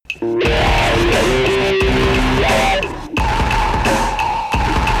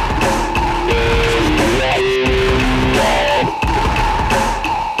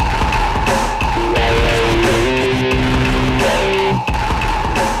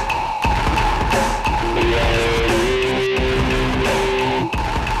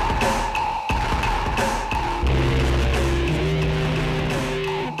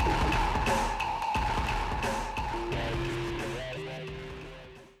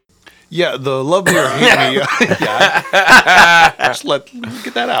Yeah, the love me or hate me. Yeah, just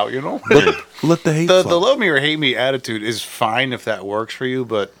get that out. Let the hate The flow. love me or hate me attitude is fine if that works for you,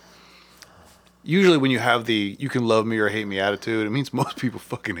 but usually when you have the you can love me or hate me attitude, it means most people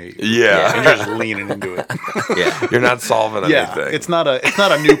fucking hate you. Yeah. And you're just leaning into it. Yeah. You're not solving Yeah, anything. it's not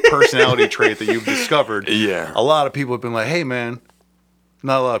a new personality trait that you've discovered. Yeah. A lot of people have been like, "Hey, man,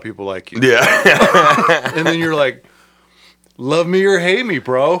 not a lot of people like you." Yeah. And then you're like, "Love me or hate me,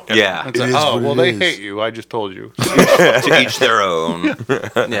 bro." Yeah. It's like, is oh, what well, it they is. hate you. I just told you. To each their own.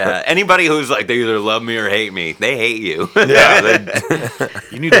 Yeah. Anybody who's like they either love me or hate me, they hate you. Yeah.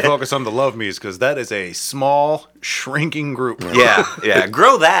 You need to focus on the love me's because that is a small, shrinking group. Yeah. Yeah.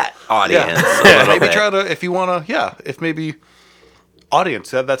 Grow that audience. a little Maybe bit. try to, if you want to, if maybe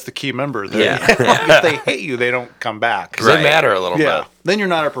audience, that's the key member. Yeah. If they hate you, they don't come back. They Right. matter a little Yeah. bit. Then you're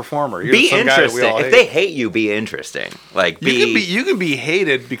not a performer. You're Be some guy that we interesting. all If hate. they hate you, be interesting. Like You can be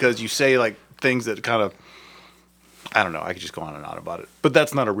hated because you say like things that kind of, I don't know. I could just go on and on about it, but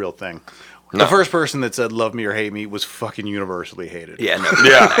that's not a real thing. The first person that said "love me or hate me" was fucking universally hated. Yeah. No.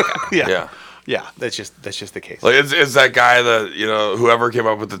 Yeah. yeah, yeah. That's just the case. Like it's that guy that whoever came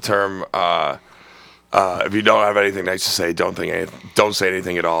up with the term. If you don't have anything nice to say, don't say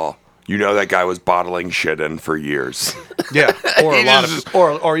anything at all. You know that guy was bottling shit in for years. Yeah, or a He lot just- of,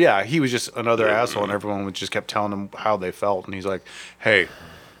 or yeah, he was just another asshole, and everyone just kept telling him how they felt, and he's like, "Hey,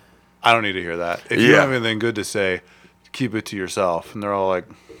 I don't need to hear that. If you Yeah. don't have anything good to say, keep it to yourself." And they're all like,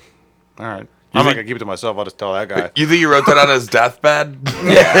 "All right, I'm not gonna keep it to myself. I'll just tell that guy." You think he wrote that on his deathbed?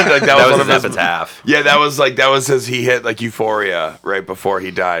 Yeah. Like That was one his of his. epitaph. Yeah, that was his. He hit like euphoria right before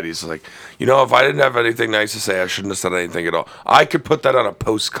he died. He's like, if I didn't have anything nice to say, I shouldn't have said anything at all. I could put that on a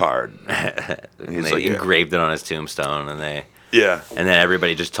postcard. And He's they like, yeah. engraved it on his tombstone, and Yeah. then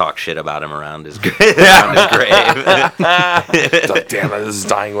everybody just talked shit about him around his grave. around his grave. It's like, damn it, this is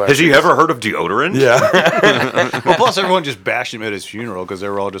dying. Has he ever heard of deodorant? Yeah. Well, plus everyone just bashed him at his funeral because they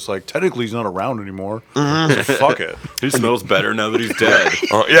were all just like, "Technically, he's not around anymore. So fuck it." He smells better now that he's dead.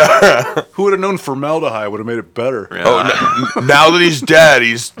 Oh, yeah. Who would have known formaldehyde would have made it better? Yeah. Oh, now that he's dead,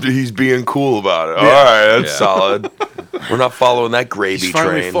 he's being cool about it. All right, that's Yeah. solid. We're not following that gravy He's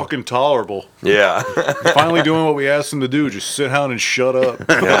finally train. fucking tolerable. Yeah. Finally doing what we asked him to do. Just sit down and shut up.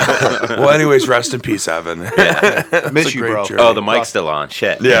 Well, anyways, rest in peace, Evan. Miss you, great bro. journey. Oh, the mic's still on.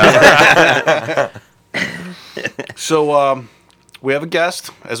 Shit. Yeah. So we have a guest,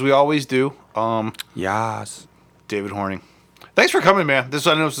 as we always do. Yes. David Horning. Thanks for coming, man.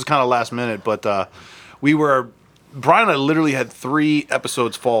 I know this is kind of last minute, but Brian and I literally had 3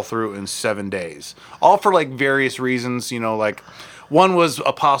 episodes fall through in 7 days, all for like various reasons. Like one was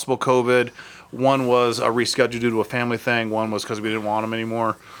a possible COVID, one was a reschedule due to a family thing, one was because we didn't want him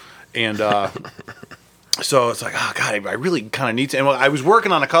anymore, and so it's like, oh god, I really kind of need to. And I was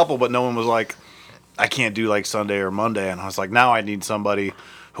working on a couple, but no one was like, I can't do like Sunday or Monday, and I was like, now I need somebody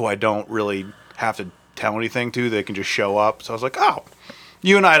who I don't really have to tell anything to. They can just show up. So I was like, oh.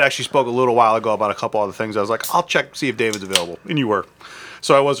 You and I had actually spoke a little while ago about a couple other things. I was like, I'll check, see if David's available. And you were.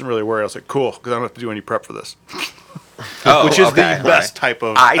 So I wasn't really worried. I was like, cool, because I don't have to do any prep for this. Oh, Which is okay. the best type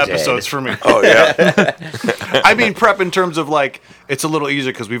of I did. episodes for me. Oh, yeah. I mean, prep in terms of like, it's a little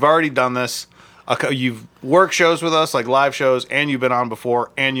easier because we've already done this. You've worked shows with us, like live shows, and you've been on before,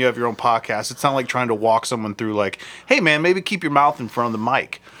 and you have your own podcast. It's not like trying to walk someone through like, hey, man, maybe keep your mouth in front of the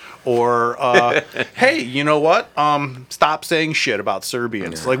mic. Or, hey, you know what? Stop saying shit about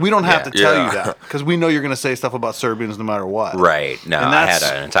Serbians. Like, we don't have to tell you that because we know you're going to say stuff about Serbians no matter what. Right. No, And I had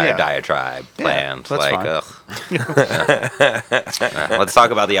that's- an entire yeah. diatribe planned. that's like, fine. let's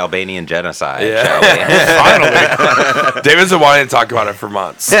talk about the Albanian genocide, Yeah. shall we? Finally, David's been wanting to talk about it for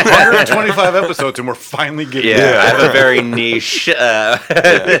months. 125 episodes, and we're finally getting Yeah, there. I have a very niche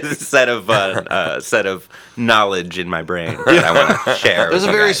set of knowledge in my brain that I want to share. There's with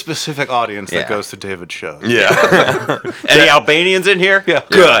a you very guys. specific audience that Yeah. goes to David's shows. Yeah. Any Albanians in here? Yeah.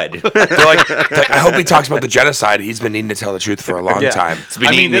 Good. They're like, I hope he talks about the genocide. He's been needing to tell the truth for a long time. been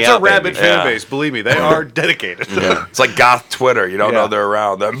I mean, eating me it's a out, baby. rabid fan base. Believe me, they are dedicated. It's like goth Twitter. You don't Yeah. know they're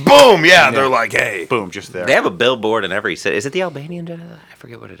around. Then boom, they're like, hey. Boom, just there. They have a billboard in every city. Is it the Albanian genocide? I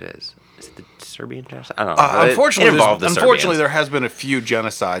forget what it is. Is it the Serbian genocide? I don't know. Unfortunately, involved the unfortunately, Serbians. there has been a few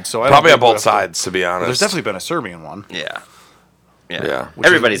genocides. So I don't Probably on think we'll both have to- sides, to be honest. There's definitely been a Serbian one. Yeah. Yeah.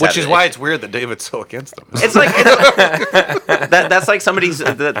 Everybody's which is why it's weird that David's so against them. It's like that's like somebody's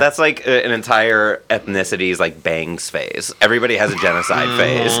that's like an entire ethnicity's like bangs phase. Everybody has a genocide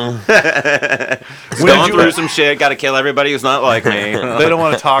phase. When Going did you- through some shit, got to kill everybody who's not like me. They don't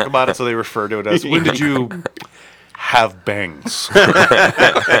want to talk about it, so they refer to it as, when did you have bangs?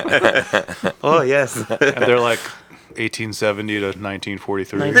 Oh yes. And they're like, 1870 to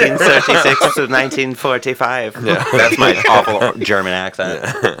 1943. 1936 to 1945. Yeah. That's my awful German accent.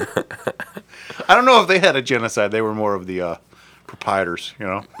 I don't know if they had a genocide. They were more of the proprietors, you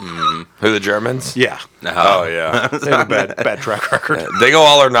know? Who, the Germans? Yeah. Oh, yeah. They have a bad track record. They go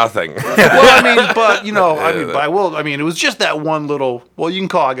all or nothing. Well, I mean, but, you know, it was just that one little, well, you can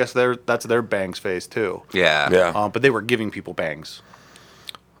call, I guess, that's their bangs phase, too. Yeah. Yeah. But they were giving people bangs.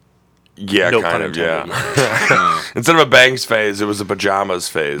 Yeah, No kind pun of, intended. yeah. Instead of a bangs phase, it was a pajamas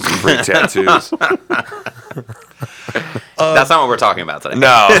phase. Free tattoos. That's not what we're talking about today.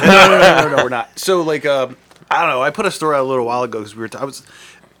 No. No, we're not. So, like, I don't know. I put a story out a little while ago because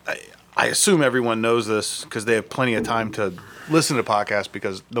I assume everyone knows this because they have plenty of time to listen to podcasts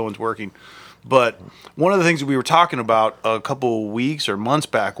because no one's working. But one of the things that we were talking about a couple weeks or months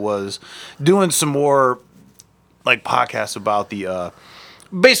back was doing some more, like, podcasts about the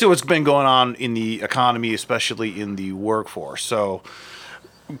basically what's been going on in the economy, especially in the workforce. So,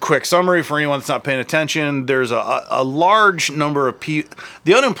 quick summary for anyone that's not paying attention. There's a large number of people.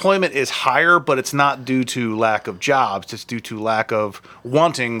 The unemployment is higher, but it's not due to lack of jobs. It's due to lack of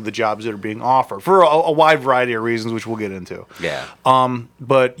wanting the jobs that are being offered for a wide variety of reasons, which we'll get into. Yeah.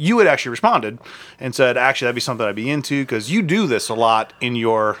 But you had actually responded and said, actually, that'd be something I'd be into because you do this a lot in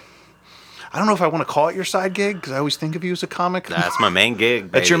your... I don't know if I want to call it your side gig because I always think of you as a comic. That's my main gig,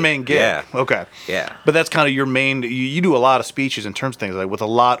 baby. That's your main gig. Yeah. Okay. Yeah. But that's kind of your main. You do a lot of speeches in terms of things like with a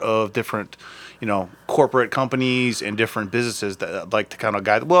lot of different, corporate companies and different businesses that like to kind of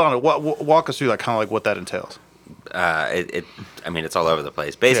guide. Well, walk us through like kind of like what that entails. It's all over the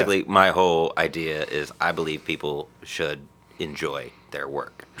place. Basically, my whole idea is I believe people should enjoy their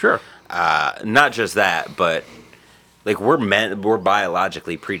work. Sure. Not just that, but like we're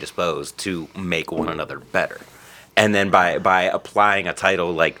biologically predisposed to make one another better. And then by applying a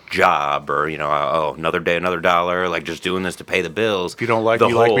title like job or, another day, another dollar, like just doing this to pay the bills. If you don't like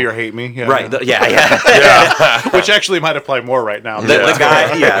me or hate me. Yeah, right. Yeah. Yeah. Which actually might apply more right now. The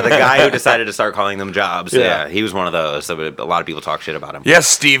guy who decided to start calling them jobs. Yeah. He was one of those. So a lot of people talk shit about him. Yes,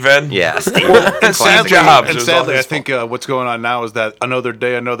 Steven. Yeah, Steven. And sadly, Jobs. I think what's going on now is that another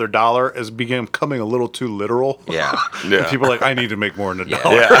day, another dollar is becoming a little too literal. Yeah. And people are like, I need to make more than a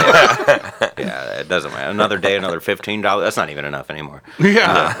dollar. Yeah, it doesn't matter. Another day, another $15. That's not even enough anymore.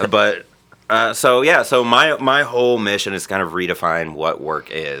 Yeah. So my whole mission is kind of redefine what work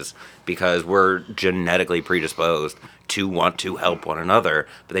is because we're genetically predisposed to want to help one another,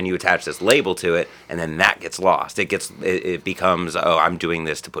 but then you attach this label to it, and then that gets lost. It becomes, I'm doing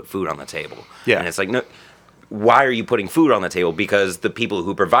this to put food on the table. Yeah. And it's like, no. Why are you putting food on the table? Because the people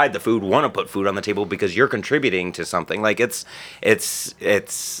who provide the food want to put food on the table because you're contributing to something. Like it's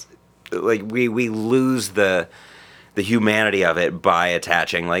like we lose the humanity of it by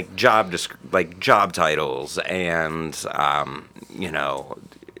attaching like job titles and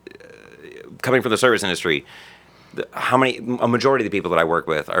coming from the service industry. A majority of the people that I work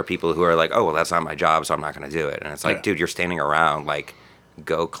with are people who are like, oh well, that's not my job, so I'm not going to do it. And it's like, dude, you're standing around like.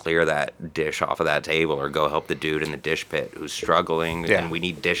 Go clear that dish off of that table or go help the dude in the dish pit who's struggling and we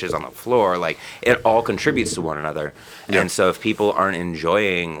need dishes on the floor. Like it all contributes to one another. And so if people aren't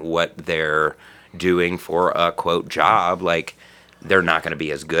enjoying what they're doing for a quote job, like they're not going to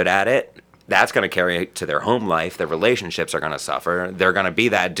be as good at it. That's going to carry to their home life. Their relationships are going to suffer. They're going to be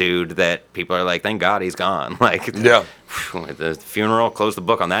that dude that people are like, thank God he's gone. Like, the funeral, close the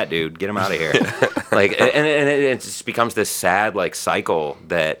book on that dude. Get him out of here. Like, and it just becomes this sad like cycle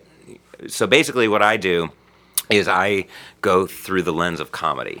that. So basically, what I do is I go through the lens of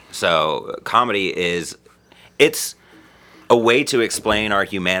comedy. So comedy it's a way to explain our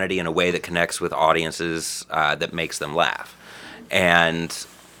humanity in a way that connects with audiences that makes them laugh, and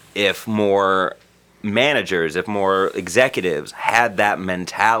if more managers, if more executives had that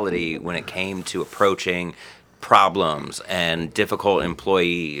mentality when it came to approaching problems and difficult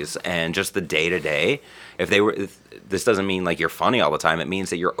employees and just the day-to-day, this doesn't mean like you're funny all the time. It means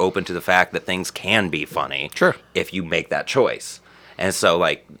that you're open to the fact that things can be funny if you make that choice. And so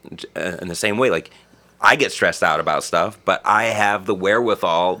like in the same way, like I get stressed out about stuff, but I have the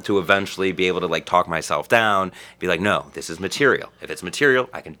wherewithal to eventually be able to like talk myself down, be like, no, this is material. If it's material,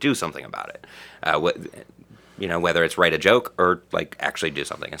 I can do something about it. Whether it's write a joke or like actually do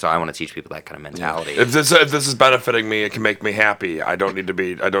something. And so I want to teach people that kind of mentality. If this is benefiting me, it can make me happy. I don't need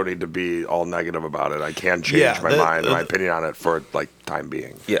to be all negative about it. I can change my mind and my opinion on it for like time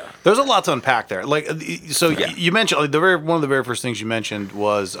being. Yeah. There's a lot to unpack there. Like you mentioned like, one of the very first things you mentioned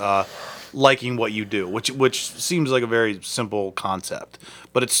was liking what you do, which seems like a very simple concept,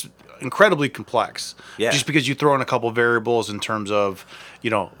 but it's incredibly complex. Yeah. Just because you throw in a couple variables in terms of,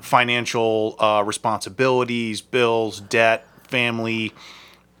 financial responsibilities, bills, debt, family.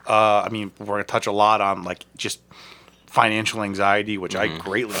 I mean, we're going to touch a lot on like just financial anxiety, which I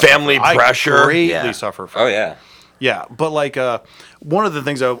greatly Family suffer. pressure. I greatly Yeah. suffer from. Oh yeah. Yeah, but like one of the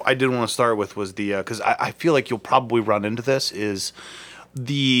things I did want to start with was the because I feel like you'll probably run into this is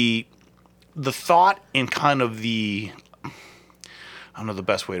the thought and kind of the I don't know the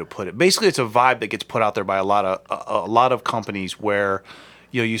best way to put it. Basically, it's a vibe that gets put out there by a lot of companies where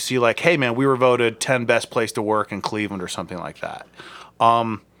you see like, hey man, we were voted 10 best place to work in Cleveland or something like that.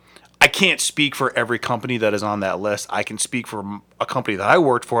 I can't speak for every company that is on that list. I can speak for a company that I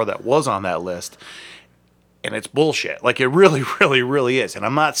worked for that was on that list. And it's bullshit. Like, it really, really, really is. And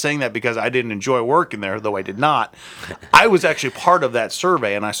I'm not saying that because I didn't enjoy working there, though I did not. I was actually part of that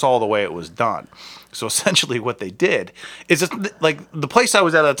survey, and I saw the way it was done. So essentially what they did is, just, like, the place I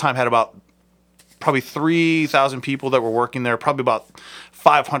was at the time had about probably 3,000 people that were working there, probably about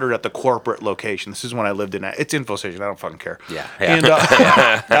 500 at the corporate location. This is when I lived in it. It's InfoStation. I don't fucking care. Yeah. And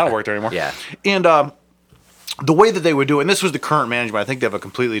I don't work there anymore. Yeah. And the way that they would do it, and this was the current management, I think they have a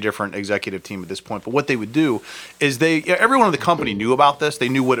completely different executive team at this point, but what they would do is everyone in the company knew about this. They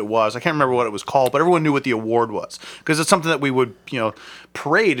knew what it was. I can't remember what it was called, but everyone knew what the award was because it's something that we would,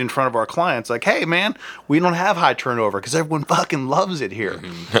 parade in front of our clients like, hey, man, we don't have high turnover because everyone fucking loves it here.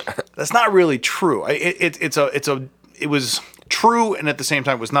 That's not really true. It was true, and at the same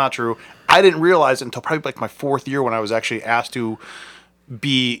time, it was not true. I didn't realize it until probably like my fourth year when I was actually asked to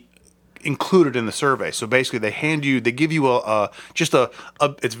be included in the survey. So basically they give you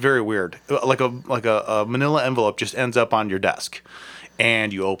it's very weird, like a manila envelope just ends up on your desk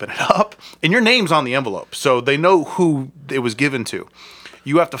and you open it up and your name's on the envelope, so they know who it was given to.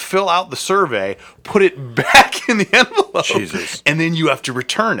 You have to fill out the survey, put it back in the envelope, Jesus. and then you have to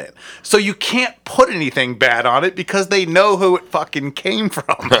return it. So you can't put anything bad on it because they know who it fucking came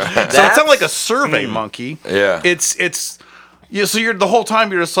from. So it's not like a survey monkey. Yeah. So you're the whole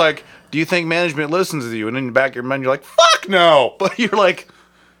time you're just like, do you think management listens to you? And in the back of your mind, you're like, fuck no. But you're like,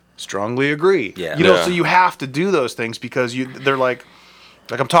 strongly agree. Yeah. So you have to do those things because they're like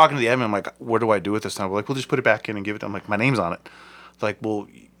I'm talking to the admin. I'm like, what do I do with this now? We're like, we'll just put it back in and give it. I'm like, my name's on it. They're like, well,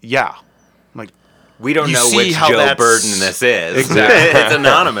 yeah. I'm like, We don't You know see which how Joe that's- Burden this is. Exactly. It's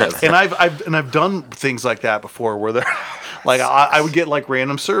anonymous. and I've done things like that before where they're like I would get like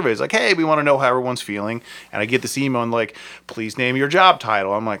random surveys like, hey, we want to know how everyone's feeling, and I get this email and like, please name your job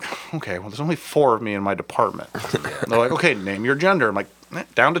title. I'm like, okay, well, there's only 4 of me in my department. And they're like, okay, name your gender. I'm like,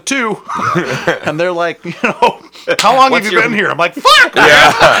 down to 2. And they're like, how long have you been here? I'm like, fuck.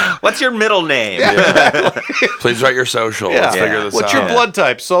 Yeah. What's your middle name? Please write your social. Let's figure this What's out. your blood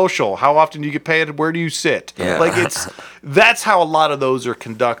type? Social. How often do you get paid? Where do you sit? Yeah. Like that's how a lot of those are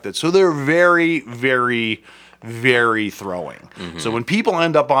conducted. So they're very, very, very throwing. So when people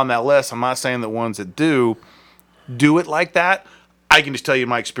end up on that list, I'm not saying that ones that do it like that. I can just tell you in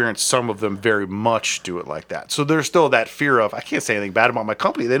my experience, some of them very much do it like that. So there's still that fear of, I can't say anything bad about my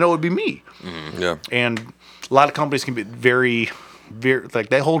company. They know it would be me. Yeah. And a lot of companies can be very, very, like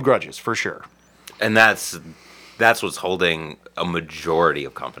they hold grudges for sure. And that's what's holding a majority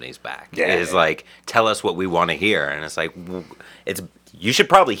of companies back. Yeah. Is like, tell us what we want to hear, and it's like, you should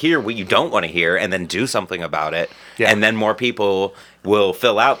probably hear what you don't want to hear, and then do something about it. Yeah. And then more people will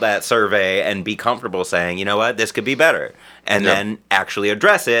fill out that survey and be comfortable saying, you know what, this could be better, and then actually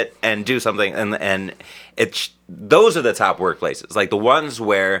address it and do something. And those are the top workplaces, like the ones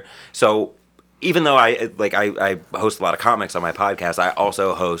where even though I host a lot of comics on my podcast, I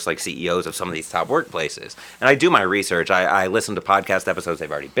also host like CEOs of some of these top workplaces, and I do my research. I listen to podcast episodes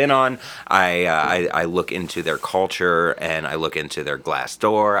they've already been on. I look into their culture, and I look into their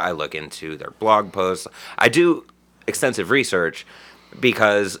Glassdoor. I look into their blog posts. I do extensive research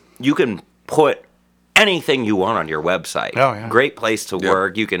because you can put anything you want on your website. Oh, yeah. Great place to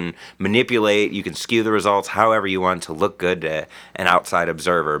work. You can manipulate, you can skew the results however you want to look good to an outside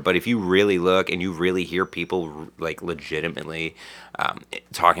observer. But if you really look and you really hear people like legitimately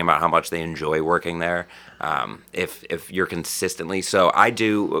talking about how much they enjoy working there, if you're consistently, so I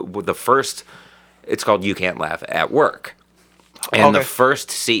do the first, it's called You Can't Laugh at Work. And the first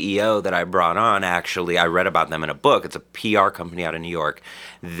CEO that I brought on, actually, I read about them in a book. It's a PR company out of New York.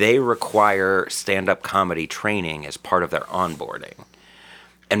 They require stand-up comedy training as part of their onboarding.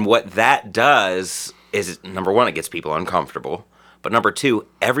 And what that does is, number one, it gets people uncomfortable. But number two,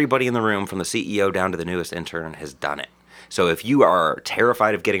 everybody in the room, from the CEO down to the newest intern, has done it. So if you are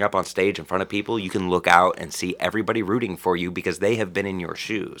terrified of getting up on stage in front of people, you can look out and see everybody rooting for you because they have been in your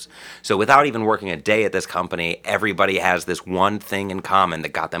shoes. So without even working a day at this company, everybody has this one thing in common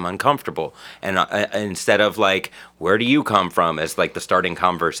that got them uncomfortable. And instead of like, where do you come from as like the starting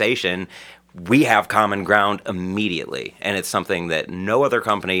conversation, we have common ground immediately. And it's something that no other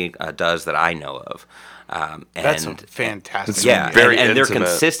company does that I know of. That's fantastic. Yeah, very and they're intimate.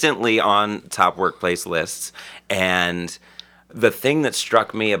 consistently on top workplace lists. And the thing that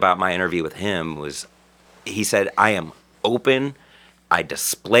struck me about my interview with him was he said, I am open. I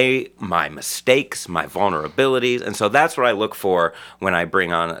display my mistakes, my vulnerabilities. And so that's what I look for when I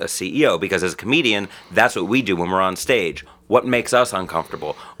bring on a CEO, because as a comedian, that's what we do when we're on stage. What makes us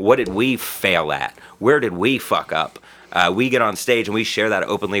uncomfortable? What did we fail at? Where did we fuck up? We get on stage and we share that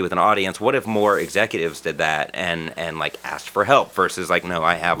openly with an audience. What if more executives did that and like asked for help versus like, no,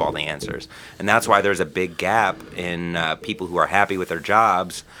 I have all the answers. And that's why there's a big gap in people who are happy with their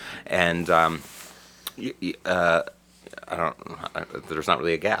jobs. And there's not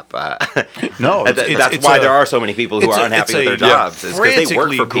really a gap. No, that's why there are so many people who are unhappy with their jobs. It's because they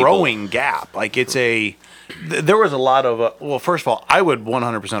work for people. Growing gap. Like there was a lot of, well, first of all, I would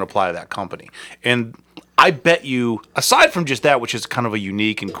 100% apply to that company. And I bet you, aside from just that, which is kind of a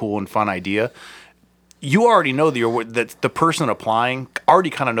unique and cool and fun idea, you already know that the person applying already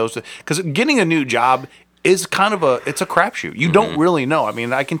kind of knows it. Because getting a new job is kind of it's a crapshoot. You don't really know. I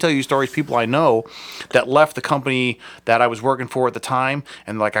mean, I can tell you stories, people I know that left the company that I was working for at the time,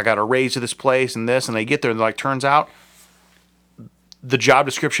 and like I got a raise to this place and this, and they get there and like, turns out the job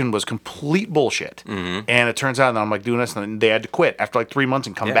description was complete bullshit. And it turns out that I'm like doing this, and they had to quit after like 3 months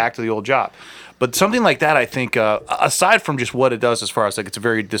and come back to the old job. But something like that, I think, aside from just what it does as far as like it's a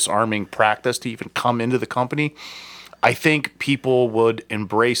very disarming practice to even come into the company, I think people would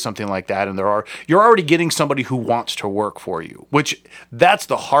embrace something like that. And you're already getting somebody who wants to work for you, which that's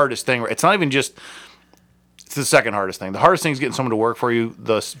the hardest thing. It's not even just, it's the second hardest thing. The hardest thing is getting someone to work for you.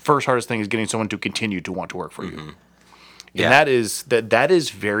 The first hardest thing is getting someone to continue to want to work for you. Yeah. And that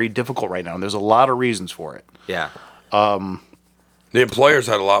is very difficult right now. And there's a lot of reasons for it. Yeah. The employers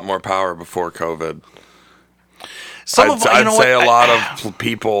had a lot more power before COVID. I'd say a lot of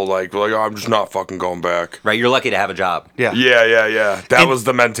people like, oh, I'm just not fucking going back. Right. You're lucky to have a job. Yeah. Yeah. That was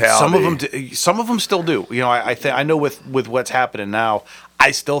the mentality. Some of them still do. You know, I know with what's happening now,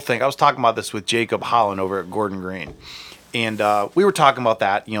 I still think, I was talking about this with Jacob Holland over at Gordon Green, and we were talking about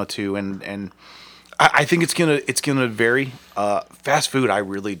that, you know, too, and I think it's gonna vary. Fast food, I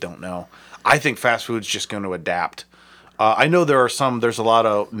really don't know. I think fast food's just going to adapt. I know there's a lot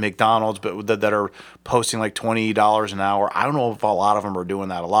of McDonald's, but that are posting like $20 an hour. I don't know if a lot of them are doing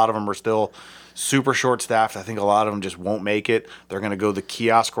that. A lot of them are still super short staffed. I think a lot of them just won't make it. They're going to go the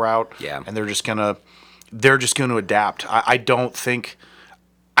kiosk route. Yeah. And they're just going to adapt. I think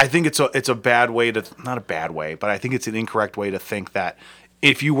it's a bad way to, not a bad way, but I think it's an incorrect way to think that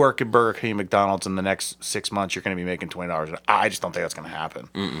if you work at Burger King, McDonald's in the next 6 months, you're going to be making $20. I just don't think that's going to happen.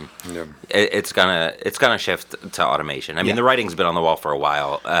 Yeah. It's gonna shift to automation. I mean, the writing's been on the wall for a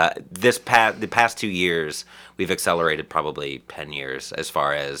while. The past 2 years, we've accelerated probably 10 years as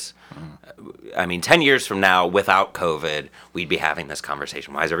far as. I mean, 10 years from now, without COVID, we'd be having this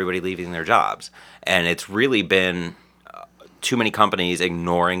conversation. Why is everybody leaving their jobs? And it's really been too many companies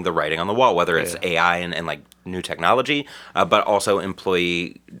ignoring the writing on the wall, whether it's AI and like new technology, but also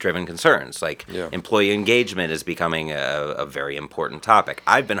employee-driven concerns. Like employee engagement is becoming a very important topic.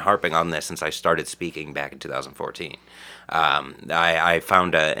 I've been harping on this since I started speaking back in 2014. I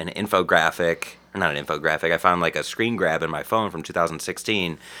found an infographic. Not an infographic. I found like a screen grab in my phone from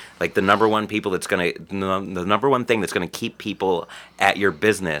 2016. Like the number one thing that's gonna keep people at your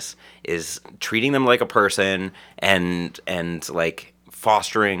business is treating them like a person and like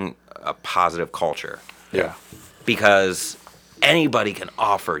fostering a positive culture. Yeah. Because anybody can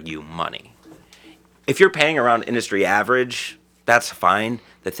offer you money. If you're paying around industry average, that's fine.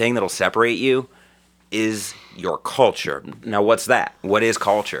 The thing that'll separate you is your culture. Now, what's that? What is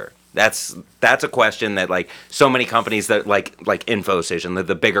culture? That's a question that like so many companies that like InfoCision,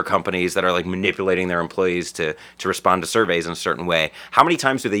 the bigger companies that are like manipulating their employees to respond to surveys in a certain way. How many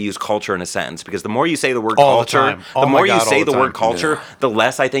times do they use culture in a sentence? Because the more you say the word all culture, the time. Oh the my more God, you say all the the word time. culture, the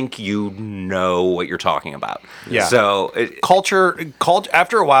less I think you know what you're talking about. Yeah. So Culture.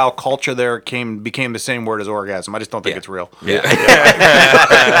 After a while, culture became the same word as orgasm. I just don't think it's real. Yeah.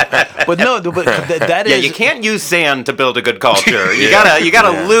 But no, but that is. Yeah, you can't use sand to build a good culture. You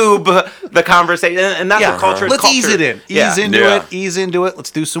gotta lube probe the conversation, and that's what culture is. Let's ease culture. it in. Yeah. Ease into it.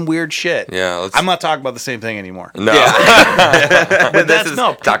 Let's do some weird shit. Yeah, I'm not talking about the same thing anymore. No. But This is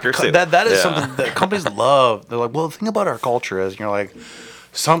Dr. Seuss. That is Yeah. something that companies love. They're like, well, the thing about our culture is, and you're like,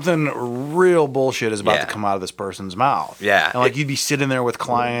 something real bullshit is about Yeah. to come out of this person's mouth. Yeah. And like you'd be sitting there with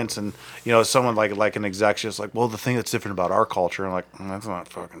clients and someone like an exec's just like, well, the thing that's different about our culture, and like, that's not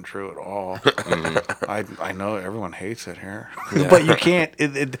fucking true at all. I know everyone hates it here. But you can't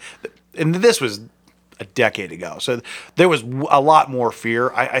and this was a decade ago. So there was a lot more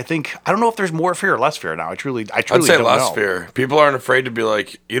fear. I think I don't know if there's more fear or less fear now. I truly I'd say don't less know. fear. People aren't afraid to be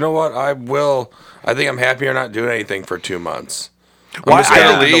like, you know what? I think I'm happier not doing anything for 2 months. Well, I'm just I gonna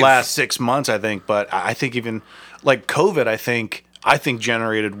think in leave. the last 6 months, I think, but I think even like COVID, I think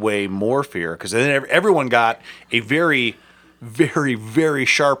generated way more fear because then everyone got a very, very, very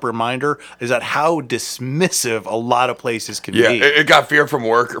sharp reminder is that how dismissive a lot of places can Yeah, be. it got fear from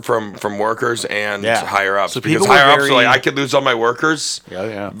workers and Yeah. higher ups So because people were higher ups are very- like, I could lose all my workers.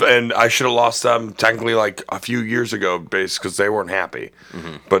 Yeah. And I should have lost them technically like a few years ago, because they weren't happy.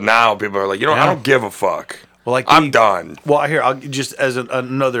 But now people are like, I Yeah. don't give a fuck. Well, like I'm done. Well, here I'll just as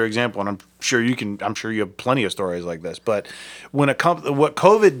another example, and I'm sure you have plenty of stories like this. But when what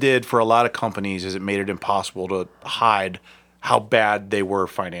COVID did for a lot of companies is it made it impossible to hide how bad they were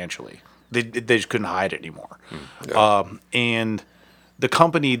financially. They just couldn't hide it anymore. And the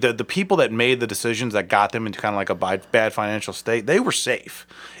company, the people that made the decisions that got them into kind of like a bad financial state, they were safe.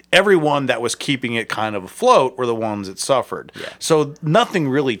 Everyone that was keeping it kind of afloat were the ones that suffered. Yeah. So nothing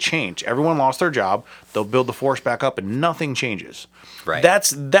really changed. Everyone lost their job. They'll build the force back up, and nothing changes. Right.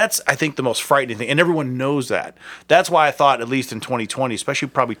 That's I think the most frightening thing, and everyone knows that. That's why I thought, at least in 2020, especially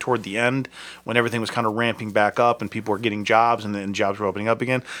probably toward the end, when everything was kind of ramping back up and people were getting jobs and then jobs were opening up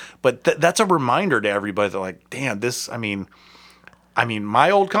again. But that's a reminder to everybody that like, damn, this. I mean, my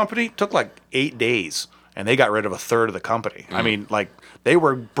old company took like 8 days, and they got rid of a third of the company. I mean, like they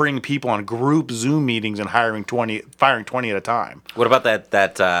were bringing people on group Zoom meetings and firing 20 at a time. What about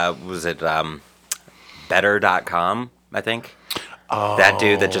that was it better.com, I think? That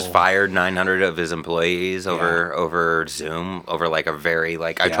dude that just fired 900 of his employees over Zoom over like a very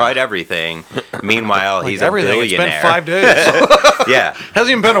I tried everything. Meanwhile, he's Everything. a It's billionaire. been 5 days. Yeah.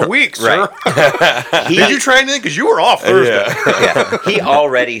 Hasn't even been a week, sir. Right. Did you try anything? Because you were off Thursday. Yeah. He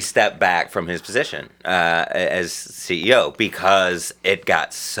already stepped back from his position as CEO because it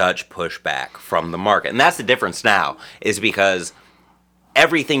got such pushback from the market. And that's the difference now is because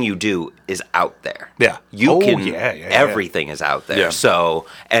everything you do is out there. Yeah. Everything is out there. Yeah. So,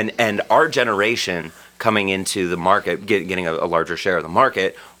 and our generation coming into the market, getting a larger share of the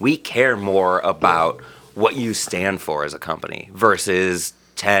market, we care more about what you stand for as a company versus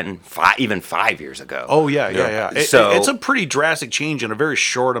 10, 5, even 5 years ago. Oh yeah. So- It's a pretty drastic change in a very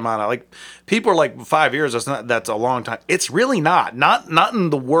short amount of like. People are like 5 years. That's a long time. It's really not in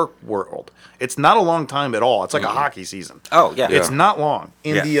the work world. It's not a long time at all. It's like a hockey season. Oh, yeah. It's not long.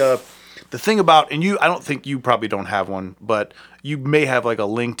 And Yeah. the thing about I don't think you probably don't have one, but you may have like a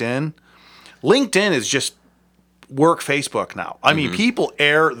LinkedIn. LinkedIn is just work Facebook now. I mean, people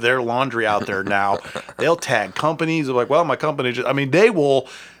air their laundry out there now. They'll tag companies. They're like, well, my company just, they will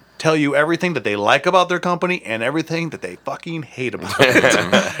tell you everything that they like about their company and everything that they fucking hate about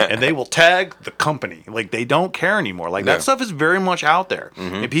it. And they will tag the company. Like, they don't care anymore. Like, that stuff is very much out there.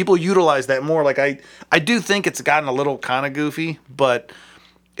 And people utilize that more. Like, I do think it's gotten a little kind of goofy, but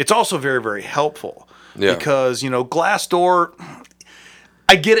it's also very, very helpful. Yeah. Because, Glassdoor,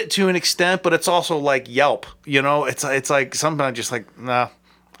 I get it to an extent, but it's also like Yelp. It's like sometimes just like, nah,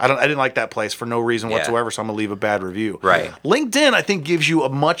 I didn't like that place for no reason whatsoever, so I'm gonna leave a bad review. Right. LinkedIn, I think gives you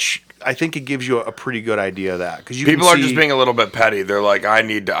it gives you a pretty good idea of that because People are just being a little bit petty. They're like, I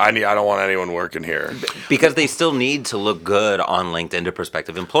don't want anyone working here. Because they still need to look good on LinkedIn to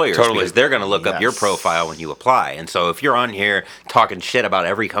prospective employers. Totally. Because they're going to look up your Yes. profile when you apply. And so if you're on here talking shit about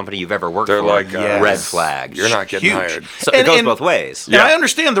every company you've ever worked They're for, like, red flag. You're not getting Huge. hired. So it goes both ways. And I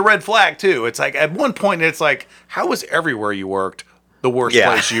understand the red flag too. It's like at one point it's like, how was everywhere you worked the worst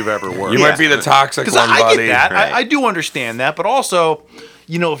Yeah. place you've ever worked? You might be the toxic Because one, I buddy. get that. Right. I do understand that. But also,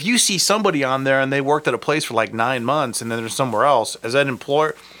 if you see somebody on there and they worked at a place for like 9 months and then they're somewhere else, as an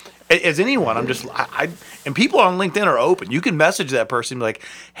employer, as anyone, I'm just, and people on LinkedIn are open. You can message that person and be like,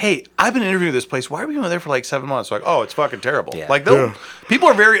 hey, I've been interviewing this place. Why are we going there for like 7 months? Like, oh, it's fucking terrible. Yeah. Like, people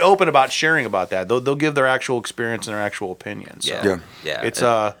are very open about sharing about that. They'll give their actual experience and their actual opinions. So Yeah.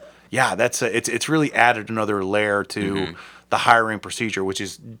 Yeah. it's it's really added another layer to the hiring procedure, which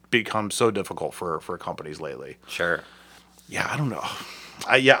has become so difficult for companies lately. Sure. yeah, I don't know.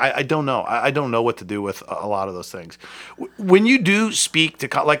 I don't know. I don't know what to do with a lot of those things. When you do speak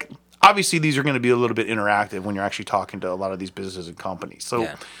to like, obviously these are going to be a little bit interactive when you're actually talking to a lot of these businesses and companies. So.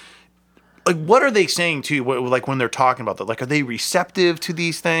 Yeah. Like, what are they saying to you? Like, when they're talking about that, like, are they receptive to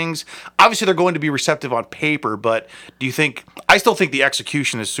these things? Obviously, they're going to be receptive on paper, but do you think? I still think the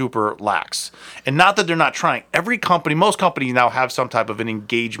execution is super lax, and not that they're not trying. Every company, most companies now have some type of an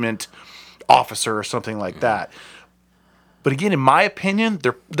engagement officer or something like that. But again, in my opinion,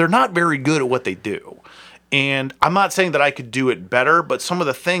 they're not very good at what they do. And I'm not saying that I could do it better, but some of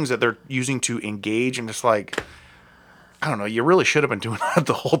the things that they're using to engage, and just like, I don't know, you really should have been doing that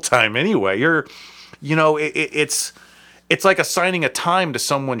the whole time anyway. It's like assigning a time to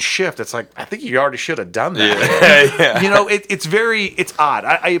someone's shift. It's like, I think you already should have done that. Yeah. It's odd.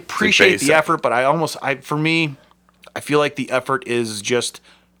 I appreciate the basic. effort, but for me, I feel like the effort is just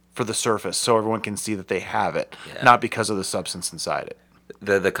for the surface, so everyone can see that they have it, Yeah. not because of the substance inside it.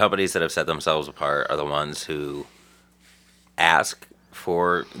 The companies that have set themselves apart are the ones who ask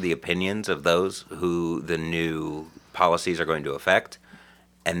for the opinions of those who the new policies are going to affect,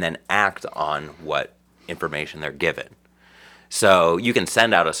 and then act on what information they're given. So you can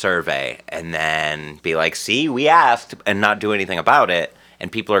send out a survey and then be like, see, we asked, and not do anything about it. And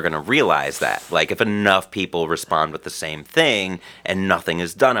people are going to realize that. Like, if enough people respond with the same thing and nothing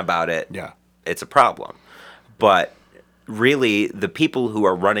is done about it, Yeah. it's a problem. But really, the people who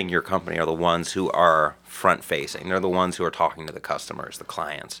are running your company are the ones who are front facing. They're the ones who are talking to the customers, the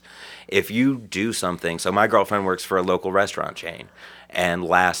clients. If you do something, so my girlfriend works for a local restaurant chain, and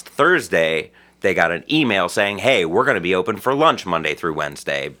last Thursday they got an email saying, hey, we're going to be open for lunch Monday through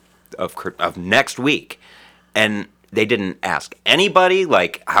Wednesday of next week. And they didn't ask anybody,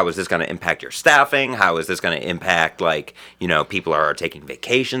 like, how is this going to impact your staffing? How is this going to impact, like, people are taking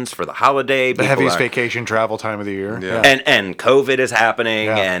vacations for the holiday. The heaviest vacation travel time of the year. Yeah. And COVID is happening,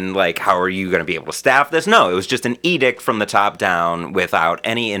 Yeah. and, like, how are you going to be able to staff this? No, it was just an edict from the top down without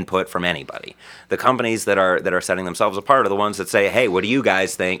any input from anybody. The companies that are setting themselves apart are the ones that say, hey, what do you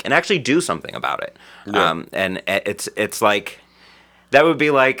guys think? And actually do something about it. Yeah. And it's like... That would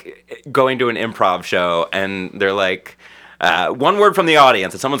be like going to an improv show and they're like, one word from the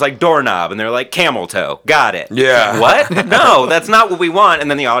audience, and someone's like doorknob, and they're like camel toe. Got it. Yeah. What? No, that's not what we want.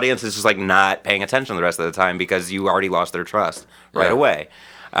 And then the audience is just like not paying attention the rest of the time because you already lost their trust right Yeah. away.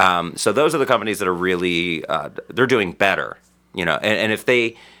 So those are the companies that are really, they're doing better, and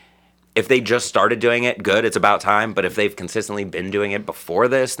if they just started doing it, good, it's about time. But if they've consistently been doing it before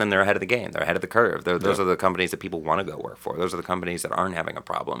this, then they're ahead of the game. They're ahead of the curve. Those are the companies that people want to go work for. Those are the companies that aren't having a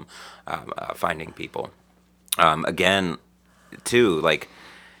problem finding people. Again, too, like,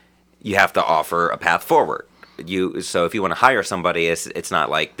 you have to offer a path forward. So if you want to hire somebody, it's not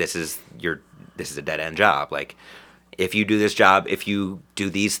like this is a dead end job. Like, if you do this job, if you do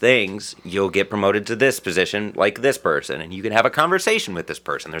these things, you'll get promoted to this position like this person, and you can have a conversation with this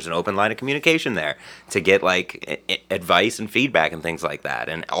person. There's an open line of communication there to get, like, advice and feedback and things like that,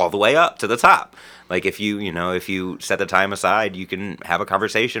 and all the way up to the top. Like, if you set the time aside, you can have a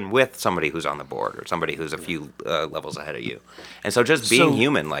conversation with somebody who's on the board or somebody who's a few levels ahead of you. And so just being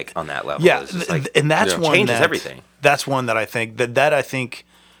human, like, on that level, Yeah, is just, like, and that's one changes that, everything. That's one that I think that I think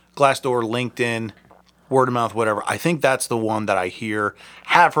Glassdoor, LinkedIn, word of mouth, whatever. I think that's the one that I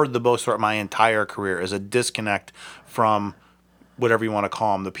have heard the most throughout my entire career, is a disconnect from whatever you want to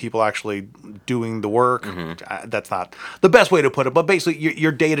call them, the people actually doing the work. That's not the best way to put it, but basically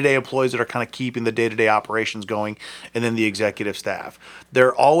your day-to-day employees that are kind of keeping the day-to-day operations going, and then the executive staff.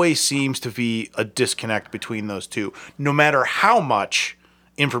 There always seems to be a disconnect between those two, no matter how much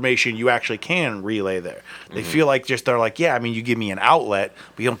information you actually can relay there. They feel like they're like, yeah, I mean, you give me an outlet,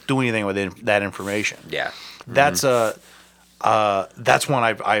 but you don't do anything with that information. Yeah. That's one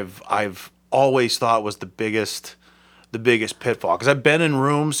I've always thought was the biggest pitfall, because I've been in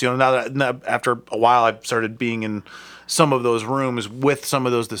rooms, now that after a while I've started being in some of those rooms with some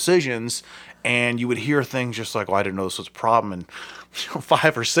of those decisions, and you would hear things just like, well, I didn't know this was a problem, and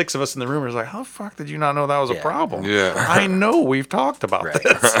 5 or 6 of us in the room are like, how the fuck did you not know that was a problem? Yeah. I know we've talked about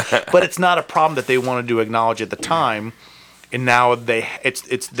this, but it's not a problem that they wanted to acknowledge at the time, and now they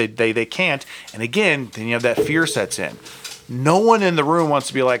can't. And again, then you have that fear sets in. No one in the room wants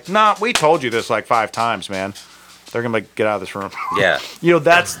to be like, nah, we told you this like 5 times, man. They're gonna get out of this room. Yeah.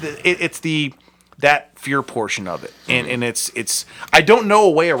 That's that fear portion of it, and it's I don't know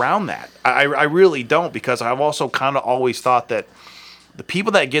a way around that. I really don't, because I've also kind of always thought that the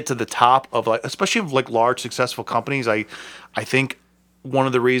people that get to the top of, like, especially of, like, large successful companies, I think one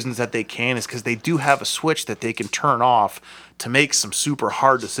of the reasons that they can is because they do have a switch that they can turn off to make some super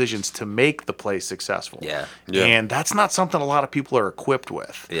hard decisions to make the play successful. Yeah. Yeah. And that's not something a lot of people are equipped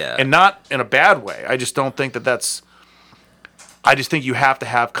with. Yeah. And not in a bad way. I just don't think that's. I just think you have to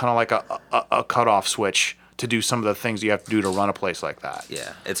have kind of like a cutoff switch to do some of the things you have to do to run a place like that.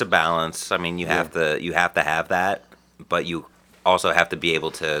 Yeah, it's a balance. I mean, you have to have that, but you also have to be able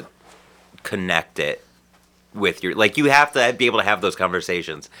to connect it with your, like, you have to be able to have those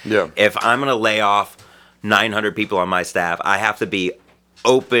conversations. Yeah. If I'm going to lay off 900 people on my staff, I have to be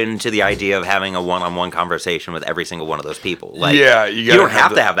open to the idea of having a one-on-one conversation with every single one of those people. Like, Yeah, you you gotta don't have have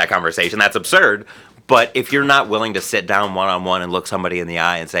the- to have that conversation. That's absurd. But if you're not willing to sit down one-on-one and look somebody in the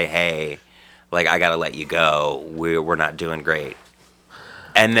eye and say, hey, like, I got to let you go. We're not doing great.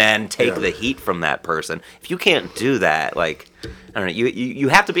 And then take the heat from that person. If you can't do that, like, I don't know, you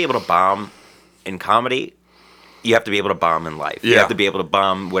have to be able to bomb in comedy. You have to be able to bomb in life. You Yeah. have to be able to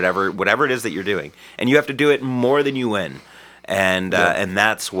bomb whatever it is that you're doing. And you have to do it more than you win. And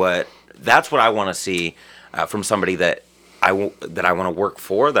that's what I want to see from somebody that I want to work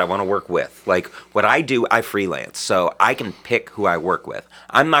for, that I want to work with. Like, what I do, I freelance, so I can pick who I work with.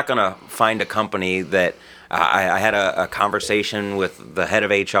 I'm not going to find a company that I had a conversation with the head of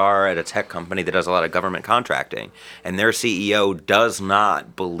HR at a tech company that does a lot of government contracting, and their CEO does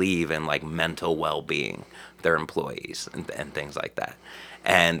not believe in, like, mental well-being of their employees and things like that.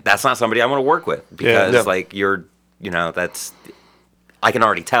 And that's not somebody I want to work with because like that's, I can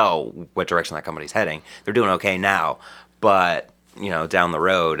already tell what direction that company's heading. They're doing okay now, but down the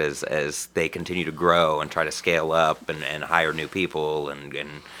road as they continue to grow and try to scale up and hire new people and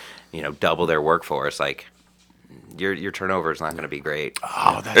double their workforce, like, your turnover is not going to be great.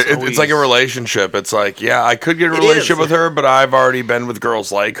 Oh, that's It's like a relationship. It's like, yeah, I could get a It relationship is. with her, but I've already been with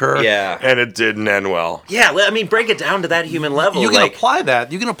girls like her. Yeah. And it didn't end well. Yeah, I mean, break it down to that human level. You can like, apply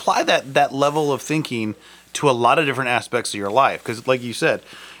that. You can apply that level of thinking to a lot of different aspects of your life. Because, like you said,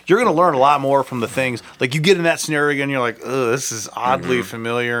 you're going to learn a lot more from the things. Like, you get in that scenario again, you're like, oh, this is oddly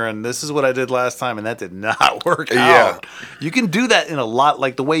familiar, and this is what I did last time, and that did not work out. You can do that in a lot,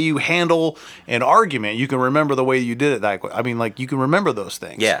 like the way you handle an argument. You can remember the way you did it. Like, you can remember those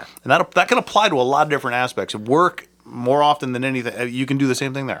things. Yeah. And that can apply to a lot of different aspects. Of work, more often than anything, you can do the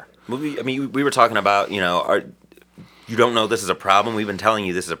same thing there. we were talking about, you don't know this is a problem. We've been telling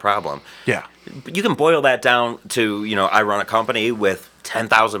you this is a problem. Yeah. But you can boil that down to, I run a company with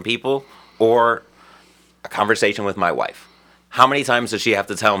 10,000 people or a conversation with my wife. How many times does she have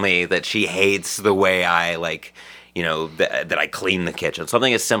to tell me that she hates the way I, like, that I clean the kitchen?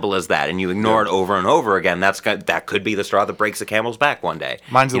 Something as simple as that, and you ignore it over and over again. That could be the straw that breaks the camel's back one day.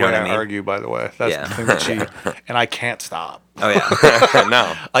 Mine's the way what I mean? argue, by the way. That's Yeah. the thing that and I can't stop. Oh, yeah.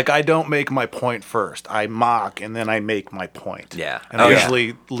 No. Like, I don't make my point first. I mock, and then I make my point. Yeah. And Oh, I yeah.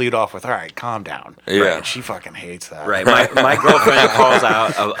 usually lead off with, all right, calm down. Yeah. Right? And she fucking hates that. Right. My girlfriend calls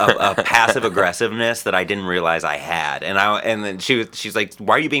out a passive aggressiveness that I didn't realize I had, and then she's like,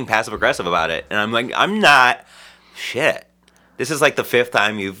 "Why are you being passive aggressive about it?" And I'm like, "I'm not." Shit. This is like the 5th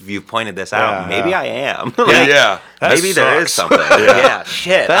time you've pointed this out. Yeah, Maybe yeah. I am. Yeah. That Maybe there is sucks. something. Yeah.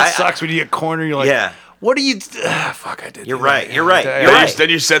 Shit. That sucks when you get cornered. You're like, Yeah. what do you... fuck, I did You're do right, that. you're right, Yeah, you're yeah. right. Then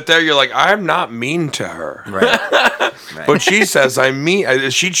you sit there, you're like, I'm not mean to her. Right. But she says I'm mean.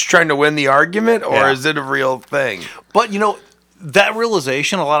 Is she trying to win the argument, or Yeah. is it a real thing? But, that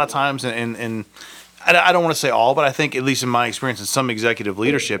realization a lot of times, and I don't want to say all, but I think, at least in my experience, in some executive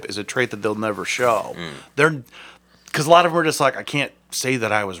leadership, is a trait that they'll never show. Because a lot of them are just like, I can't say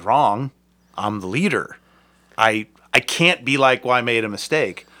that I was wrong. I'm the leader. I can't be like, well, I made a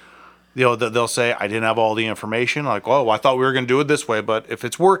mistake. They'll say, I didn't have all the information. Like, oh, I thought we were going to do it this way, but if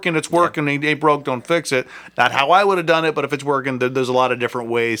it's working, it's working. It ain't broke, don't fix it. Not how I would have done it, but if it's working, there's a lot of different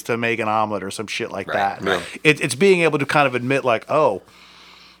ways to make an omelet or some shit like that. Yeah. It's being able to kind of admit, like, oh,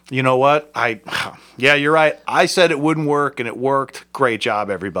 you know what? Yeah, you're right. I said it wouldn't work, and it worked. Great job,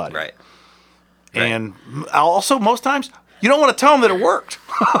 everybody. Right. And also, most times, you don't want to tell them that it worked.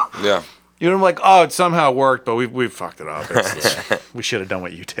 Yeah. You're like, oh, it somehow worked, but we've fucked it up. We should have done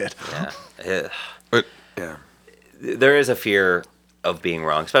what you did. Yeah. But yeah. There is a fear of being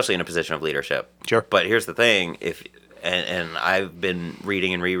wrong, especially in a position of leadership. Sure. But here's the thing: and I've been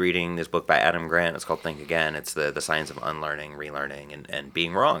reading and rereading this book by Adam Grant. It's called Think Again. It's the science of unlearning, relearning, and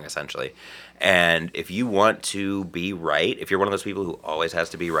being wrong, essentially. And if you want to be right, if you're one of those people who always has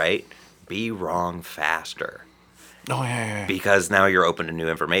to be right, be wrong faster. Oh, yeah. Because now you're open to new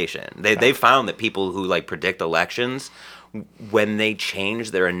information. They found that people who, like, predict elections, when they change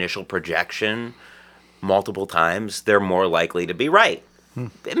their initial projection multiple times, they're more likely to be right.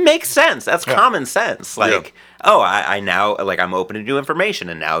 It makes sense. That's Yeah. common sense. Like, I now, like, I'm open to new information,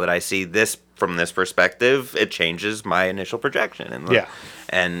 and now that I see this from this perspective, it changes my initial projection. And Yeah.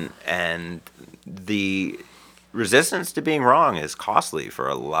 and the resistance to being wrong is costly for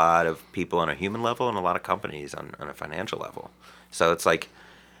a lot of people on a human level and a lot of companies on a financial level. So it's like,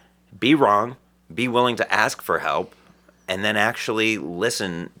 be wrong, be willing to ask for help, and then actually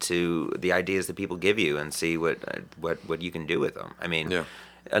listen to the ideas that people give you and see what you can do with them. I mean,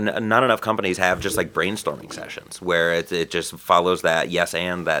 not enough companies have just like brainstorming sessions where it just follows that yes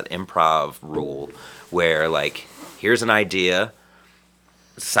and that improv rule where like, here's an idea,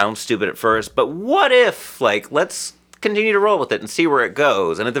 sounds stupid at first, but what if, like, let's continue to roll with it and see where it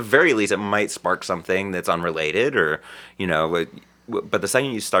goes. And at the very least, it might spark something that's unrelated or, but the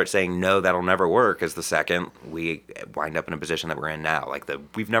second you start saying, no, that'll never work, is the second we wind up in a position that we're in now. Like,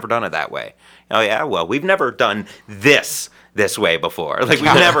 we've never done it that way. Oh, yeah? Well, we've never done this way before. Like,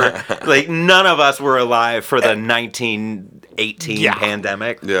 we've never, like, none of us were alive for the 1918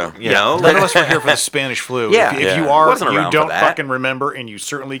 pandemic. Yeah. You know? None of us were here for the Spanish flu. Yeah. If you Yeah. are, Wasn't you around for don't that. fucking remember, and you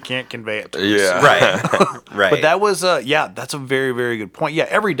certainly can't convey it to us. Yeah. Right. Right. But that was, that's a very, very good point. Yeah,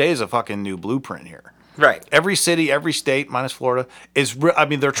 every day is a fucking new blueprint here. right. Every city, every state, minus Florida, is.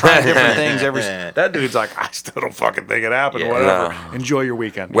 They're trying different things. That dude's like, I still don't fucking think it happened. Yeah. Whatever. No. Enjoy your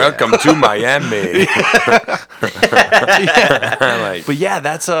weekend. Welcome to Miami. Like, But yeah,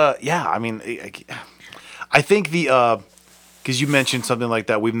 that's I think because you mentioned something like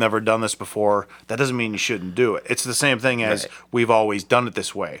that, we've never done this before. That doesn't mean you shouldn't do it. It's the same thing as Right. we've always done it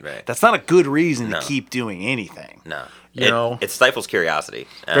this way. Right. That's not a good reason No. to keep doing anything. No. You know? It stifles curiosity.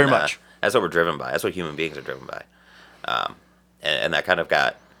 And, Very much. That's what we're driven by. That's what human beings are driven by. And that kind of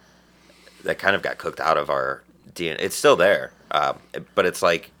got cooked out of our DNA. It's still there. But it's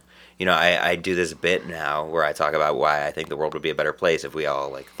like, I do this bit now where I talk about why I think the world would be a better place if we all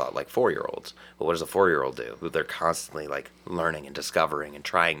like thought like 4-year-olds. But what does a 4-year-old do? They're constantly like learning and discovering and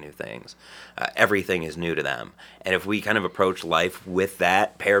trying new things. Everything is new to them. And if we kind of approach life with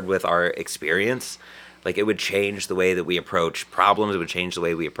that paired with our experience, like, it would change the way that we approach problems. It would change the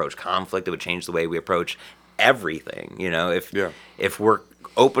way we approach conflict. It would change the way we approach everything. If we're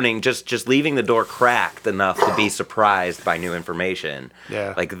opening, just leaving the door cracked enough to be surprised by new information.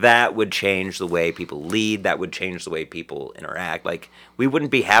 Yeah. Like, that would change the way people lead. That would change the way people interact. Like, we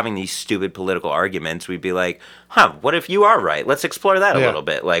wouldn't be having these stupid political arguments. We'd be like, what if you are right? Let's explore that a Yeah. little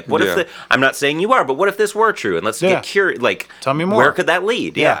bit. Like, what Yeah. if I'm not saying you are, but what if this were true? And let's Yeah. get curious. Like, Tell me more. Where could that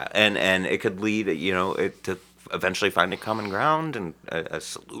lead? Yeah. And it could lead, it to eventually find a common ground and a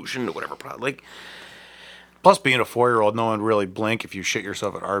solution to whatever problem. Like, Plus, being a 4-year-old, no one would really blink if you shit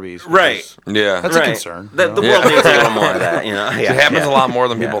yourself at Arby's. Right. because yeah. That's a concern. The world needs a little more of that, It happens a lot more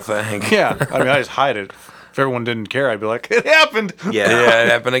than people think. Yeah. I just hide it. If everyone didn't care, I'd be like, it happened. Yeah. Yeah, it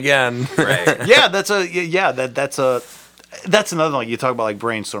happened again. Right. Yeah, that's another thing. You talk about like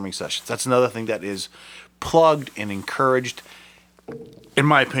brainstorming sessions. That's another thing that is plugged and encouraged. In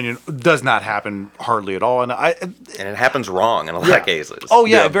my opinion, does not happen hardly at all. And And it happens wrong in a lot of cases. Oh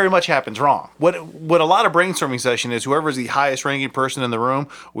yeah, Yeah. it very much happens wrong. What a lot of brainstorming session is, whoever's the highest ranking person in the room,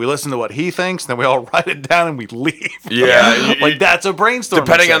 we listen to what he thinks, then we all write it down and we leave. Yeah. Like, that's a brainstorming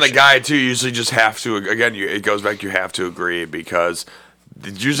Depending on the session. guy, too, you usually just have to, again, it goes back to you have to agree because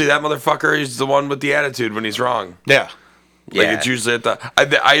usually that motherfucker is the one with the attitude when he's wrong. Yeah. Like, Yeah. it's usually at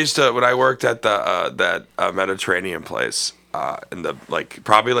I used to, when I worked at that Mediterranean place, in the, like,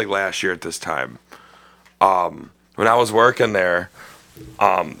 probably like last year at this time, when I was working there,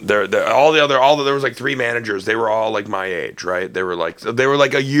 there was like 3 managers. They were all like my age, right? They were like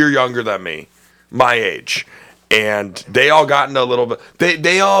a year younger than me, my age. And they all got into a little bit.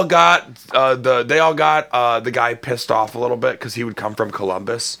 They all got the guy pissed off a little bit because he would come from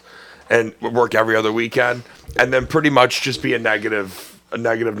Columbus and would work every other weekend, and then pretty much just be a negative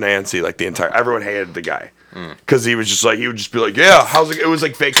Nancy like the entire. Everyone hated the guy because he would just be like, yeah, how's it? It was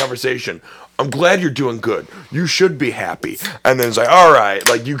like fake conversation. I'm glad you're doing good. You should be happy. And then it's like, all right,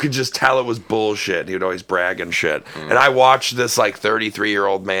 like you could just tell it was bullshit. He would always brag and shit. And I watched this like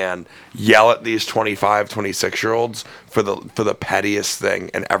 33-year-old man yell at these 25, 26-year-olds for the pettiest thing,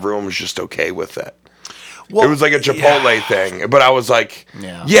 and everyone was just okay with it. Well, It was like a Chipotle thing, but I was like,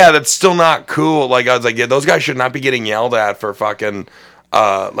 Yeah. yeah, that's still not cool. Like I was like, yeah, those guys should not be getting yelled at for fucking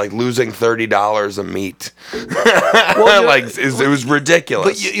like losing $30 of meat. Like it was ridiculous.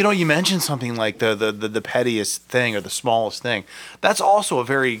 But you mentioned something like the pettiest thing or the smallest thing. That's also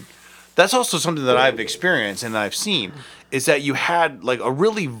something that I've experienced and I've seen, is that you had like a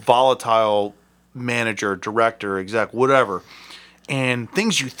really volatile manager, director, exec, whatever, and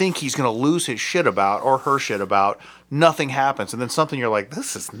things you think he's going to lose his shit about or her shit about, nothing happens. And then something you're like,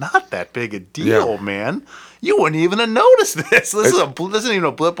 this is not that big a deal, man. You wouldn't even have noticed this. This isn't even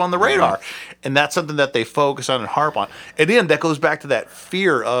a blip on the radar. And that's something that they focus on and harp on. And then that goes back to that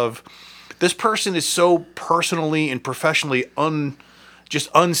fear of this person is so personally and professionally just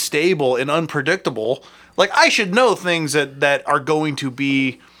unstable and unpredictable. Like, I should know things that are going to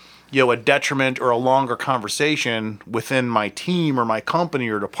be, a detriment or a longer conversation within my team or my company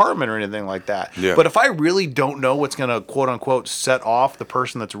or department or anything like that. Yeah. But if I really don't know what's going to quote unquote set off the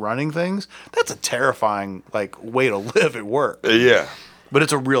person that's running things, that's a terrifying way to live at work. Yeah. But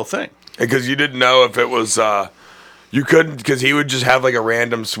it's a real thing. Because you didn't know if it was you couldn't, because he would just have a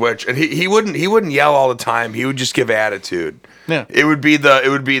random switch, and he wouldn't yell all the time. He would just give attitude. Yeah. It would be the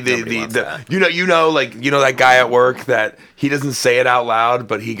wants that. that guy at work that he doesn't say it out loud,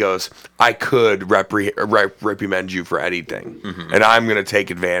 but he goes, I could reprimand you for anything, and I'm gonna take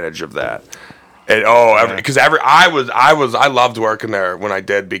advantage of that. And because I loved working there when I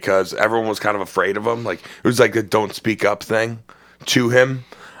did, because everyone was kind of afraid of him. It was like the don't speak up thing to him.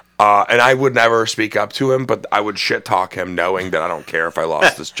 And I would never speak up to him, but I would shit talk him knowing that I don't care if I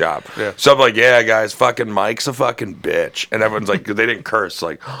lost this job. Yeah. So I'm like, yeah, guys, fucking Mike's a fucking bitch. And everyone's like, they didn't curse.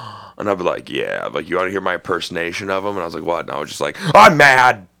 And I'd be like, yeah, you want to hear my impersonation of him? And I was like, what? And I was just like, I'm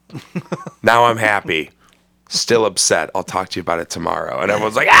mad. Now I'm happy. Still upset. I'll talk to you about it tomorrow. And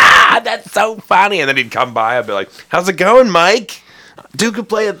everyone's like, that's so funny. And then he'd come by. I'd be like, how's it going, Mike? Dude could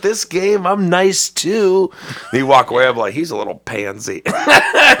play at this game. I'm nice too. And he'd walk away. I'm like, he's a little pansy.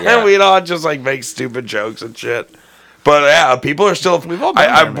 And we'd all just make stupid jokes and shit. But yeah, people are still. We've all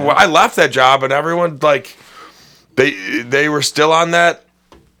been there, man. I left that job, and everyone they were still on that.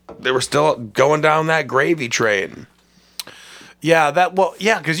 They were still going down that gravy train. Yeah,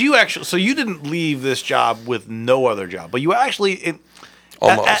 because you actually, so you didn't leave this job with no other job, but you actually,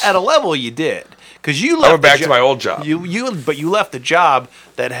 Almost. at a level, you did, because you left. I went back to my old job. But you left the job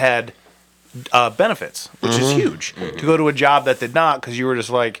that had benefits, which is huge, to go to a job that did not, because you were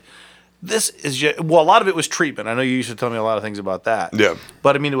just like, this is just, a lot of it was treatment. I know you used to tell me a lot of things about that. Yeah.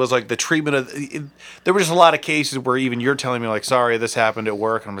 But I mean, it was the treatment of, there were just a lot of cases where even you're telling me sorry, this happened at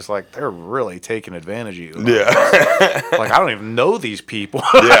work. And I'm just like, they're really taking advantage of you. Yeah. I don't even know these people.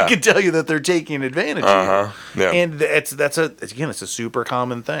 Yeah. I can tell you that they're taking advantage of you. Yeah. And it's a super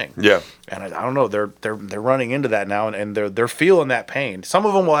common thing. Yeah. And I don't know, they're running into that now, and they're feeling that pain. Some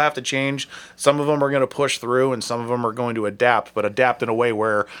of them will have to change. Some of them are going to push through, and some of them are going to adapt, but adapt in a way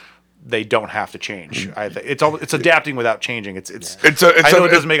where they don't have to change. It's adapting without changing. I know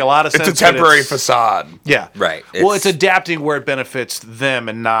it doesn't make a lot of sense. It's a temporary facade. Yeah. Right. It's adapting where it benefits them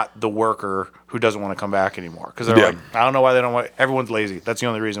and not the worker who doesn't want to come back anymore. Because they're I don't know why they don't want. Everyone's lazy. That's the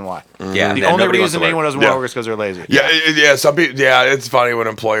only reason why. Yeah. The only reason anyone doesn't want to work is because they're lazy. Yeah. Some people. Yeah, it's funny when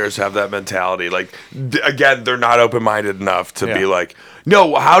employers have that mentality. Again, they're not open-minded enough to be like,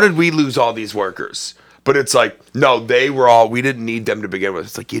 no, how did we lose all these workers? But it's no, we didn't need them to begin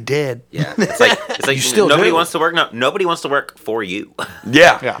with. It's you did. Yeah. It's like You still nobody do. wants to work. No, nobody wants to work for you.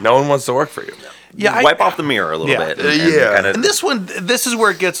 Yeah. No one wants to work for you. Yeah, Wipe off the mirror a little bit. And this is where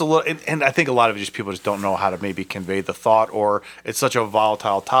it gets a little, and I think a lot of it just people just don't know how to maybe convey the thought, or it's such a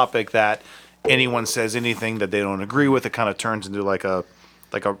volatile topic that anyone says anything that they don't agree with, it kind of turns into a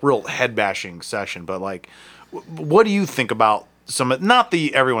real head bashing session. But what do you think about not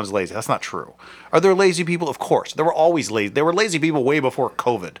everyone's lazy? That's not true. Are there lazy people? Of course, there were always lazy. There were lazy people way before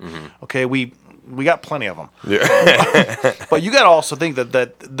COVID. Okay, we got plenty of them. Yeah. But you got to also think that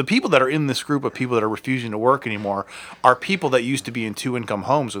the people that are in this group of people that are refusing to work anymore are people that used to be in 2-income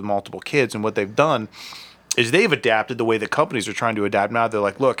homes with multiple kids, and what they've done is they've adapted the way that companies are trying to adapt now. They're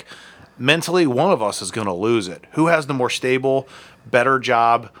like, look, mentally, one of us is going to lose it. Who has the more stable, better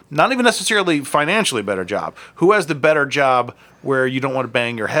job? Not even necessarily financially better job. Who has the better job where you don't want to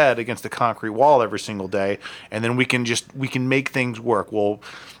bang your head against a concrete wall every single day? And then we can make things work. We'll,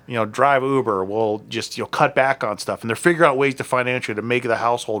 drive Uber. We'll just, cut back on stuff. And they're figuring out ways to financially to make the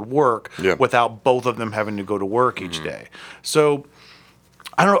household work without both of them having to go to work each day. So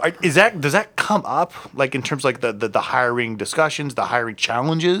I don't know. Does that come up in terms of the hiring discussions, the hiring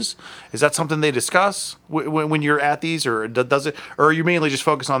challenges? Is that something they discuss when you're at these, or does it, or are you mainly just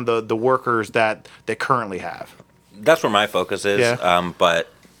focused on the workers that they currently have? That's where my focus is. Yeah. But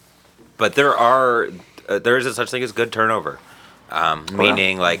there is a such thing as good turnover.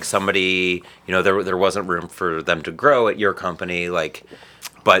 Meaning somebody, there wasn't room for them to grow at your company,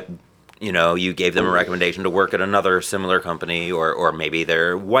 but you gave them a recommendation to work at another similar company, or maybe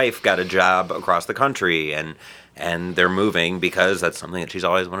their wife got a job across the country and they're moving because that's something that she's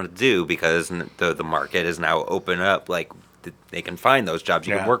always wanted to do, because the market is now open up they can find those jobs.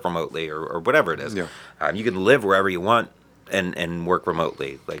 You Yeah. can work remotely or whatever it is. Yeah. You can live wherever you want and work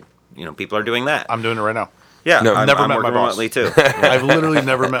remotely. Like, people are doing that. I'm doing it right now. Yeah, No, I'm, never I'm met my working boss. remotely too. I've literally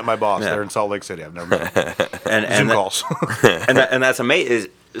never met my boss. Yeah. They're in Salt Lake City. I've never met him. and Zoom that- calls. and that's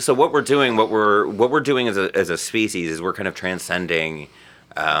amazing. So what we're doing as a species is we're kind of transcending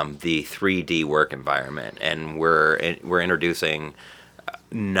the 3D work environment, and we're introducing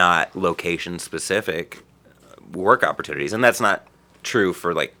not location specific work opportunities, and that's not true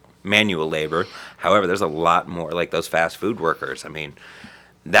for like manual labor. However, there's a lot more like those fast food workers. I mean,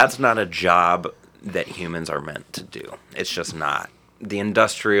 that's not a job that humans are meant to do. It's just not. The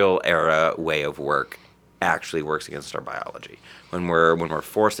industrial era way of work actually works against our biology. When we're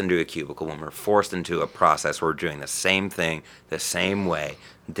forced into a cubicle, when we're forced into a process, we're doing the same thing the same way,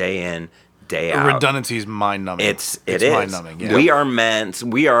 day in, day out. Redundancy is mind numbing. It is. mind numbing. Yeah.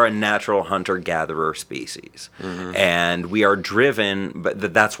 We are a natural hunter-gatherer species. And we are driven,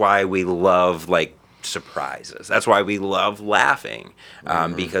 but that's why we love like surprises. That's why we love laughing.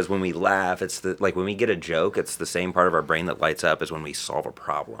 Because when we laugh, it's like when we get a joke, it's the same part of our brain that lights up as when we solve a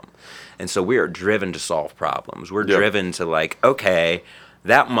problem. And so we are driven to solve problems. We're driven to like, okay,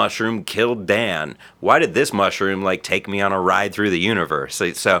 that mushroom killed Dan. Why did this mushroom like take me on a ride through the universe?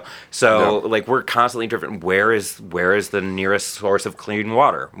 So like we're constantly driven. Where is the nearest source of clean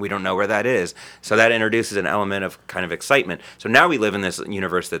water? We don't know where that is. So that introduces an element of kind of excitement. So now we live in this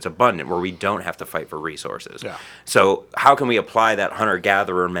universe that's abundant where we don't have to fight for resources. Yeah. So how can we apply that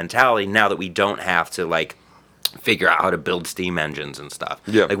hunter-gatherer mentality now that we don't have to like figure out how to build steam engines and stuff?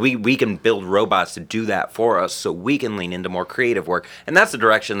 Yeah. Like we can build robots to do that for us, so we can lean into more creative work, and that's the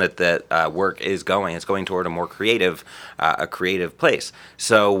direction that work is going. It's going toward a more creative, a creative place.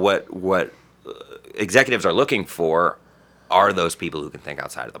 So what executives are looking for are those people who can think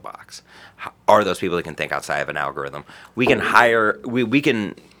outside of the box. Are those people that can think outside of an algorithm? We can hire. We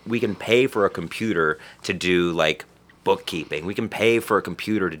can pay for a computer to do like bookkeeping. We can pay for a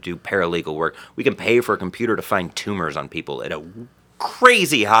computer to do paralegal work. We can pay for a computer to find tumors on people at a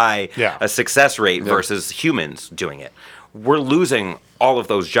crazy high success rate versus humans doing it. We're losing all of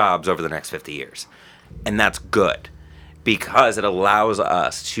those jobs over the next 50 years. And that's good because it allows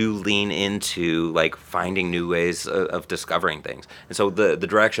us to lean into like finding new ways of discovering things. And so the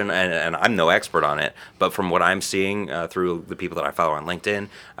direction, and I'm no expert on it, but from what I'm seeing through the people that I follow on LinkedIn,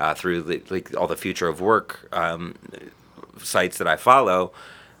 through all the future of work sites that I follow,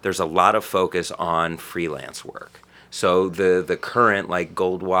 there's a lot of focus on freelance work. So the current like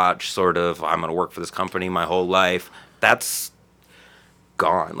gold watch sort of, I'm going to work for this company my whole life, that's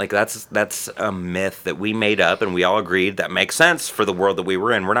gone. Like that's a myth that we made up, and we all agreed that makes sense for the world that we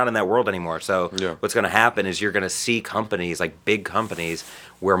were in. We're not in that world anymore. So what's going to happen is you're going to see companies, like big companies,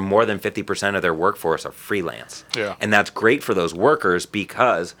 where more than 50% of their workforce are freelance. Yeah. And that's great for those workers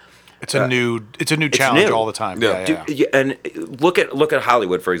because It's a new challenge new. all the time. Yeah. and look at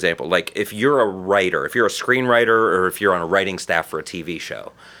Hollywood, for example. Like if you're a writer, if you're a screenwriter, or if you're on a writing staff for a TV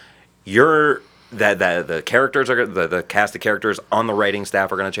show, the characters are the cast of characters on the writing staff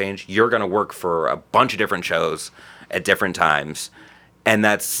are going to change. You're going to work for a bunch of different shows at different times, and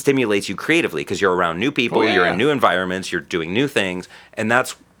that stimulates you creatively because you're around new people, you're in new environments, you're doing new things, and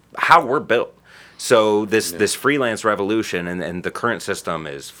that's how we're built. So this freelance revolution and the current system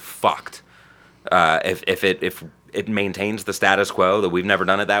is fucked. If it maintains the status quo that we've never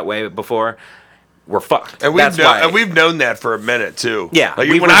done it that way before, we're fucked. And we've known that for a minute too. Yeah, like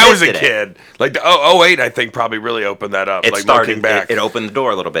we've when I was a resisted it. kid, like the 08, I think probably really opened that up. It like started. looking back, It opened the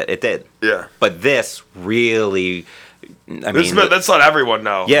door a little bit. It did. Yeah. But this really, let's let everyone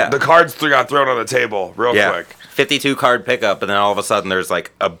know. Yeah. The cards got thrown on the table real quick. 52 card pickup, and then all of a sudden there's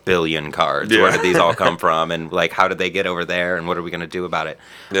like a billion cards. Yeah. Where did these all come from? And like, how did they get over there? And what are we going to do about it?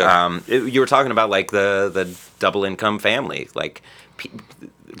 Yeah. You were talking about like the double income family, like.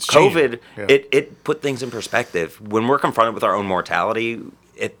 It's COVID, changing. it put things in perspective. When we're confronted with our own mortality,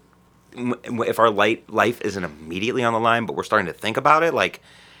 if our life isn't immediately on the line, but we're starting to think about it, like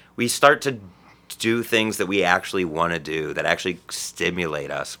we start to do things that we actually want to do that actually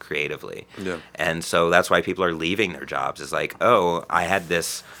stimulate us creatively. Yeah. And so that's why people are leaving their jobs. It's like, oh, I had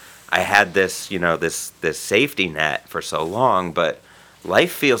this, this safety net for so long, but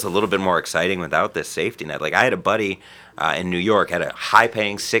life feels a little bit more exciting without this safety net. Like I had a buddy in New York, had a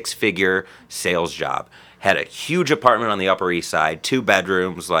high-paying 6-figure sales job, had a huge apartment on the Upper East Side, 2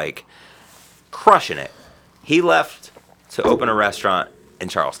 bedrooms, like crushing it. He left to open a restaurant in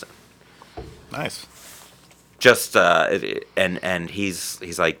Charleston. Nice. Just and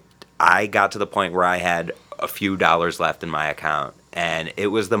he's like, I got to the point where I had a few dollars left in my account, And it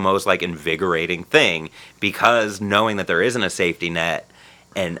was the most like invigorating thing, because knowing that there isn't a safety net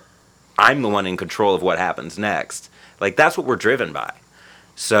and I'm the one in control of what happens next. Like, that's what we're driven by.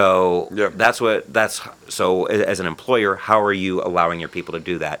 So so as an employer, how are you allowing your people to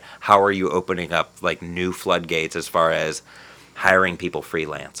do that? How are you opening up like new floodgates as far as hiring people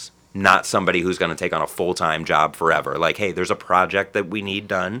freelance? Not somebody who's going to take on a full-time job forever. Like, hey, there's a project that we need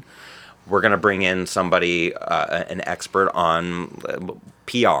done. We're going to bring in somebody, an expert on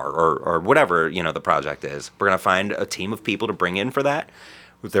PR or whatever, the project is. We're going to find a team of people to bring in for that.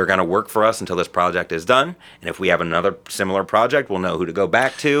 They're going to work for us until this project is done. And if we have another similar project, we'll know who to go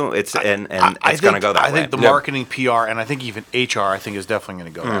back to. It's going to go that way. I think the marketing, PR, and I think even HR, I think is definitely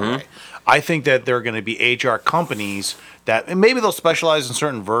going to go that way. I think that there are going to be HR companies that, and maybe they'll specialize in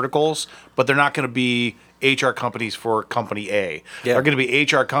certain verticals, but they're not going to be HR companies for company A. Yeah. They're going to be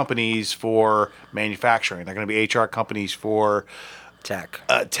HR companies for manufacturing. They're going to be HR companies for tech,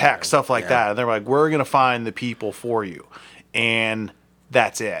 stuff like that. And they're like, we're going to find the people for you. And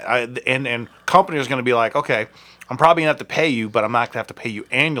that's it. And companies are going to be like, okay, I'm probably going to have to pay you, but I'm not going to have to pay you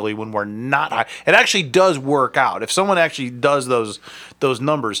annually when we're not. It actually does work out. If someone actually does those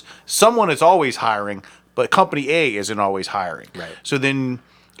numbers, someone is always hiring, but company A isn't always hiring. Right. So then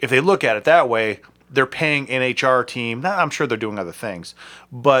if they look at it that way, they're paying an HR team. I'm sure they're doing other things,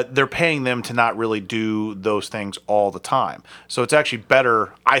 but they're paying them to not really do those things all the time. So it's actually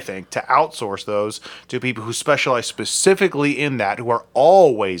better, I think, to outsource those to people who specialize specifically in that, who are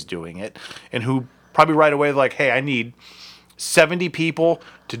always doing it, and who probably right away like, hey, I need 70 people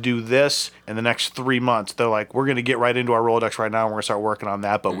to do this in the next 3 months. They're like, we're going to get right into our Rolodex right now, and we're going to start working on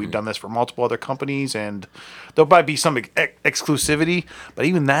that. But we've done this for multiple other companies, and there'll probably be some exclusivity, but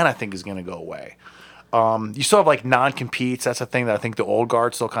even that I think is going to go away. You still have like non-competes. That's a thing that I think the old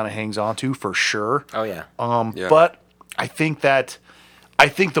guard still kind of hangs on to for sure. Oh yeah. But I think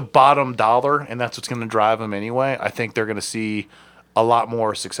the bottom dollar, and that's what's going to drive them anyway. I think they're going to see a lot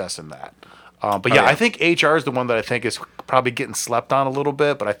more success in that. But I think HR is the one that I think is probably getting slept on a little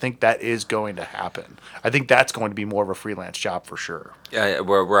bit, but I think that is going to happen. I think that's going to be more of a freelance job for sure. Yeah,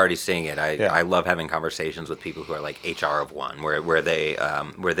 we're already seeing it. I love having conversations with people who are like HR of one, where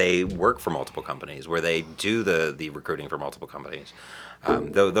they work for multiple companies, where they do the recruiting for multiple companies.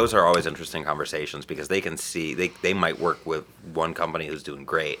 Those are always interesting conversations, because they can see they might work with one company who's doing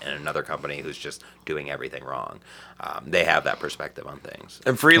great and another company who's just doing everything wrong. They have that perspective on things.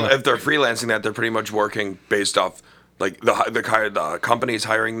 And if they're freelancing that, they're pretty much working based off like the company's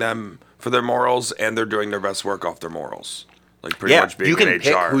hiring them for their morals, and they're doing their best work off their morals. Like pretty much being you can in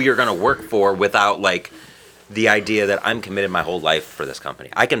pick HR. who you're going to work for without like the idea that I'm committed my whole life for this company.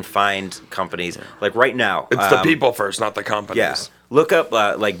 I can find companies like right now. It's the people first, not the companies. Yeah. Look up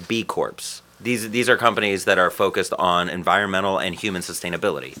like B Corps. These are companies that are focused on environmental and human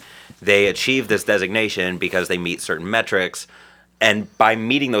sustainability. They achieve this designation because they meet certain metrics. And by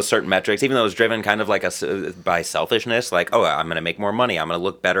meeting those certain metrics, even though it's driven kind of like by selfishness, like, oh, I'm going to make more money, I'm going to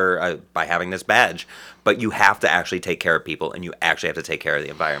look better by having this badge. But you have to actually take care of people, and you actually have to take care of the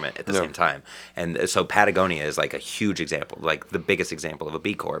environment at the same time. And so Patagonia is like a huge example, like the biggest example of a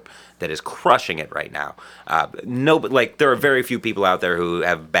B Corp that is crushing it right now. There are very few people out there who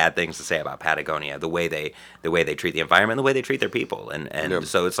have bad things to say about Patagonia, the way they treat the environment, the way they treat their people. And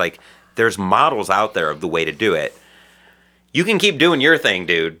so it's like there's models out there of the way to do it. You can keep doing your thing,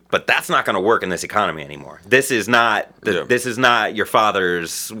 dude, but that's not going to work in this economy anymore. This is not this is not your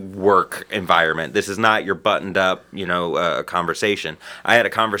father's work environment. This is not your buttoned up, conversation. I had a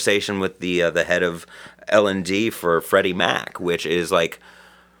conversation with the head of L&D for Freddie Mac, which is like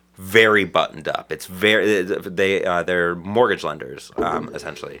very buttoned up. It's they're mortgage lenders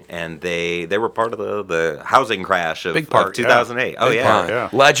essentially, and they were part of the housing crash of 2008. Oh yeah,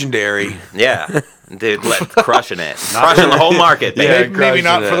 Legendary. Yeah. Dude, crushing the whole market. Maybe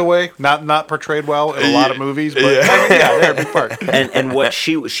not for the way, not portrayed well in a lot of movies, but they're a big part. And what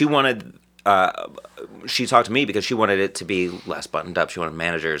she wanted, she talked to me because she wanted it to be less buttoned up. She wanted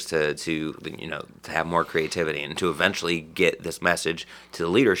managers to have more creativity and to eventually get this message to the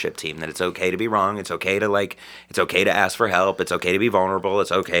leadership team that it's okay to be wrong. It's okay to ask for help. It's okay to be vulnerable.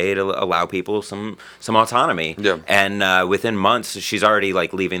 It's okay to allow people some autonomy. Yeah. And within months, she's already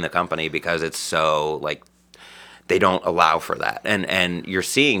like leaving the company because it's so like they don't allow for that. And you're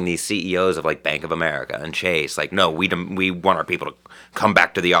seeing these CEOs of like Bank of America and Chase like, no, we want our people to come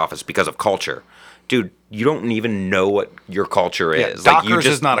back to the office because of culture. Dude, you don't even know what your culture is. Dockers like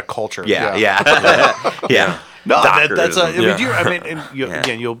is not a culture. Yeah. No, that's Yeah.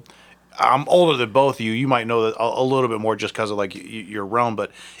 again, I'm older than both of you. You might know that a little bit more just because of like your realm.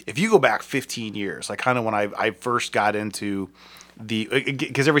 But if you go back 15 years, like kind of when I first got into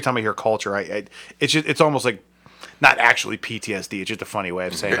because every time I hear culture, it's almost like not actually PTSD. It's just a funny way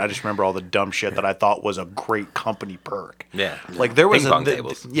of saying it. I just remember all the dumb shit that I thought was a great company perk. Yeah. Like there was Ping pong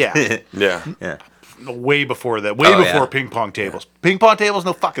tables. Yeah. Yeah. Yeah. Way before that. Oh, Before yeah. ping pong tables. Ping pong tables,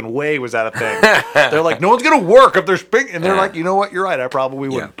 no fucking way was that a thing. They're like, no one's gonna work if there's ping. And they're like, you know what? You're right. I probably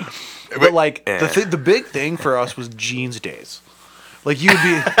wouldn't. But like the big thing for us was jeans days. Like you'd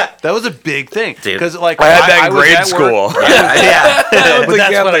be, that was a big thing because like I had that in was grade at work. school. Yeah. But that's what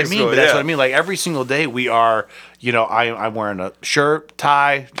I Catholic mean. school, But that's yeah. what I mean. Like every single day we are, I'm wearing a shirt,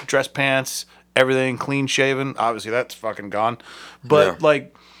 tie, dress pants, everything clean shaven. Obviously that's fucking gone. But Yeah.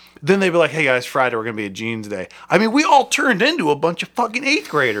 like, then they'd be like, hey guys, Friday we're gonna be a jeans day. I mean, we all turned into a bunch of fucking 8th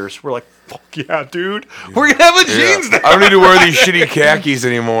graders. We're like, fuck yeah, dude. We're gonna have a jeans day. I don't need to wear these shitty khakis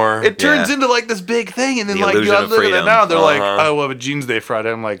anymore. It turns Yeah. into like this big thing, and then The like you illusion look of at it freedom. now, they're like, Uh-huh. "Oh, we'll have a jeans day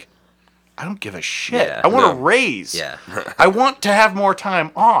Friday." I'm like, I don't give a shit. Yeah. I want a No. raise. Yeah. I want to have more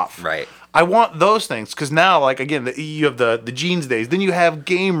time off. Right. I want those things because now, like again, you have the jeans days. Then you have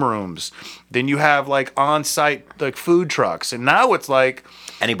game rooms. Then you have like on-site like food trucks, and now it's like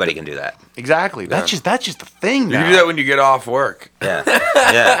Anybody can do that. exactly that's just the thing You now. can do that when you get off work. Yeah.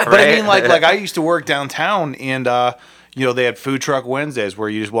 Yeah. But I mean, like I used to work downtown, and they had food truck Wednesdays where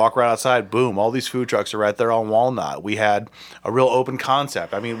you just walk right outside. Boom, all these food trucks are right there on Walnut. We had a real open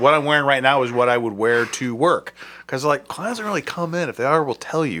concept. I mean, what I'm wearing right now is what I would wear to work because like clients don't really come in. If they are, we'll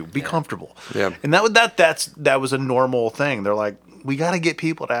tell you. Be comfortable. Yeah. And that was a normal thing. They're like, we got to get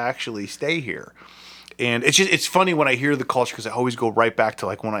people to actually stay here. And it's funny when I hear the culture because I always go right back to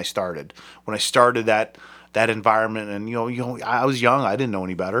like when I started that environment, and I was young, I didn't know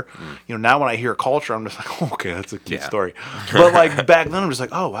any better. Now when I hear culture, I'm just like, oh, okay, that's a cute Yeah. story. But like back then, I'm just like,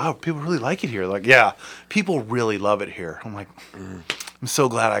 oh wow, people really like it here. Like, yeah, people really love it here. I'm like, I'm so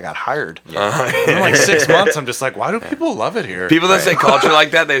glad I got hired. In like 6 months, I'm just like, why do people love it here? People that say culture like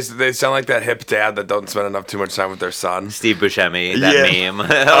that, they sound like that hip dad that don't spend enough too much time with their son. Steve Buscemi, that Yeah. meme.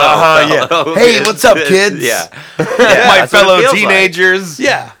 Yeah. Hey, what's up, kids? Yeah. My that's what it fellow feels like. teenagers.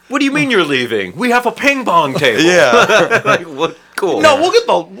 Yeah. What do you mean you're leaving? We have a ping pong table. Yeah. Like, what? Cool. No, we'll get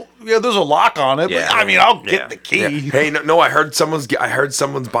there's a lock on it. Yeah. But, I mean, I'll Yeah. get the key. Hey, no, I heard someone's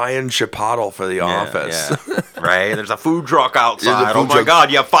buying Chipotle for the office. Yeah. Right? There's a food truck outside. There's a Oh food my truck.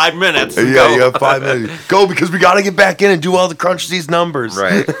 God, you have 5 minutes. Yeah, Go. you have 5 minutes. Go because we got to get back in and do all the crunch these numbers.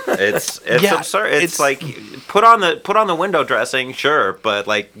 Right. It's Yeah, absurd. It's it's- like put on the window dressing, sure, but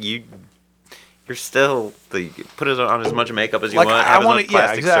like you're still put it on as much makeup as you Like, want. I Have as wanna- much yeah,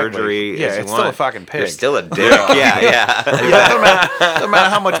 plastic exactly. surgery Yeah, as you it's want. still a fucking pig. You're still a dick. Yeah, yeah. Doesn't matter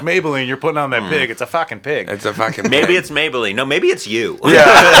how much Maybelline you're putting on that pig. It's a fucking pig. It's a fucking Maybe it's Maybelline. No, maybe it's you.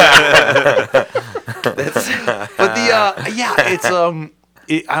 yeah. But it's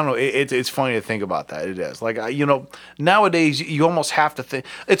I don't know. It's funny to think about that. It is like nowadays you almost have to think.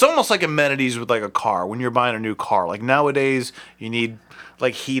 It's almost like amenities with like a car when you're buying a new car. Like nowadays you need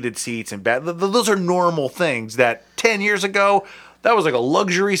like heated seats and those are normal things that 10 years ago. That was like a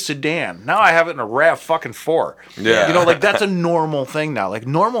luxury sedan. Now I have it in a RAV4. Yeah. Like that's a normal thing now. Like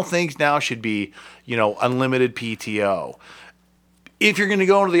normal things now should be, unlimited PTO. If you're going to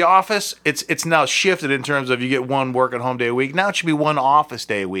go into the office, it's now shifted in terms of you get one work at home day a week. Now it should be one office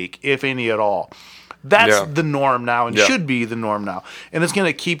day a week, if any at all. That's Yeah. the norm now and Yeah. should be the norm now. And it's going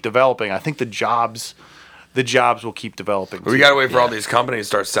to keep developing. I think the jobs will keep developing. We too. gotta wait for all these companies to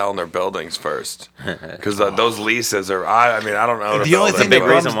start selling their buildings first, because those leases are. I mean, I don't know. The only thing big that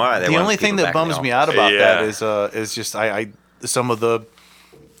reason bums, why they the want only thing people that back in bums the me out office. about Yeah. that is just some of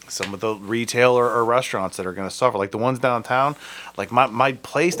the retail or restaurants that are going to suffer, like the ones downtown. Like my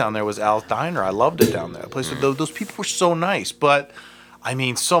place down there was Al's Diner. I loved it down there. Those people were so nice, but I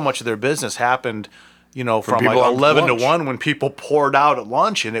mean, so much of their business happened, from like people on 11 lunch. to 1 when people poured out at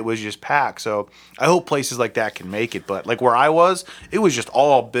lunch and it was just packed. So I hope places like that can make it. But like where I was, it was just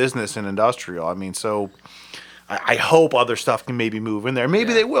all business and industrial. I mean, so I hope other stuff can maybe move in there.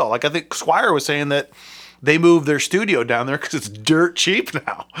 Maybe they will. Like I think Squire was saying that they moved their studio down there because it's dirt cheap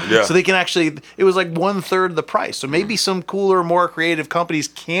now. Yeah. So they can it was like 1/3 the price. So maybe some cooler, more creative companies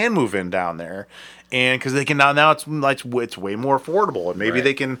can move in down there. And because they can now it's way more affordable. And maybe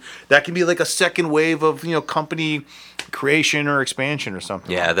Right. that can be like a second wave of, company creation or expansion or something.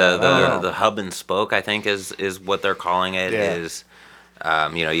 Yeah, like that. I don't know. the hub and spoke, I think, is what they're calling it. Yeah. Is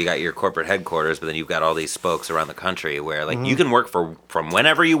you got your corporate headquarters, but then you've got all these spokes around the country where you Mm-hmm. can work from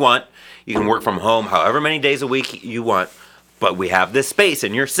whenever you want. You can work from home however many days a week you want, but we have this space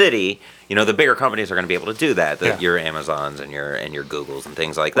in your city. You know, the bigger companies are going to be able to do that. Yeah. Your Amazons and your Googles and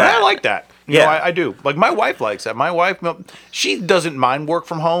things like And that. I like that. You Yeah. know, I do. Like, my wife likes that. My wife, she doesn't mind work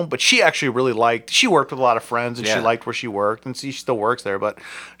from home, but she actually really she worked with a lot of friends, and she Yeah. liked where she worked, and she still works there. But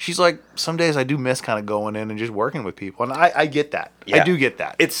she's like, some days I do miss kind of going in and just working with people. And I get that. I Yeah. do get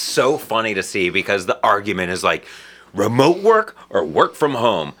that. It's so funny to see because the argument is like, remote work or work from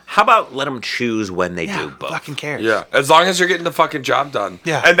home. How about let them choose when they do both? Fucking cares. Yeah, as long as you're getting the fucking job done.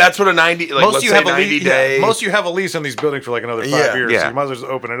 Yeah. And that's what a 90, like, Most let's you say have a 90 lease. day. Most of you have a lease on these buildings for like another 5 Yeah. years. Yeah. So you might as well just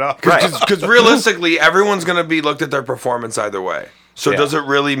open it up. Right. Because realistically, everyone's going to be looked at their performance either way. So Yeah. does it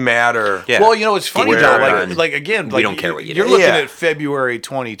really matter? Yeah. Well, you know, it's funny your though. job done. Like again, We like, don't care what you you're do. looking Yeah. at February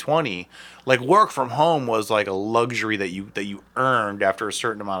 2020. Like, work from home was like a luxury that you earned after a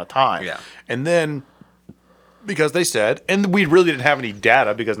certain amount of time. Yeah. And then, because they said, and we really didn't have any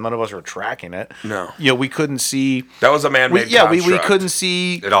data because none of us were tracking it. No. You know, we couldn't see. That was a man-made we construct. couldn't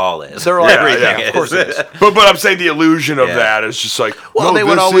see. It all is. They're all Everything yeah, of course it is. But I'm saying the illusion of Yeah. that is just like, Well, no, they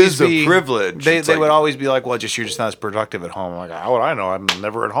would this always is be a privilege. They It's they like, would always be like, "Well, you're just not as productive at home." I'm like, how would I know? I'm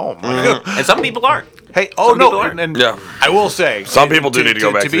never at home. And some people aren't. Hey, oh Some people no, aren't. and Yeah. I will say Some people do need to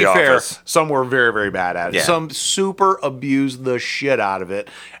go back to be the fair, office. some were very, very bad at it. Yeah. Some super abused the shit out of it,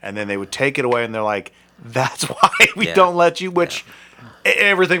 and then they would take it away, and they're like, "That's why we Yeah. don't let you." Which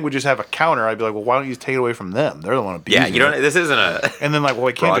everything would just have a counter. I'd be like, "Well, why don't you take it away from them? They're the one abusing Yeah, you don't. it." This isn't a. And then like, well,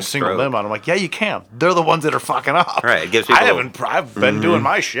 we can't broad just single stroke. them out. I'm like, yeah, you can. They're the ones that are fucking up. Right, it gives people- I've been doing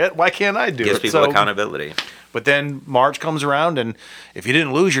my shit. Why can't I do Gives it? people So- accountability. But then March comes around, and if you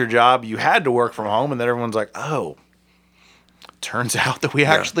didn't lose your job, you had to work from home. And then everyone's like, oh, turns out that we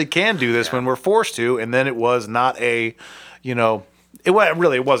actually can do this when we're forced to. And then it was not a, you know, it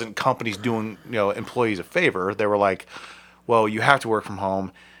really wasn't companies doing, you know, employees a favor. They were like, well, you have to work from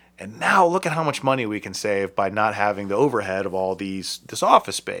home. And now look at how much money we can save by not having the overhead of all this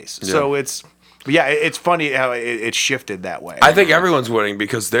office space. So it's funny how it shifted that way. I think everyone's winning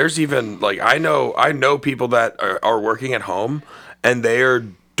because there's even like I know people that are working at home and they are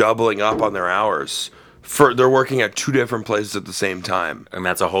doubling up on their hours. They're working at 2 different places at the same time. And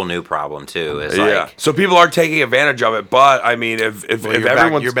that's a whole new problem too. It's Yeah. like, So people are taking advantage of it, but I mean if Well, you're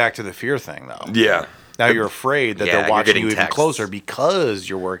everyone's you're back to the fear thing though. yeah. Now you're afraid that Yeah, they're you're watching getting you even texts. closer because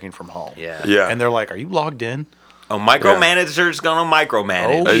you're working from home. yeah. Yeah. And they're like, "Are you logged in?" A micromanager's gonna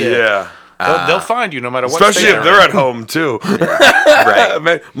micromanage. Oh, Yeah. They'll find you no matter what. Especially state if you're they're in. at home too.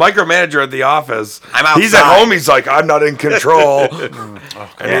 Right. Micromanager at the office. I'm He's at outside. home. He's like, I'm not in control.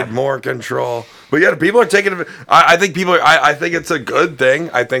 I need more control. But yeah, people are taking it. I think people. I think it's a good thing.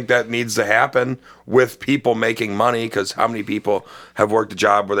 I think that needs to happen with people making money because how many people have worked a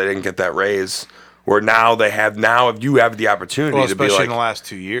job where they didn't get that raise? Where now they have. Now if you have the opportunity Well, to be especially like, in the last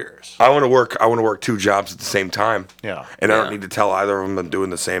 2 years. I want to work. I want to work 2 jobs at the same time. Yeah. And I Yeah. don't need to tell either of them I'm doing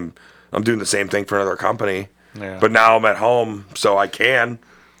the same. I'm doing the same thing for another company. Yeah. But now I'm at home, so I can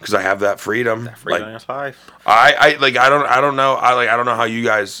because I have that freedom. Freedom Like, is 5. I don't know. I don't know how you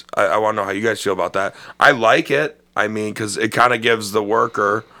guys. I want to know how you guys feel about that. I like it. I mean, because it kind of gives the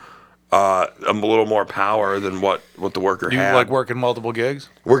worker a little more power than what the worker You had. like working multiple gigs?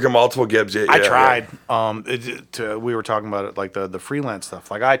 Working multiple gigs. Yeah, I yeah, tried. We were talking about it, like the freelance stuff.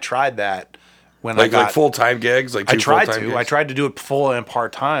 Like I tried that when yeah. I got Like full time gigs. Like I two tried full-time to. gigs? I tried to do it full and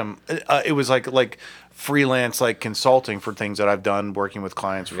part time. It was like freelance, like consulting for things that I've done working with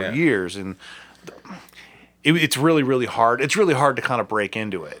clients for Yeah. years, and it's really, really hard. It's really hard to kind of break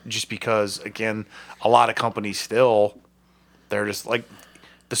into it, just because again, a lot of companies still they're just like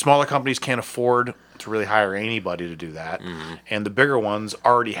the smaller companies can't afford to really hire anybody to do that, and the bigger ones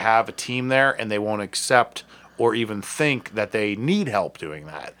already have a team there, and they won't accept or even think that they need help doing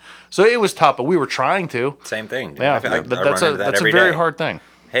that. So it was tough, but we were trying to. Same thing. Dude. Yeah, I that's run into that a every very day. hard thing.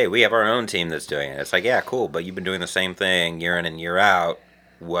 Hey, we have our own team that's doing it. It's like, yeah, cool, but you've been doing the same thing year in and year out.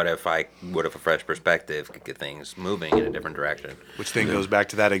 What if a fresh perspective could get things moving in a different direction? Which then goes back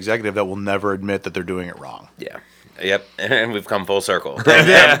to that executive that will never admit that they're doing it wrong. Yeah. Yep. And we've come full circle.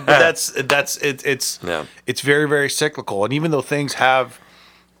 Yeah, but that's it's Yeah. it's very, very cyclical. And even though things have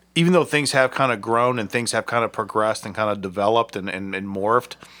kind of grown and things have kind of progressed and kind of developed and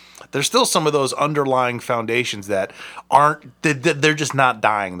morphed, there's still some of those underlying foundations that they're just not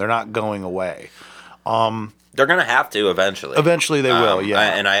dying. They're not going away. They're gonna have to eventually. Eventually they will, yeah.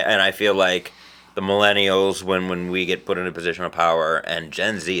 And I feel like the millennials, when we get put in a position of power, and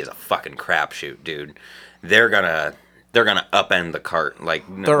Gen Z is a fucking crapshoot, dude. They're gonna upend the cart. Like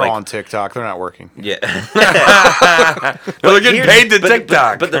They're on TikTok. They're not working. Yeah. They're getting paid to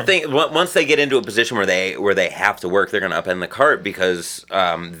TikTok. But the thing, once they get into a position where they have to work, they're going to upend the cart because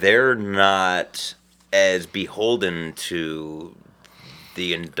they're not as beholden to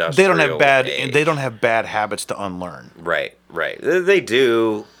the industrial. They don't have bad habits to unlearn. Right. They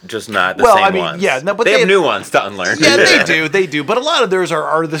do, just not the Well, same I mean, ones. yeah, no, but they they have have- new ones to unlearn. Yeah, they do. But a lot of theirs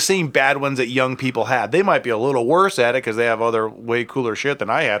are the same bad ones that young people had. They might be a little worse at it because they have other way cooler shit than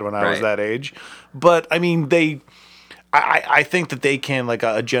I had when I was Right. that age. But I mean, I think that they can, like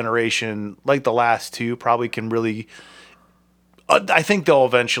a generation like the last two, probably can really. I think they'll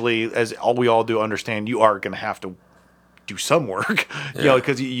eventually, as we all do, understand you are going to have to do some work, you know,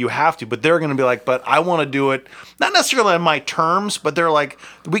 because you have to. But they're going to be like, but I want to do it not necessarily on my terms, but they're like,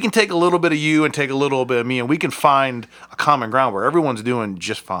 we can take a little bit of you and take a little bit of me, and we can find a common ground where everyone's doing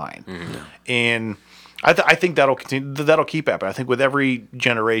just fine. And I think that'll continue. That'll keep happening. I think with every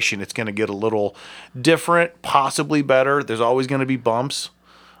generation, it's going to get a little different, possibly better. There's always going to be bumps.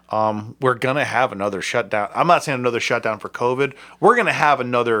 We're going to have another shutdown. I'm not saying another shutdown for COVID. We're going to have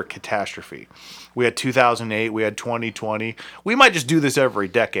another catastrophe. We had 2008. We had 2020. We might just do this every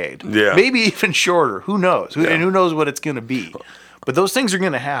decade. Yeah. Maybe even shorter. Who knows? Yeah. And who knows what it's going to be. But those things are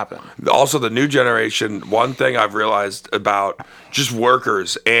going to happen. Also, the new generation, one thing I've realized about just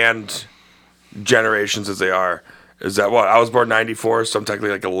workers and generations as they are, is that I was born 94, so I'm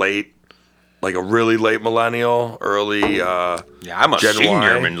technically like a really late millennial, early Yeah, I'm a Gen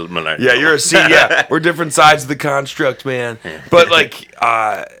senior Y. millennial. Yeah, you're a C. Yeah, we're different sides of the construct, man. But like,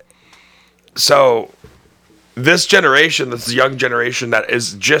 so this generation, this young generation that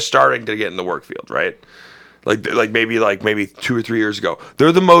is just starting to get in the work field, right? Like maybe 2 or 3 years ago,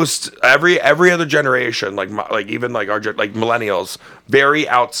 they're the most every other generation, like even like like millennials, very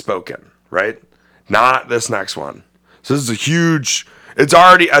outspoken, right? Not this next one. So this is a huge. It's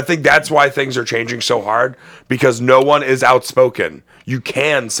already. I think that's why things are changing so hard, because no one is outspoken. You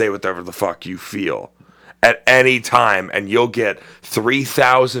can say whatever the fuck you feel at any time, and you'll get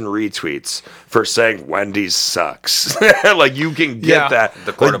 3,000 retweets for saying Wendy's sucks. Like, you can get Yeah. that.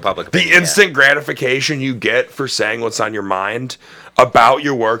 The court Like, of public the opinion, instant gratification you get for saying what's on your mind about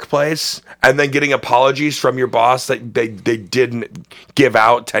your workplace, and then getting apologies from your boss that they didn't give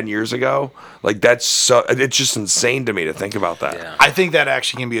out 10 years ago. Like, it's just insane to me to think about that. Yeah. I think that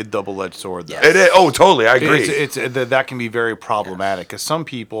actually can be a double-edged sword, though. It is. Oh, totally. I agree. That can be very problematic because some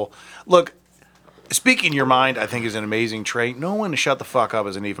people look. Speaking your mind, I think, is an amazing trait. Knowing when to shut the fuck up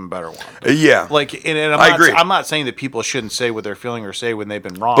is an even better one. Yeah. Like, and I agree. I'm not saying that people shouldn't say what they're feeling or say when they've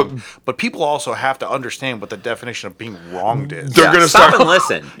been wrong, but people also have to understand what the definition of being wronged is. They're gonna stop start- and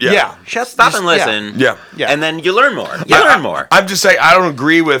listen. Yeah. Stop and listen. Yeah. Yeah. And then you learn more. You learn more. I'm just saying, I don't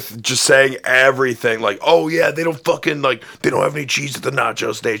agree with just saying everything like, oh yeah, they don't fucking they don't have any cheese at the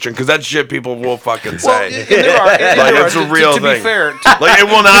nacho station, because that's shit people will fucking Well, say. and there are, and Like, there it's are, a real to thing. be fair, Like, it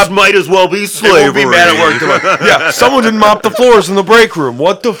will not. might as well be It won't be mad at work. They're like, yeah, someone didn't mop the floors in the break room.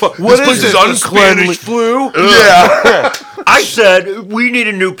 What the fuck? What This place is this, the Spanish flu? Yeah, I said we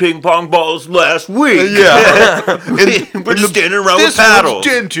needed new ping pong balls last week. yeah. We're just standing around This with paddles. one's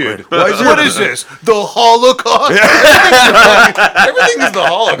dented. What is this? The Holocaust? Everything is the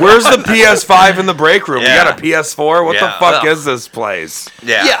Holocaust. Where's the PS5 in the break room? Yeah. We got a PS4. What the Yeah. fuck Ugh. is this place?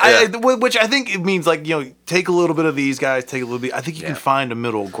 Yeah. Which I think it means, like, take a little bit of these guys, take a little bit. I think you can find a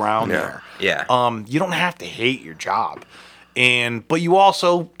middle ground Yeah. there. Yeah. You don't have to hate your job, but you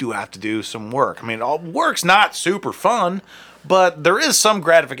also do have to do some work. I mean, work's not super fun, but there is some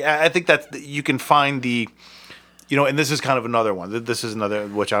gratification. I think that you can find and this is kind of another one. This is another,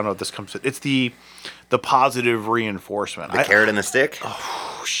 which I don't know if this comes to. It's the positive reinforcement. The carrot and the stick.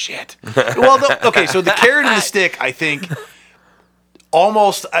 Oh shit. Well, okay, so the carrot and the stick, I think,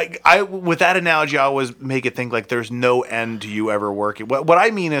 almost. I with that analogy, I always make it think like there's no end to you ever working. What I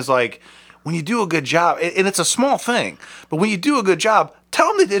mean is, like, when you do a good job, and it's a small thing, but when you do a good job, tell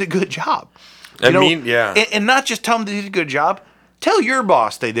them they did a good job. Yeah. And not just tell them they did a good job. Tell your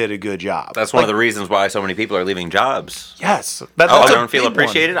boss they did a good job. That's one of the reasons why so many people are leaving jobs. Yes. I that's a don't feel big one.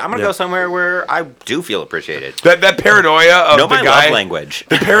 appreciated. I'm gonna go somewhere where I do feel appreciated. That paranoia of Know the my guy. love language.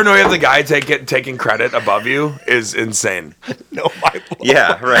 The paranoia of the guy taking credit above you is insane. No, my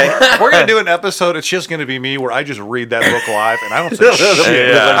Yeah, right. We're gonna do an episode. It's just gonna be me where I just read that book live and I don't say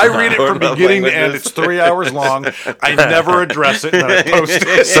shit. Yeah. I read it from Love beginning to end. languages. It's 3 hours long. I never address it and then I post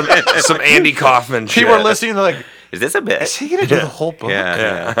it. Some Andy Kaufman shit. People are listening. They're like, Is this a bit? "Is he gonna do the whole book?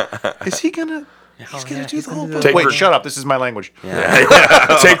 Yeah. Is he gonna? He's gonna do the whole book." Take Wait, re- shut up. This is my language.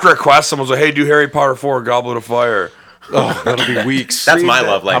 Take requests. Someone's like, "Hey, do Harry Potter 4 Goblet of Fire." Oh, that'll be weeks. That's my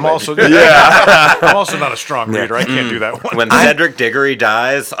love language. I'm also not a strong reader. I can't do that one. When Cedric Diggory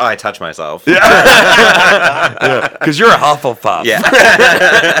dies, I touch myself. Because you're a Hufflepuff. Yeah.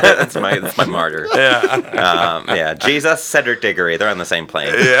 that's my martyr. Yeah. Jesus, Cedric Diggory, they're on the same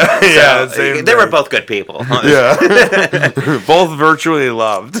plane. They were both good people. Both virtually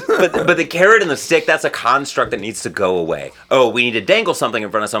loved. But the carrot and the stick, that's a construct that needs to go away. Oh, we need to dangle something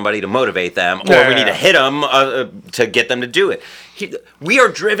in front of somebody to motivate them, or we need to hit them to get them to do it. We are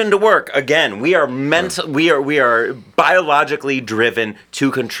driven to work. Again, we are we are biologically driven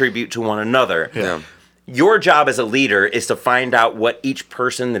to contribute to one another. Yeah. Your job as a leader is to find out what each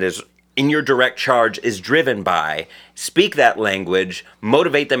person that is in your direct charge is driven by, speak that language,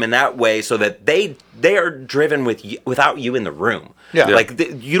 motivate them in that way so that they are driven with you, without you in the room. Yeah. Like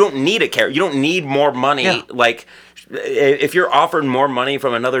you don't need a carrot. You don't need more money. Yeah. Like if you're offered more money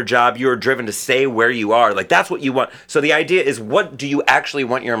from another job, you're driven to stay where you are. Like that's what you want. So the idea is, what do you actually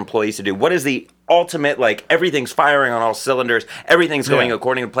want your employees to do? What is the ultimate, like everything's firing on all cylinders, everything's going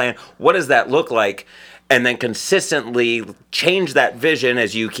according to plan. What does that look like? And then consistently change that vision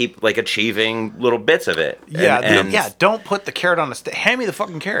as you keep like achieving little bits of it. Don't put the carrot on the stick. Hand me the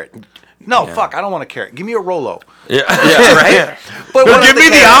fucking carrot. No, fuck, I don't want a carrot. Give me a Rolo. Yeah, right? But give me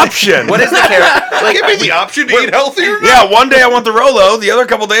the option. What is the carrot? Like, give me the option to eat healthier. Yeah, one day I want the Rolo. The other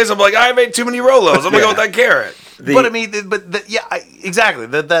couple days I'm like, I've ate too many Rolos. I'm gonna go with that carrot. But I mean, exactly.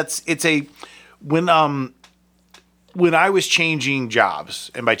 When I was changing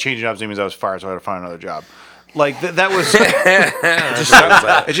jobs, and by changing jobs, it means I was fired, so I had to find another job. Like that was.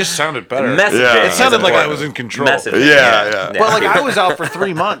 It just sounded better. Messaging. It sounded like I was in control. Messaging. Yeah. But like I was out for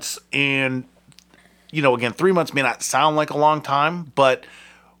 3 months, and again, 3 months may not sound like a long time, but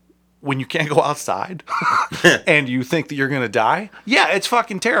when you can't go outside and you think that you're gonna die, it's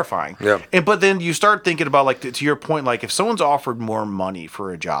fucking terrifying. Yeah. But then you start thinking about, like, to your point, like if someone's offered more money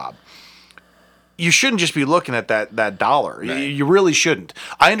for a job, you shouldn't just be looking at that dollar. Right. You really shouldn't.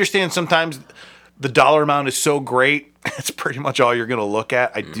 I understand sometimes the dollar amount is so great, it's pretty much all you're going to look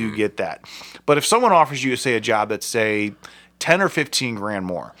at. I do get that. But if someone offers you, say, a job that's, say, 10 or 15 grand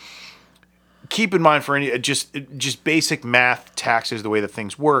more, keep in mind, for any just basic math, taxes, the way that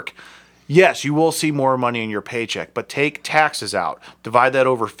things work, yes, you will see more money in your paycheck, but take taxes out, divide that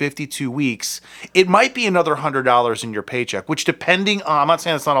over 52 weeks, it might be another $100 in your paycheck, which, depending on, I'm not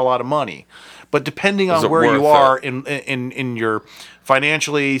saying it's not a lot of money, but depending on where you are in your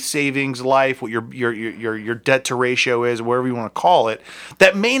financially, savings, life, what your debt to ratio is, whatever you want to call it,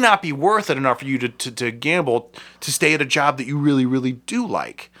 that may not be worth it enough for you to gamble to stay at a job that you really, really do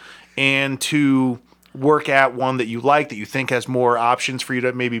like, and to work at one that you like, that you think has more options for you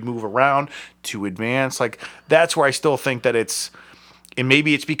to maybe move around, to advance. Like, that's where I still think that and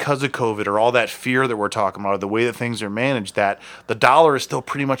maybe it's because of COVID or all that fear that we're talking about, or the way that things are managed, that the dollar is still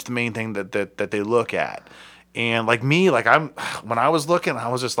pretty much the main thing that they look at. And like me, when I was looking, I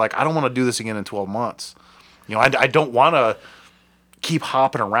was just like, I don't want to do this again in 12 months. I don't want to keep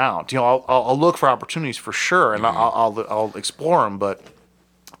hopping around. I'll look for opportunities for sure, and I'll explore them, but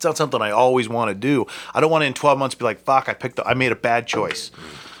it's not something I always want to do. I don't want to in 12 months be like, fuck, I made a bad choice.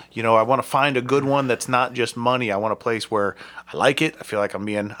 I want to find a good one that's not just money. I want a place where I like it. I feel like I'm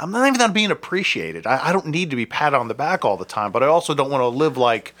not even being appreciated. I don't need to be patted on the back all the time, but I also don't want to live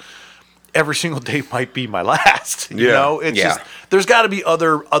like every single day might be my last. It's just, there's got to be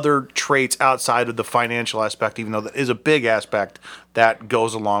other traits outside of the financial aspect, even though that is a big aspect that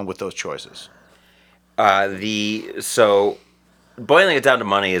goes along with those choices. So boiling it down to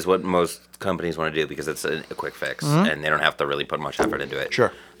money is what most companies want to do, because it's a quick fix, and they don't have to really put much effort into it.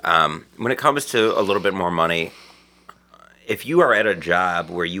 Sure. When it comes to a little bit more money, if you are at a job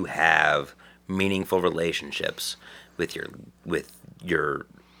where you have meaningful relationships with your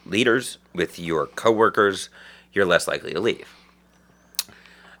leaders, with your coworkers, you're less likely to leave.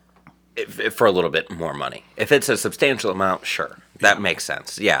 If for a little bit more money. If it's a substantial amount, sure, that makes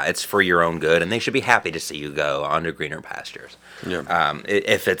sense. Yeah, it's for your own good, and they should be happy to see you go on to greener pastures. Yeah.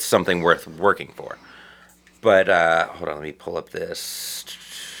 If it's something worth working for. But hold on, let me pull up this.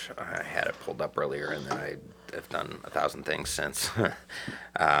 I had it pulled up earlier, and then I have done 1,000 things since.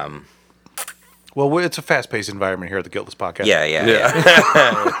 Well, it's a fast-paced environment here at the Guiltless Podcast. Yeah.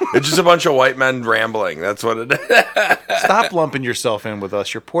 It's just a bunch of white men rambling. That's what it is. Stop lumping yourself in with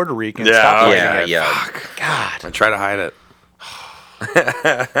us. You're Puerto Rican. Yeah. Stop Fuck. God. I try to hide it.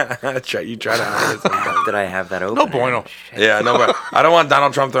 You try to hide it. Did I have that open? No bueno. Yeah, no, but I don't want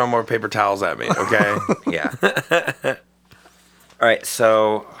Donald Trump throwing more paper towels at me, okay? Yeah. All right,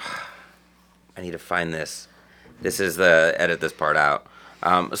 so I need to find this. This is edit this part out.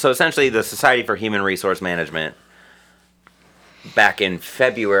 So essentially, the Society for Human Resource Management back in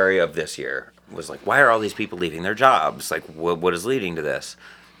February of this year was like, why are all these people leaving their jobs? Like, what is leading to this?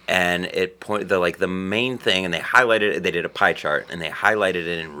 And the main thing, and they highlighted it. They did a pie chart, and they highlighted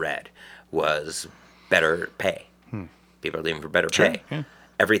it in red, was better pay. People are leaving for better pay. Yeah.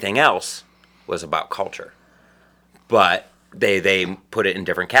 Everything else was about culture, but they put it in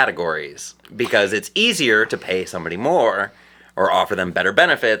different categories because it's easier to pay somebody more or offer them better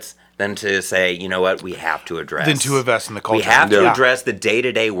benefits than to say, you know what, we have to address. Than to invest in the culture. We have to Yeah. address the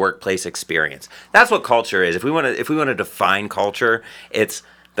day-to-day workplace experience. That's what culture is. If we want to define culture, it's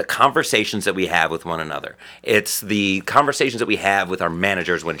the conversations that we have with one another. It's the conversations that we have with our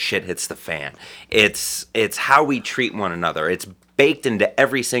managers when shit hits the fan. It's how we treat one another. It's baked into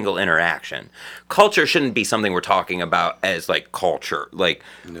every single interaction. Culture shouldn't be something we're talking about as like culture. Like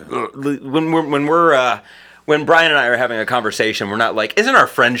when Brian and I are having a conversation, we're not like, isn't our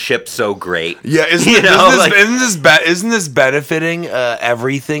friendship so great? Yeah, isn't this benefiting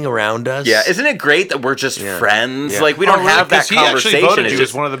everything around us? Yeah, isn't it great that we're just friends? Yeah. Like we don't have that He actually conversation. voted It's you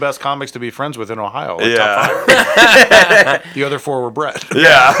just as one of the best comics to be friends with in Ohio. Like Yeah. top 5. The other 4 were Brett.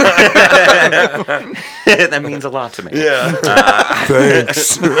 Yeah. that means a lot to me. Yeah.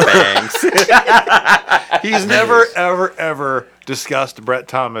 Thanks. Thanks. He's never, ever, ever discussed Brett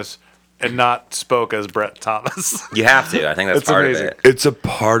Thomas and not spoke as Brett Thomas. You have to. I think that's It's part amazing. of it. It's a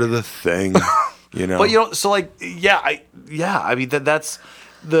part of the thing, you know. But so like, I mean that's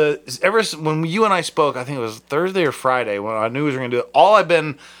when you and I spoke, I think it was Thursday or Friday when I knew we were going to do it. All I've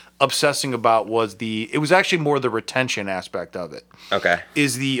been obsessing about was it was actually more the retention aspect of it. Okay.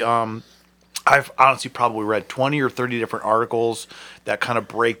 Is I've honestly probably read 20 or 30 different articles that kind of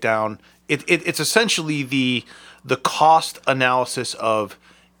break down. It's essentially the cost analysis of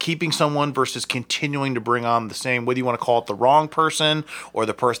keeping someone versus continuing to bring on the same, whether you want to call it the wrong person or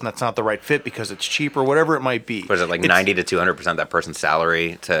the person that's not the right fit because it's cheaper, whatever it might be. What is it, like 90 to 200% that person's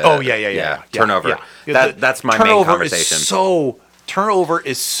salary to... Oh, yeah. Turnover. Yeah. That's my main Turnover conversation. Turnover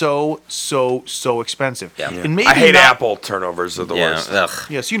is so expensive. Yeah. And maybe I hate not, Apple turnovers are the worst. Ugh.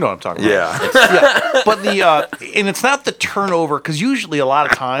 Yes, you know what I'm talking about. Yeah. But and it's not the turnover, because usually a lot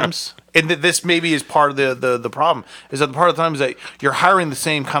of times, and this maybe is part of the problem, is that part of the time is that you're hiring the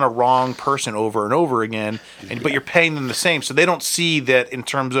same kind of wrong person over and over again, but you're paying them the same, so they don't see that in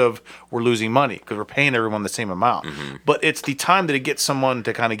terms of we're losing money because we're paying everyone the same amount. But it's the time that it gets someone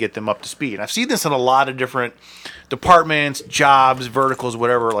to kind of get them up to speed. And I've seen this in a lot of different departments, jobs, verticals,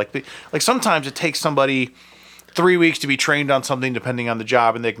 whatever. Like sometimes it takes somebody 3 weeks to be trained on something depending on the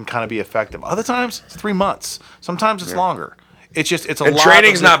job, and they can kind of be effective. Other times it's 3 months. Sometimes it's longer. It's a And lot.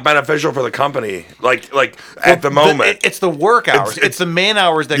 training's not beneficial for the company. Like at the moment. It's the work hours. It's the man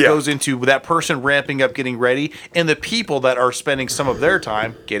hours that Yeah. goes into that person ramping up, getting ready, and the people that are spending some of their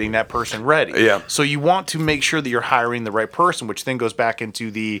time getting that person ready. Yeah. So you want to make sure that you're hiring the right person, which then goes back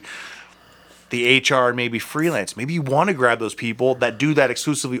into the HR and maybe freelance. Maybe you want to grab those people that do that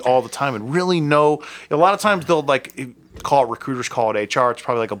exclusively all the time and really know. A lot of times they'll call it recruiters, call it HR. It's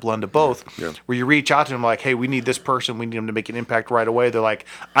probably like a blend of both. Yeah. Where you reach out to them like, hey, we need this person. We need them to make an impact right away. They're like,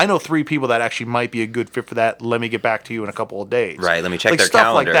 I know 3 people that actually might be a good fit for that. Let me get back to you in a couple of days. Right, let me check their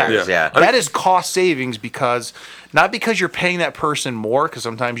stuff like that. calendars, yeah. That is cost savings not because you're paying that person more, because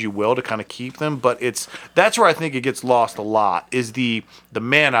sometimes you will to kind of keep them, but that's where I think it gets lost a lot, is the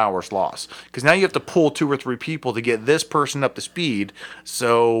man hours loss. Because now you have to pull 2 or 3 people to get this person up to speed,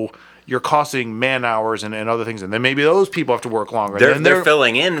 so you're costing man hours and other things, and then maybe those people have to work longer. They're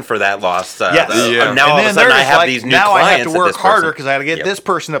filling in for that lost. Yes. Yeah. Now all of a sudden I have these new now clients. I have to that work this person- harder because I got to get Yep. this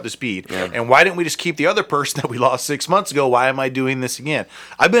person up to speed. And why didn't we just keep the other person that we lost 6 months ago? Why am I doing this again?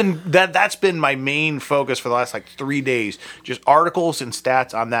 That's been my main focus for the last 3 days, just articles and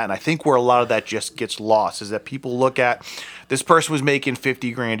stats on that. And I think where a lot of that just gets lost is that people look at, this person was making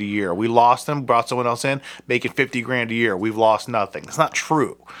 50 grand a year. We lost them, brought someone else in, making 50 grand a year. We've lost nothing. It's not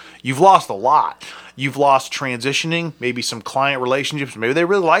true. You've lost a lot. You've lost transitioning, maybe some client relationships. Maybe they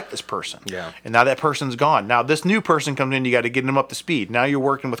really like this person. Yeah. And now that person's gone. Now this new person comes in, you got to get them up to speed. Now you're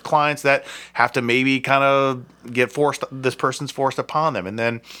working with clients that have to maybe kind of this person's forced upon them. And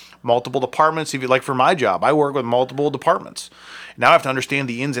then multiple departments. If you like, for my job, I work with multiple departments. Now I have to understand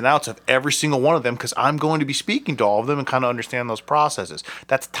the ins and outs of every single one of them because I'm going to be speaking to all of them and kind of understand those processes.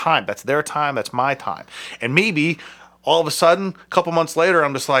 That's time. That's their time. That's my time. And maybe all of a sudden, a couple months later,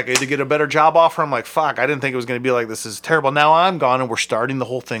 I'm just like, to get a better job offer. I'm like, fuck, I didn't think it was going to be like this. This is terrible. Now I'm gone and we're starting the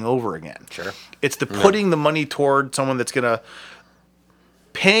whole thing over again. Sure. It's putting the money toward someone that's going to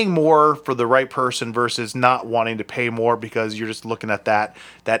paying more for the right person versus not wanting to pay more because you're just looking at that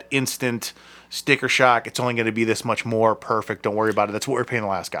instant sticker shock. It's only going to be this much more perfect. Don't worry about it. That's what we're paying the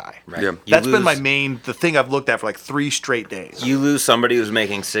last guy. Right. Yeah. You That's been my lose- the thing I've looked at for like 3 straight days. You lose somebody who's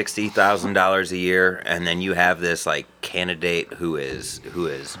making $60,000 a year, and then you have this like candidate who is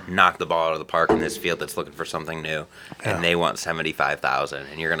knocked the ball out of the park in this field that's looking for something new, and they want 75,000,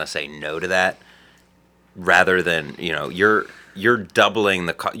 and you're gonna say no to that, rather than you're doubling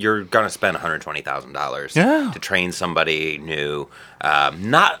you're gonna spend $120,000 Yeah. to train somebody new.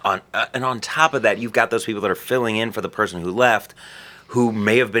 Not on and on top of that, you've got those people that are filling in for the person who left, who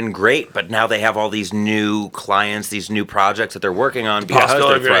may have been great, but now they have all these new clients, these new projects that they're working on because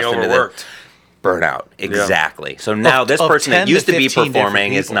Possibility they're of thrust getting into the overworked. burnout. Exactly. So now this of person 10 that used to to be 15 different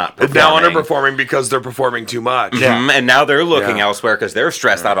performing is people. not Now performing. underperforming because they're performing too much. And now they're looking Yeah. elsewhere because they're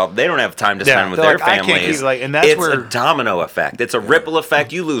stressed out. They don't have time to Yeah, spend with they're their like, I can't families. keep, like, and that's it's where- a domino effect. It's a ripple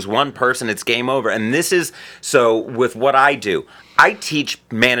effect. You lose one person, it's game over. And this is so with what I do. I teach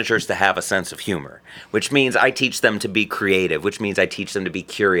managers to have a sense of humor, which means I teach them to be creative, which means I teach them to be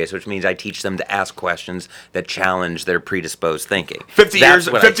curious, which means I teach them to ask questions that challenge their predisposed thinking. 50 That's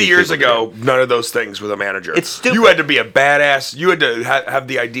years what I 50 teach years people to do. ago, none of those things with a manager. It's stupid. You had to be a badass. You had to have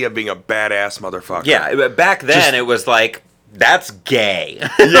the idea of being a badass motherfucker. Yeah, but back then it was like, that's gay. Yeah,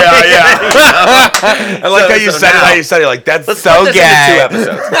 yeah. I like how you so said it. now- How you said it. Like that's Let's so put this gay. into 2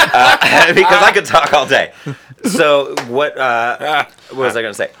 episodes because I could talk all day. So what was I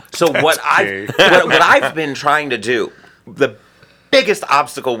going to say? So what I've been trying to do, the biggest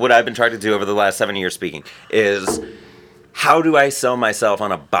obstacle what I've been trying to do over the last 7 years speaking is how do I sell myself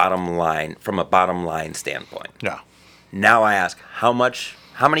on a bottom line from a bottom line standpoint? Yeah. Now I ask, how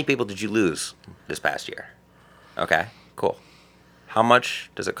many people did you lose this past year? Okay, cool. How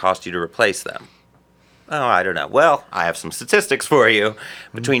much does it cost you to replace them? Oh, I don't know. Well, I have some statistics for you.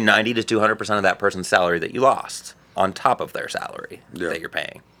 Between 90 to 200% of that person's salary that you lost on top of their salary that you're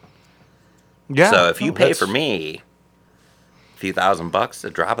paying. Yeah. So if you Oh, pay that's- for me a few $1,000, a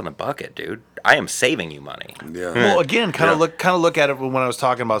drop in the bucket, dude, I am saving you money. Yeah. Well, again, kind of Yeah. look at it when I was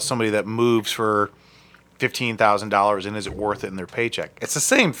talking about somebody that moves for $15,000 and is it worth it in their paycheck? It's the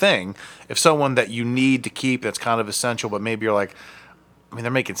same thing. If someone that you need to keep that's kind of essential, but maybe you're like, I mean,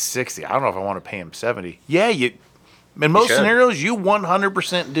 they're making 60. I don't know if I want to pay them 70. Yeah, in most should. scenarios, you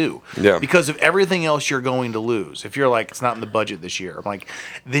 100% do. Yeah. Because of everything else you're going to lose. If you're like, it's not in the budget this year, I'm like,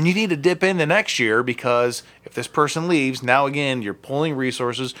 then you need to dip into next year because if this person leaves, now again, you're pulling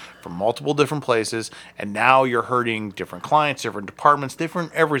resources from multiple different places and now you're hurting different clients, different departments,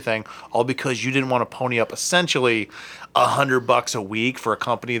 different everything, all because you didn't want to pony up essentially $100 a week for a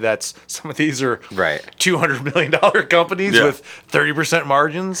company that's some of these are Right. $200 million companies Yeah. with 30%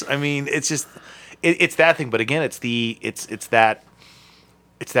 margins. I mean, it's just it's that thing. But again, it's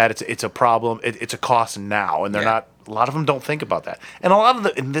a problem. It's a cost now, and they're Yeah. not. A lot of them don't think about that, and a lot of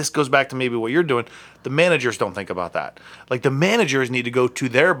and this goes back to maybe what you're doing. The managers don't think about that. Like the managers need to go to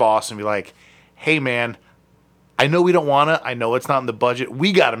their boss and be like, "Hey, man, I know we don't want to. I know it's not in the budget.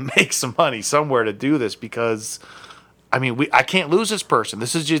 We got to make some money somewhere to do this because." I mean, I can't lose this person.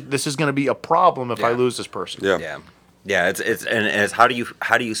 This is going to be a problem if I Yeah. lose this person. Yeah. Yeah, it's how do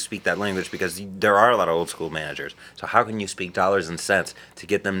you speak that language, because there are a lot of old school managers. So how can you speak dollars and cents to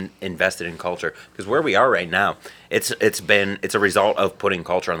get them invested in culture? Because where we are right now, it's a result of putting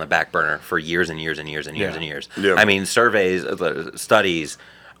culture on the back burner for years and years and years and years Yeah. and years. Yeah. I mean, surveys, studies,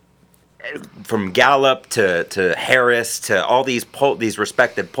 from Gallup to Harris to all these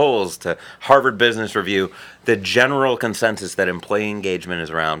respected polls to Harvard Business Review, the general consensus that employee engagement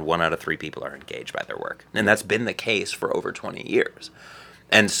is around 1 out of 3 people are engaged by their work. And that's been the case for over 20 years.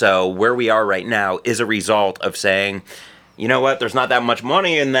 And so where we are right now is a result of saying, you know what, there's not that much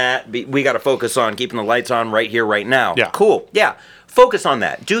money in that. We got to focus on keeping the lights on right here, right now. Yeah. Cool. Yeah. Focus on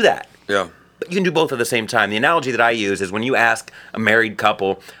that. Do that. Yeah. But you can do both at the same time. The analogy that I use is when you ask a married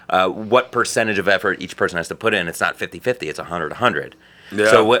couple what percentage of effort each person has to put in, it's not 50-50, it's 100-100.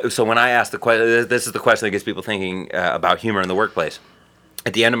 Yeah. So when I ask the question, this is the question that gets people thinking about humor in the workplace.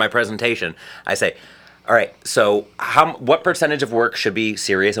 At the end of my presentation, I say, all right, so what percentage of work should be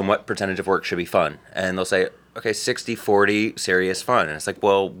serious and what percentage of work should be fun? And they'll say, okay, 60-40, serious, fun. And it's like,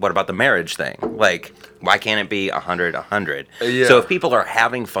 well, what about the marriage thing? Like, why can't it be 100-100? Yeah. So if people are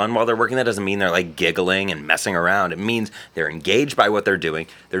having fun while they're working, that doesn't mean they're like giggling and messing around. It means they're engaged by what they're doing.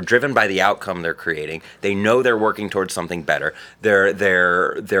 They're driven by the outcome they're creating. They know they're working towards something better.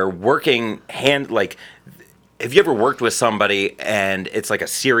 They're working like. Have you ever worked with somebody and it's like a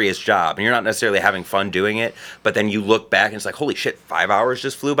serious job and you're not necessarily having fun doing it, but then you look back and it's like, holy shit, 5 hours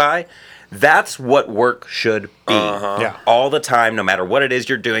just flew by? That's what work should be. Yeah. All the time, no matter what it is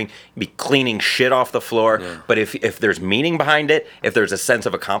you're doing, be cleaning shit off the floor. But if there's meaning behind it, if there's a sense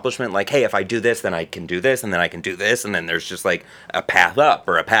of accomplishment, like, hey, if I do this, then I can do this, and then I can do this, and then there's just like a path up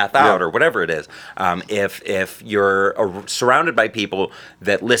or a path out or whatever it is. If you're surrounded by people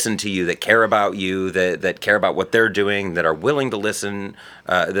that listen to you, that care about you, that care about what they're doing, that are willing to listen,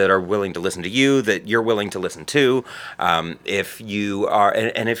 to you, that you're willing to listen to, if you are,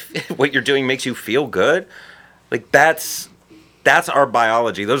 and if what you're doing makes you feel good, like that's our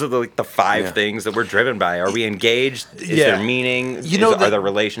biology. Those are the 5 things that we're driven by. Are we engaged? Is there meaning? Are there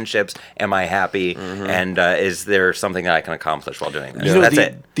relationships? Am I happy? And is there something that I can accomplish while doing this? That's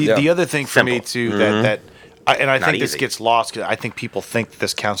it. The other thing for me too that I think this easy. gets lost because I think people think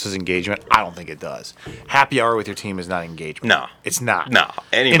this counts as engagement. I don't think it does. Happy hour with your team is not engagement. No. It's not. No,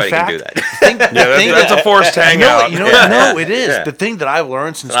 anybody In fact, can do that. That's a forced hangout. No, it is. Yeah. The thing that I've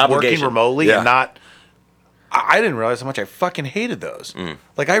learned since It's an working obligation. remotely and not, I didn't realize how much I fucking hated those.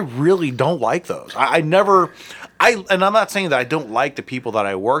 Like, I really don't like those. And I'm not saying that I don't like the people that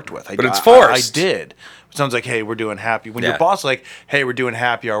I worked with. But it's forced. I did. It sounds like, hey, we're doing happy. When your boss is like, hey, we're doing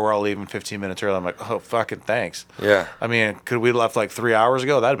happy hour, we're all leaving 15 minutes early. I'm like, oh, fucking thanks. Yeah. I mean, could we left like 3 hours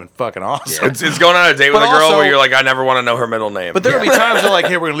ago? That'd have been fucking awesome. It's going on a date with But a girl also- where you're like, I never want to know her middle name. But there will be times where like,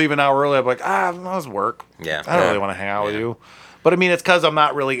 hey, we're gonna leave an hour early. I'm like, let's work. Yeah. I don't really want to hang out with you. But I mean, it's because I'm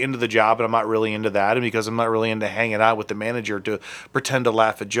not really into the job and I'm not really into that, and because I'm not really into hanging out with the manager to pretend to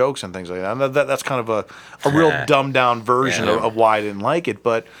laugh at jokes and things like that. And that's kind of a real dumbed down version of why I didn't like it.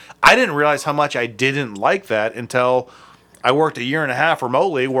 But I didn't realize how much I didn't like that until I worked a year and a half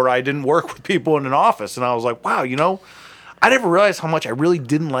remotely where I didn't work with people in an office, and I was like, wow, I never realized how much I really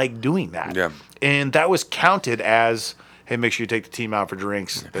didn't like doing that. Yeah. And that was counted as, hey, make sure you take the team out for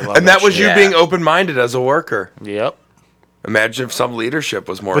drinks. They love And that was shit. you being open-minded as a worker. Yep. Imagine if some leadership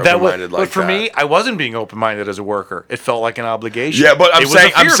was more But that was, open-minded like but for that. me, I wasn't being open-minded as a worker. It felt like an obligation. Yeah, but It was a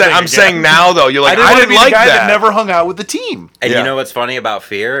fear thing I'm again. saying now though, you're like, I I didn't didn't want to be like the guy that. that never hung out with the team. And Yeah. you know what's funny about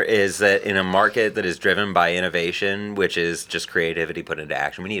fear is that in a market that is driven by innovation, which is just creativity put into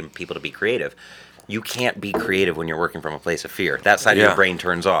action, we need people to be creative. You can't be creative when you're working from a place of fear. That side of your brain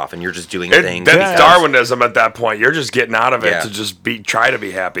turns off, and you're just doing things. That's because- Darwinism at that point. You're just getting out of it Yeah. to just try to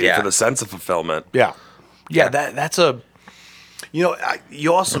be happy for the sense of fulfillment. Yeah. That's a. You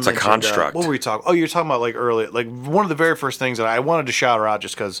also It's a mentioned, construct. what were we talking? Oh, you're talking about like earlier, like one of the very first things that I wanted to shout her out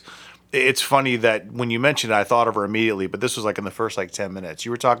just because it's funny that when you mentioned it, I thought of her immediately, but this was like in the first like 10 minutes.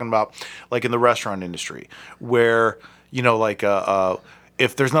 You were talking about like in the restaurant industry where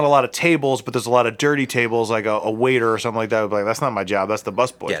if there's not a lot of tables, but there's a lot of dirty tables, like a waiter or something like that, would be like, that's not my job. That's the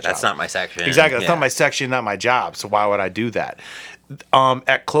busboy's job. that's not my section. Exactly. That's Yeah. not my section, not my job. So why would I do that?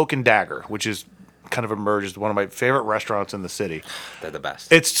 At Cloak and Dagger, which is kind of emerged as one of my favorite restaurants in the city. They're the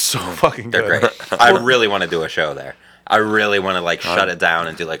best. It's so fucking They're good. great. I really want to do a show there. I really want to shut it down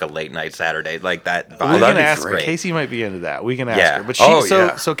and do like a late night Saturday like that. We vibe. can that'd be ask her. great. Casey might be into that. We can ask Yeah. her.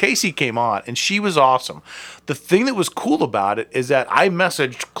 But so Casey came on and she was awesome. The thing that was cool about it is that I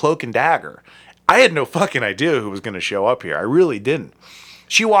messaged Cloak and Dagger. I had no fucking idea who was going to show up here. I really didn't.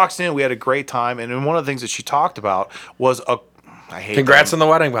 She walks in, we had a great time, and then one of the things that she talked about was I hate Congrats them. on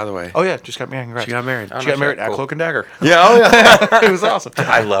the wedding, by the way. Oh yeah, just got married. Congrats. She got married. She got married shit. at Cool. Cloak and Dagger. Yeah, oh yeah. It was awesome.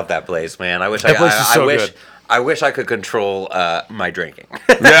 I love that place, man. I wish That place is so good. I wish I could control my drinking. Oh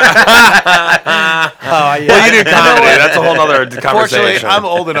yeah. Well, you do comedy. That's a whole other Fortunately, conversation. I'm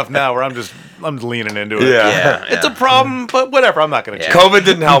old enough now where I'm leaning into it. Yeah. It's a problem, but whatever. I'm not going to change. COVID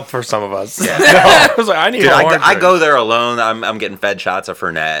didn't help for some of us. I was like, I need Dude, more. I go there alone. I'm getting fed shots of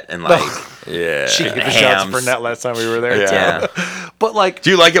Fernet and like Yeah. She gave the shots Hams. for net last time we were there. Yeah. But like, Do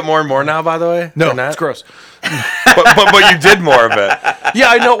you like it more and more now, by the way? no, Or not? it's gross. but you did more of it. Yeah,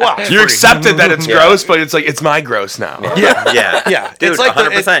 I know. Wow. You accepted that it's Yeah. gross, but it's like it's my gross now. Yeah. yeah, Yeah. dude, It's like the-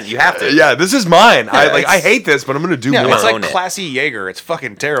 100%. You have to. Yeah, this is mine. I it's- hate this, but I'm gonna do Yeah, more. it's like Own it. classy Jaeger. It's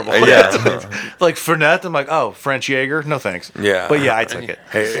fucking terrible. Yeah. Like Fernet, I'm like, oh, French Jaeger. No thanks. Yeah. But yeah, I took it.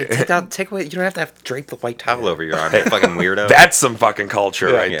 Take away. You don't have to drape the white towel over your arm. You fucking weirdo. That's some fucking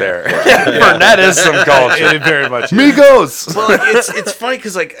culture right Yeah. there. Fernet is some culture. It very much. is. Migos. Well, like, it's funny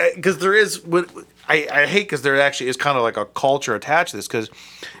because there is what I hate because there actually is kind of like a culture attached to this because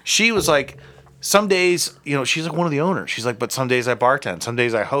she was like some days she's like one of the owners. She's like, but some days I bartend, some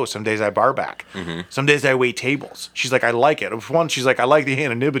days I host, some days I bar back, some days I wait tables. She's like, I like it. For one, she's like, I like the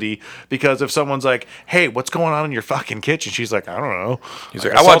anonymity because if someone's like, hey, what's going on in your fucking kitchen? She's like, I don't know. He's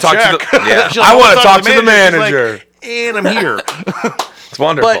like, I want to talk to the She's like, I want to talk to the She's like, manager. and I'm here. It's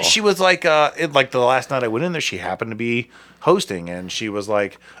wonderful. But she was like, like the last night I went in there, she happened to be hosting, and she was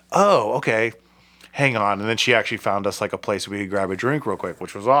like, "Oh, okay. hang on. And then she actually found us like a place we could grab a drink real quick,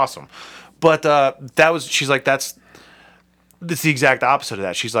 which was awesome. But she's like, that's the exact opposite of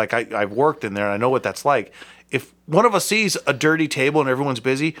that. She's like, I've worked in there and I know what that's like. If one of us sees a dirty table and everyone's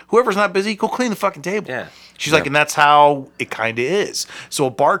busy, whoever's not busy, go clean the fucking table. Yeah. She's like, and that's how it kind of is. So a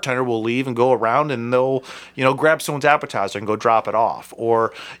bartender will leave and go around and they'll, grab someone's appetizer and go drop it off.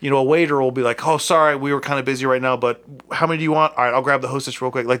 Or, a waiter will be like, oh, sorry, we were kind of busy right now, but how many do you want? All right, I'll grab the hostess real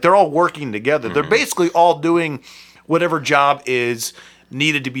quick. Like, they're all working together. They're basically all doing whatever job is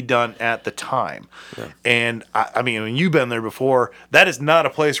needed to be done at the time. Yeah. And I mean, when you've been there before, that is not a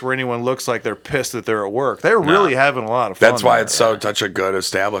place where anyone looks like they're pissed that they're at work. They're really having a lot of fun. That's why there. it's such a good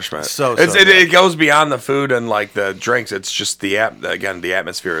establishment. Good. It goes beyond the food and like the drinks. It's just the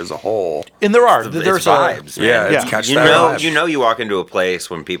atmosphere as a whole. And there's vibes. Man. It's catch that vibe. You walk into a place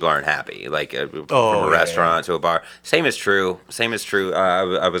when people aren't happy, like from a restaurant to a bar. Same is true.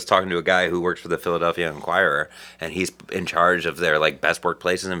 I was talking to a guy who works for the Philadelphia Inquirer, and he's in charge of their like best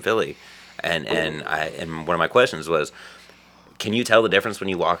workplaces in Philly, and one of my questions was, can you tell the difference when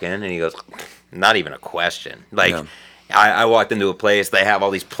you walk in? And he goes, not even a question. Like, I walked into a place, they have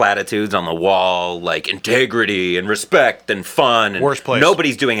all these platitudes on the wall, like integrity and respect and fun. And worst place.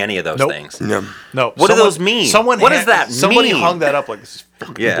 Nobody's doing any of those things. No. What do those mean? What does that mean? Somebody hung that up like this is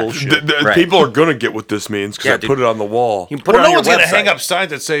fucking bullshit. People are gonna get what this means because I put it on the wall. No one's gonna hang up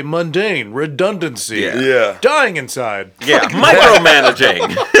signs that say mundane, redundancy, dying inside. Yeah,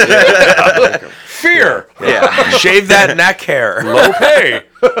 micromanaging. Fear. Yeah. Shave that neck hair. Low pay.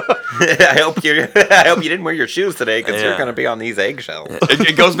 I hope you didn't wear your shoes today because you're gonna be on these eggshells.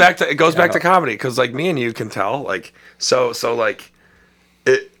 It goes back to comedy because like me and you can tell like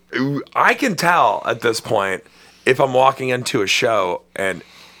I can tell at this point if I'm walking into a show and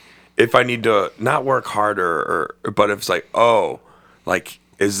if I need to not work harder but if it's like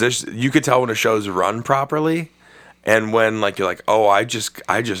is this, you could tell when a show's run properly. And when like you're like, oh, I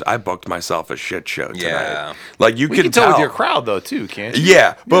booked myself a shit show tonight. Yeah. Like you can tell with your crowd though too, can't you?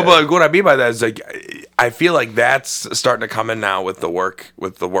 Yeah. But what I mean by that is like I feel like that's starting to come in now with the work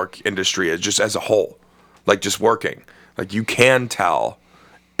industry as a whole. Like just working. Like you can tell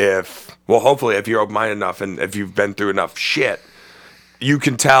hopefully if you're open-minded enough and if you've been through enough shit, you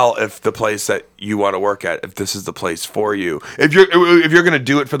can tell if the place that you want to work at, if this is the place for you. If you're going to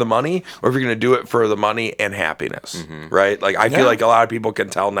do it for the money, or if you're going to do it for the money and happiness, right? Like I feel like a lot of people can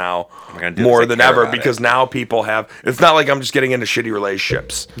tell now more than ever because now people have. It's not like I'm just getting into shitty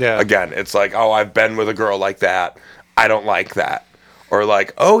relationships. Yeah. Again, it's like, oh, I've been with a girl like that. I don't like that. Or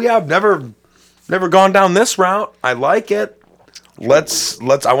like, oh yeah, I've never gone down this route. I like it. Let's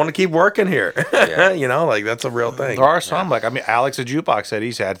I want to keep working here. Like that's a real thing. There are some Alex at Jukebox said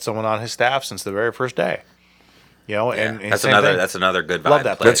he's had someone on his staff since the very first day. And that's another good vibe. Love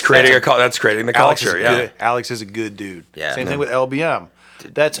that place. That's creating the culture. Alex is a good dude. Yeah. Same thing with LBM.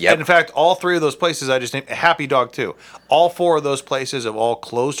 In fact, all three of those places I just named, Happy Dog too. All four of those places have all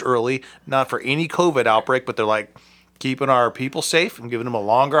closed early, not for any COVID outbreak, but they're like keeping our people safe and giving them a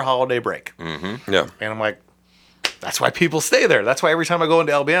longer holiday break. Mm-hmm. Yeah. And I'm like, that's why people stay there. That's why every time I go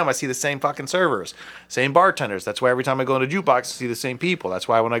into LBM, I see the same fucking servers, same bartenders. That's why every time I go into Jukebox, I see the same people. That's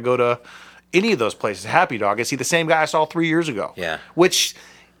why when I go to any of those places, Happy Dog, I see the same guy I saw 3 years ago. Yeah. Which,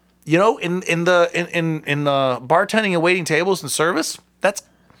 in the bartending and waiting tables and service, that's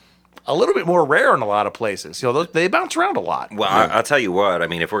a little bit more rare in a lot of places. They bounce around a lot. Well, I'll tell you what. I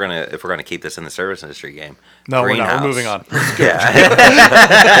mean, if we're gonna keep this in the service industry game, no, we're not. We're moving on.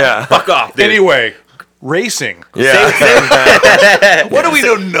 Yeah. Fuck off, dude. Anyway. Racing. Yeah. What do we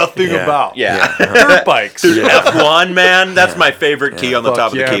know nothing about? Yeah. Dirt bikes. F1, man. That's my favorite key on the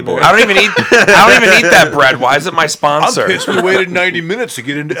top of the keyboard. Man. I don't even eat that bread. Why is it my sponsor? I'm pissed we waited 90 minutes to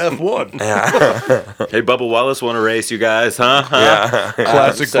get into F1. Yeah. Hey, Bubba Wallace want to race you guys, huh? Yeah.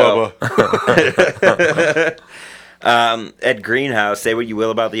 Classic Bubba. At Greenhouse, say what you will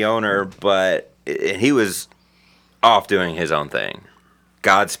about the owner, but he was off doing his own thing.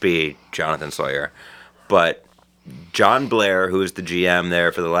 Godspeed, Jonathan Sawyer. But John Blair, who was the GM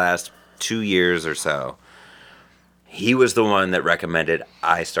there for the last 2 years or so, he was the one that recommended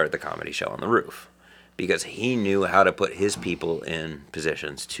I start the comedy show on the roof because he knew how to put his people in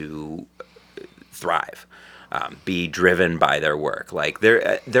positions to thrive, be driven by their work. Like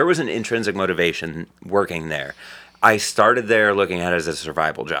there was an intrinsic motivation working there. I started there looking at it as a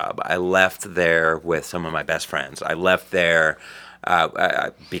survival job. I left there with some of my best friends. I left there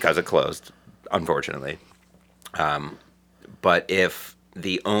because it closed, unfortunately. But if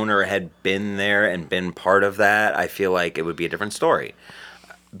the owner had been there and been part of that, I feel like it would be a different story.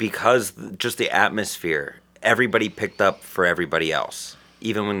 Because just the atmosphere, everybody picked up for everybody else.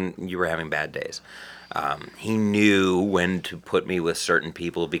 even when you were having bad days. He knew when to put me with certain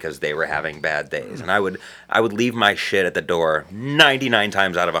people because they were having bad days, and I would leave my shit at the door 99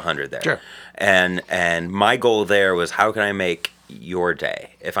 times out of 100 there. Sure. And my goal there was, how can I make your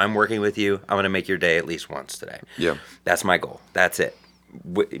day? If I'm working with you, I'm going to make your day at least once today. Yeah. That's my goal. That's it.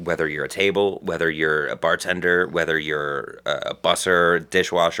 Whether you're a table, whether you're a bartender, whether you're a busser,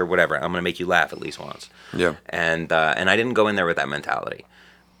 dishwasher, whatever, I'm going to make you laugh at least once. Yeah. And I didn't go in there with that mentality.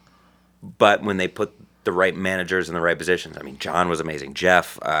 But when they put the right managers in the right positions, I mean, John was amazing.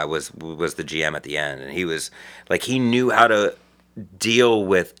 Jeff was the GM at the end, and he was like, he knew how to deal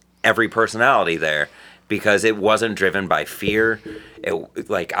with every personality there because it wasn't driven by fear.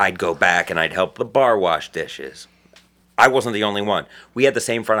 Like, I'd go back and I'd help the bar wash dishes. I wasn't the only one. We had the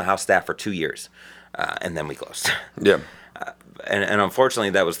same front of house staff for 2 years, and then we closed. Yeah. And unfortunately,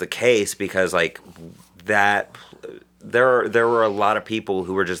 that was the case because, like, that there were a lot of people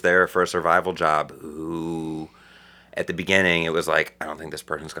who were just there for a survival job who, at the beginning, it was like, I don't think this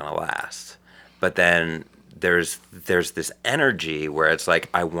person's going to last. But then there's this energy where it's like,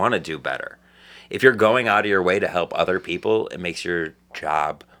 I want to do better. If you're going out of your way to help other people, it makes your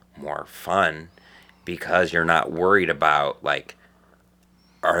job more fun because you're not worried about, like,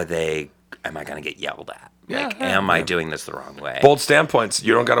 am I going to get yelled at? Like, am I doing this the wrong way? Both standpoints.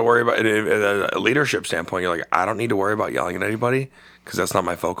 You don't got to worry about a leadership standpoint. You're like, I don't need to worry about yelling at anybody because that's not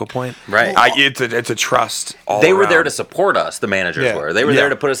my focal point. Right. It's a trust all They were around. there to support us, the managers Yeah. were. They were Yeah. there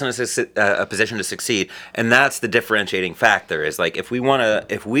to put us in a position to succeed. And that's the differentiating factor is, like, if we want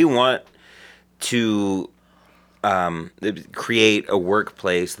to create a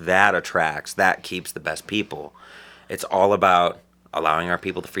workplace that attracts, that keeps the best people, it's all about allowing our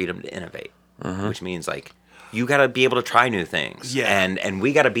people the freedom to innovate, which means, like, you got to be able to try new things. Yeah. And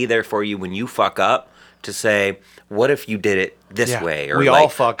we got to be there for you when you fuck up to say, what if you did it this Yeah. way? Or We like, all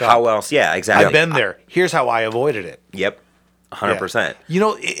fuck up. How else? Yeah, exactly. I've been there. Here's how I avoided it. Yep. 100%. You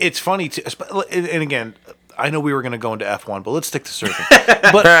know, it's funny too. And again, I know we were going to go into F1, but let's stick to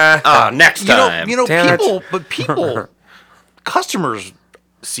surfing. But Next time. Damn it. people, customers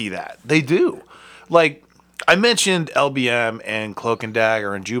see that. They do. Like, I mentioned LBM and Cloak and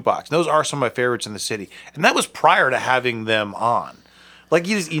Dagger and Jukebox. Those are some of my favorites in the city, and that was prior to having them on. Like,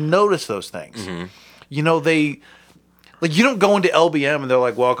 you notice those things. You know, like, you don't go into LBM and they're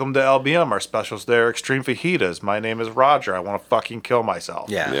like, "Welcome to LBM. Our specials there, extreme fajitas. My name is Roger. I want to fucking kill myself."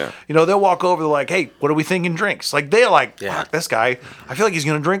 Yeah. Yeah. You know, they'll walk over. They're like, "Hey, what are we thinking drinks?" Like, they're like, Yeah. "Fuck, this guy. I feel like he's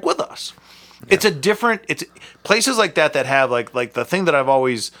gonna drink with us." It's places like that have like the thing that I've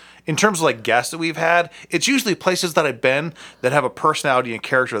always, in terms of like guests that we've had, it's usually places that I've been that have a personality and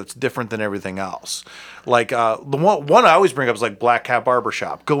character that's different than everything else. Like the one I always bring up is like Black Cat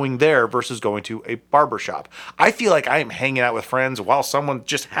Barbershop. Going there versus going to a barbershop. I feel like I am hanging out with friends while someone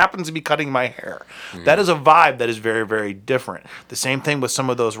just happens to be cutting my hair. That is a vibe that is very, very different. The same thing with some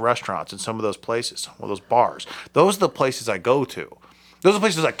of those restaurants and some of those places, some of those bars. Those are the places I go to. Those are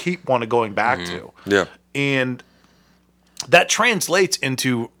places I keep wanting going back to. Yeah. And that translates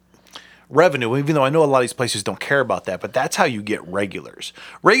into revenue, even though I know a lot of these places don't care about that, but that's how you get regulars.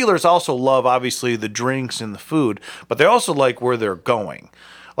 Regulars also love, obviously, the drinks and the food, but they also like where they're going.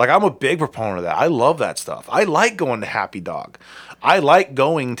 Like, I'm a big proponent of that. I love that stuff. I like going to Happy Dog. I like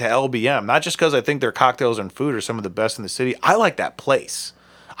going to LBM, not just because I think their cocktails and food are some of the best in the city. I like that place.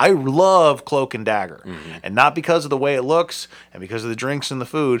 I love Cloak and Dagger, and not because of the way it looks and because of the drinks and the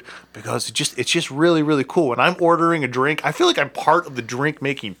food, because it's just really, really cool. When I'm ordering a drink, I feel like I'm part of the drink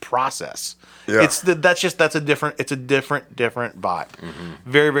making process. Yeah. That's a different vibe.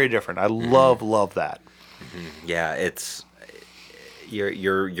 Very, very different. I love that. Yeah, it's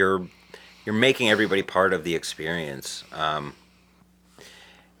you're making everybody part of the experience.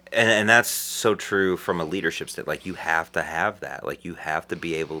 And that's so true from a leadership state. Like, you have to have that. Like, you have to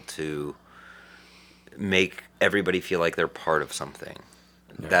be able to make everybody feel like they're part of something.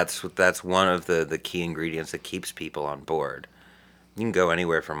 Yeah. That's one of the key ingredients that keeps people on board. You can go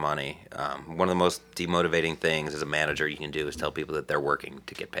anywhere for money. One of the most demotivating things as a manager you can do is tell people that they're working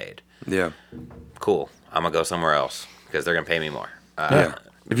to get paid. Yeah. Cool. I'm gonna go somewhere else because they're gonna pay me more. Yeah.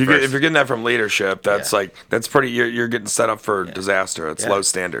 If you're getting that from leadership, that's like that's pretty. You're getting set up for disaster. It's low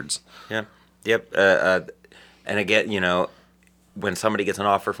standards. Yeah. Yep. And again, you know, when somebody gets an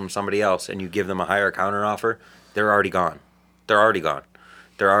offer from somebody else and you give them a higher counter offer, they're already gone. They're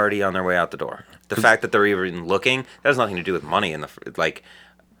already on their way out the door. The fact that they're even looking, that has nothing to do with money. Like,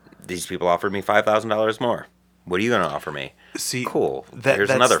 these people offered me $5,000 more. What are you going to offer me? See, cool. Here's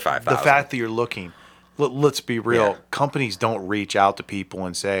another $5,000. The fact that you're looking. Let's be real. Yeah. Companies don't reach out to people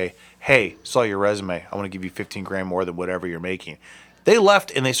and say, "Hey, saw your resume. I want to give you 15 grand more than whatever you're making." They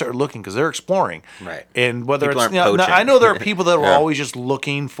left and they started looking because they're exploring. Right. And whether People it's, aren't now, poaching. I know there are people that were Yeah. always just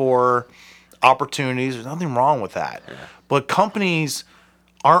looking for opportunities. There's nothing wrong with that. But companies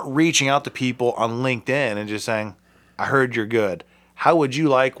aren't reaching out to people on LinkedIn and just saying, I heard you're good. How would you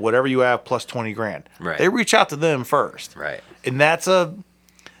like whatever you have plus 20 grand? Right. They reach out to them first. Right. And that's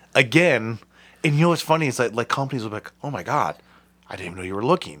again, and you know what's funny? It's like companies will be like, oh my God, I didn't even know you were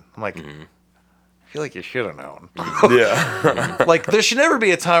looking. I'm like, I feel like you should have known. Yeah. Like, there should never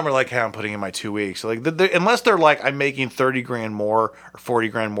be a time where, like, hey, I'm putting in my 2 weeks. Like, unless they're like, I'm making 30 grand more or 40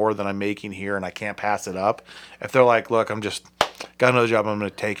 grand more than I'm making here and I can't pass it up. If they're like, look, I'm just got another job, I'm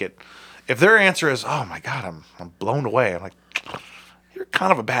going to take it. If their answer is, oh my God, I'm blown away. I'm like, you're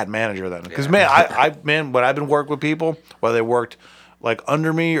kind of a bad manager then. Because, man, man, when I've been working with people, whether they worked like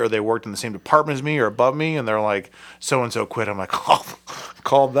under me or they worked in the same department as me or above me, and they're like, so-and-so quit. I'm like, oh,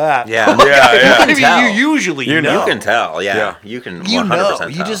 called that. Yeah. Yeah, yeah. I mean, tell. you usually You know. You can tell. Yeah. Yeah. You can 100% You know. tell.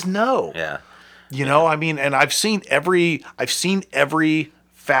 You just know. Yeah. You know, I mean, and I've seen every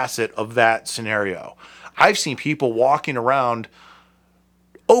facet of that scenario. I've seen people walking around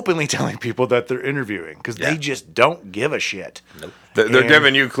openly telling people that they're interviewing because Yeah. they just don't give a shit. Nope. They're And-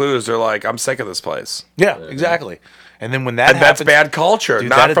 giving you clues. They're like, I'm sick of this place. Yeah, exactly. And then when that And that's happens, bad culture, dude,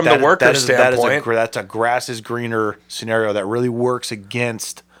 not that is- from that the is- worker that is- that is standpoint. that's a grass is greener scenario that really works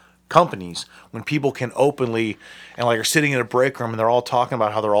against companies when people can openly and like are sitting in a break room and they're all talking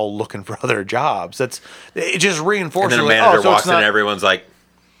about how they're all looking for other jobs. It just And reinforces. then a like, manager oh, so walks it's in not, and everyone's like,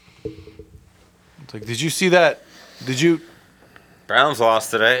 it's like, did you see that? Did you? Browns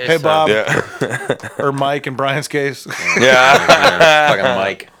lost today. Hey, so- Bob. Yeah. Or Mike in Brian's case. Yeah. Yeah, fucking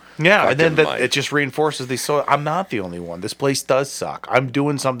Mike. Yeah, and then Fucking Mike. it just reinforces these. So I'm not the only one. This place does suck. I'm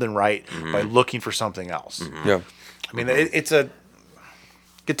doing something right by looking for something else. Yeah. I mean, it's a.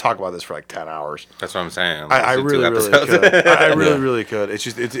 Could talk about this for like 10 hours. That's what I'm saying. I Let's do really, two really episodes. could. I really, really could. It's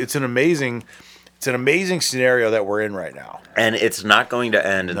just it's an amazing scenario that we're in right now. And it's not going to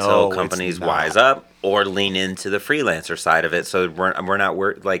end No, until it's companies not. wise up or lean into the freelancer side of it. So we're not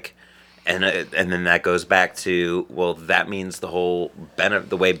like, and then that goes back to, well, that means the whole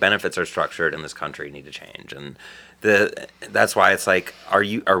the way benefits are structured in this country need to change. And that's why it's like,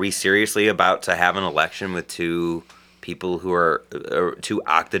 are we seriously about to have an election with two people who are two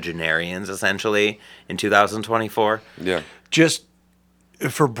octogenarians essentially in 2024? Yeah. Just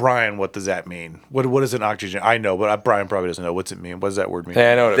for Brian, what does that mean? What is an octogen? I know, but Brian probably doesn't know. What's it mean? What does that word mean?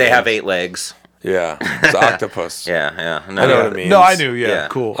 Hey, I know what it They means. have 8 legs. Yeah. It's octopus. Yeah, yeah. I know what it means. No, I knew. Yeah, Yeah.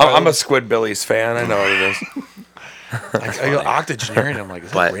 cool. I'm a Squidbillies fan. I know what it is. I go octogenarian. I'm like,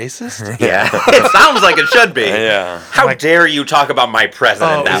 is But- that racist? Yeah, it sounds like it should be. Yeah. How dare you talk about my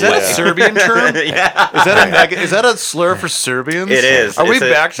president Oh, that is that way? a Serbian term? Yeah, Is that a slur for Serbians? it is. Are we It's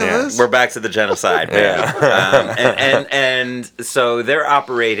back to yeah. this? We're back to the genocide, man. And so they're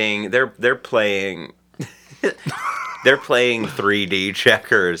operating. They're playing. They're playing 3D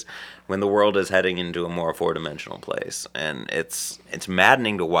checkers when the world is heading into a more 4-dimensional place, and it's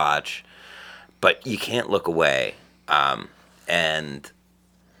maddening to watch, but you can't look away. And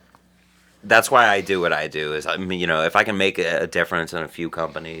that's why I do what I do. Is, I mean, you know, if I can make a difference in a few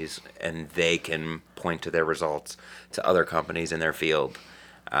companies and they can point to their results to other companies in their field,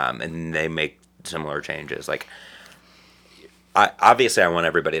 and they make similar changes. Like, obviously, I want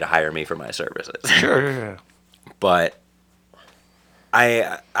everybody to hire me for my services. Sure. But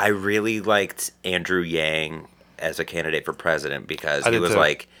I really liked Andrew Yang as a candidate for president because I he did was too.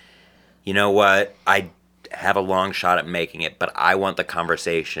 like, you know what, I have a long shot at making it, but I want the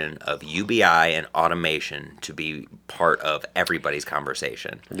conversation of UBI and automation to be part of everybody's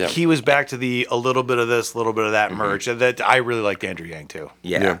conversation. Yeah. He was back to the a little bit of this, a little bit of that merch. That I really liked Andrew Yang too.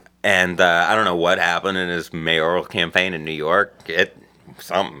 Yeah. Yeah. And I don't know what happened in his mayoral campaign in New York.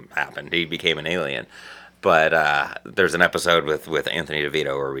 Something happened. He became an alien. But there's an episode with Anthony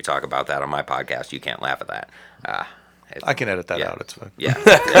DeVito where we talk about that on my podcast. You can't laugh at that. I can edit that Yeah. out. It's fine. Yeah.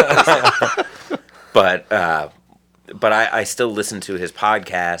 But I still listen to his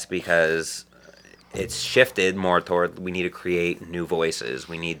podcast because it's shifted more toward we need to create new voices.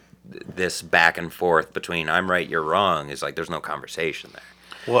 We need this back and forth between I'm right, you're wrong. Is like there's no conversation there.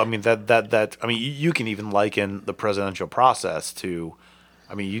 Well, I mean that I mean you can even liken the presidential process to,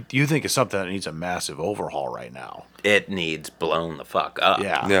 I mean you think it's something that needs a massive overhaul right now. It needs blown the fuck up.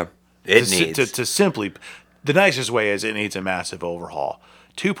 Yeah. Yeah. It to, needs. to simply, the nicest way is it needs a massive overhaul.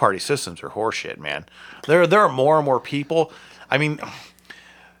 2-party systems are horseshit, man. There are more and more people. I mean,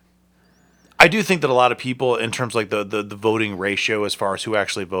 I do think that a lot of people, in terms of like the voting ratio as far as who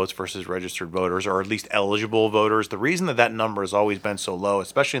actually votes versus registered voters, or at least eligible voters, the reason that number has always been so low,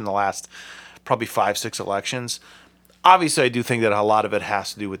 especially in the last probably 5-6 elections, obviously I do think that a lot of it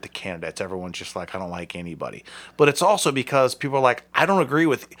has to do with the candidates. Everyone's just like, I don't like anybody. But it's also because people are like, I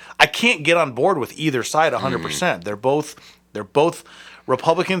can't get on board with either side 100%. They're both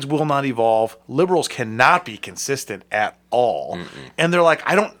Republicans will not evolve. Liberals cannot be consistent at all. And they're like,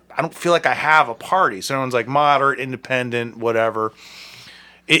 I don't feel like I have a party. So everyone's like moderate, independent, whatever.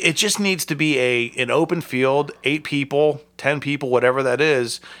 It just needs to be an open field, 8 people, 10 people, whatever that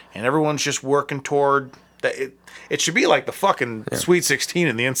is, and everyone's just working toward that. It should be like the fucking Sweet 16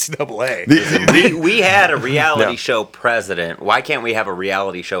 in the NCAA. We had a reality show president. Why can't we have a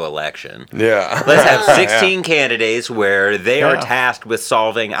reality show election? Yeah. Let's have 16 candidates where they are tasked with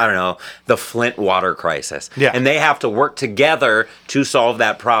solving, I don't know, the Flint water crisis. Yeah. And they have to work together to solve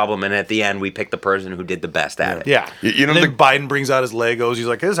that problem. And at the end, we pick the person who did the best at it. Yeah. You know, and then Biden brings out his Legos. He's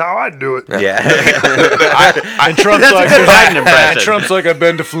like, "This is how I do it." Yeah. And Trump's like, Biden impression. Trump's like, "I've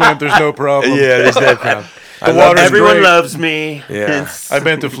been to Flint. There's no problem." Yeah, there's no problem. Everyone great. loves me. Yeah. I've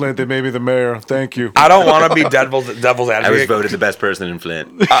been to Flint. They made me the mayor. Thank you. I don't want to be devil's advocate. I was voted the best person in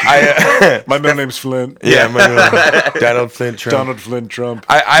Flint. My middle name's Flint. Yeah, Donald Flint Trump. Donald Flint Trump.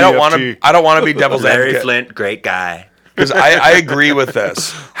 I don't want to. I don't want to be devil's Larry advocate. Flint, great guy. Because I agree with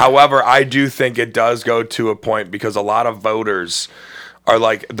this. However, I do think it does go to a point because a lot of voters are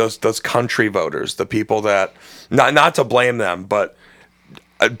like those country voters, the people that not to blame them, but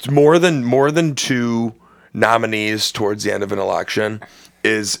more than 2 nominees towards the end of an election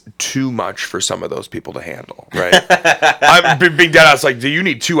is too much for some of those people to handle, right? I'm being dead ass. Like, do you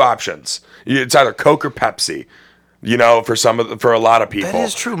need 2 options? It's either Coke or Pepsi. You know, for a lot of people, That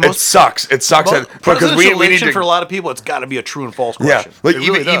is true. It sucks. It sucks because we need to. For a lot of people, it's got to be a true and false Yeah, question. like It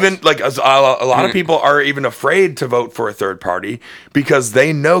really does. even like a lot of people are even afraid to vote for a third party because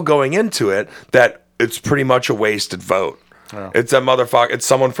they know going into it that it's pretty much a wasted vote. It's a motherfucker. It's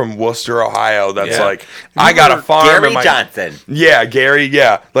someone from Worcester, Ohio. That's like, I got a farm. Gary in my, Johnson. Yeah, Gary.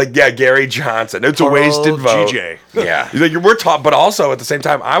 Yeah, Gary Johnson. It's a wasted vote. GJ. Yeah, like we're taught, but also at the same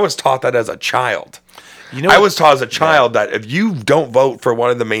time, I was taught that as a child. You know, I was taught as a child that if you don't vote for one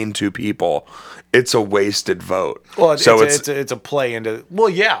of the main 2 people, it's a wasted vote. Well, so it's a play into. Well,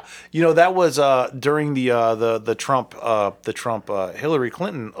 yeah, you know that was during the Trump Hillary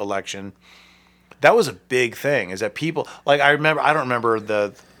Clinton election. That was a big thing. Is that people like I don't remember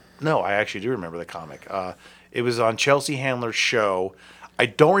I actually do remember the comic. It was on Chelsea Handler's show. I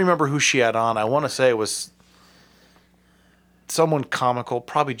don't remember who she had on. I want to say it was someone comical,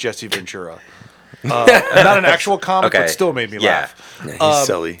 probably Jesse Ventura. Not an actual comic, Okay. but still made me laugh. Yeah, he's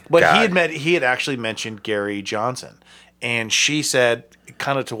silly. But God. he had actually mentioned Gary Johnson, and she said,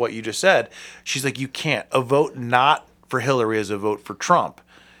 kind of to what you just said, she's like, you can't. A vote not for Hillary is a vote for Trump.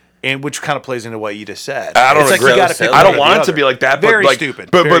 And which kind of plays into what you just said. I don't It's like agree. you gotta pick I don't one or want the it to other. be like that. But Very like, stupid.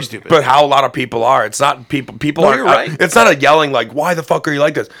 But, Very but, stupid. but how a lot of people are. It's not people. People No, are. you're right. It's not a yelling like, "Why the fuck are you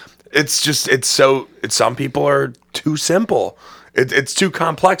like this?" It's just. Some people are too simple. It's too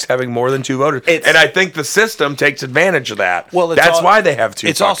complex having more than 2 voters, and I think the system takes advantage of that. Well, that's why they have 2.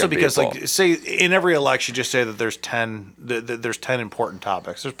 It's also fucking because, people. like, say in every election, just say that there's 10. There's 10 important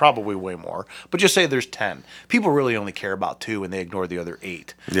topics. There's probably way more, but just say there's 10. People really only care about 2, and they ignore the other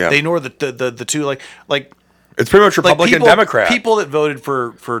 8. Yeah. They ignore the 2. Like it's pretty much Republican, people, Democrat. People that voted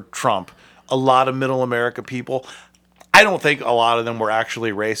for Trump, a lot of middle America people. I don't think a lot of them were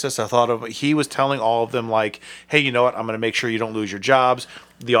actually racist. He was telling all of them like, hey, you know what? I'm going to make sure you don't lose your jobs.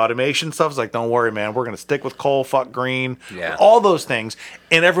 The automation stuff is like, don't worry, man. We're going to stick with coal, fuck green, all those things.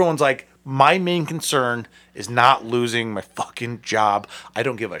 And everyone's like, my main concern is not losing my fucking job. I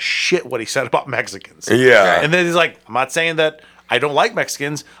don't give a shit what he said about Mexicans. Yeah. And then he's like, I'm not saying that I don't like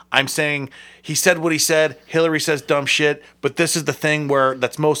Mexicans. I'm saying he said what he said. Hillary says dumb shit, but this is the thing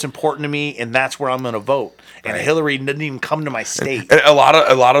that's most important to me, and that's where I'm going to vote. And Hillary didn't even come to my state. And a lot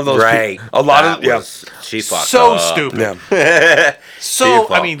of those. Right. A lot of She fucked So up. stupid. Yeah. So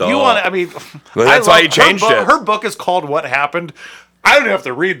She I mean, fucked you up. want to? I mean, Well, that's why he changed it. Her book is called "What Happened." I don't have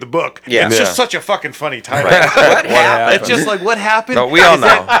to read the book. Yeah. It's Yeah. just such a fucking funny title. What happened? It's just like what happened. No, we all Is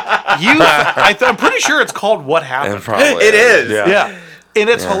that know. I'm pretty sure it's called "What Happened." Probably It is. Yeah. And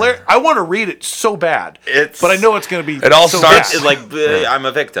it's hilarious. I want to read it so bad, but I know it's going to be. It all so starts- bad. It's like I'm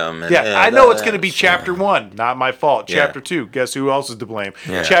a victim. And, Yeah, I know it's going to be chapter 1, not my fault. Chapter 2, guess who else is to blame?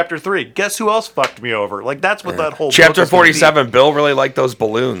 Chapter 3, guess who else fucked me over? Like that's what that whole Chapter book is gonna be. 47. Bill really liked those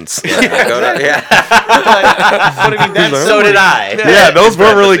balloons. But But I mean, that's so did I. Yeah, those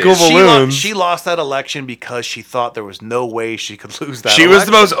were really cool balloons. She lost that election because she thought there was no way she could lose that. She was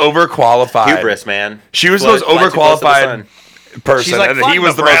the most overqualified. Hubris, man. She was the most Fly too close to the overqualified sun. person, She's like, and fuck he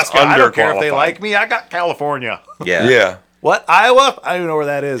was Nebraska. the most underqualified. I don't care if they like me. I got California. Yeah. Yeah. What? Iowa? I don't even know where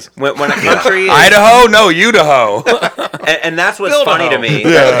that is. When a country is, Idaho? No, Idaho. and that's what's Build a funny to hoe. me.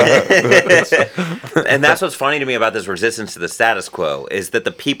 And that's what's funny to me about this resistance to the status quo is that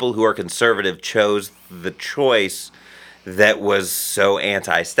the people who are conservative chose the choice that was so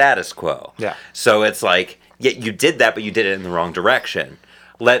anti-status quo. Yeah. So it's like, yeah, you did that, but you did it in the wrong direction.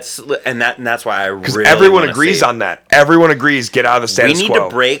 And that's why I really Everyone wanna agrees see- on that. Everyone agrees. Get out of the status We need quo.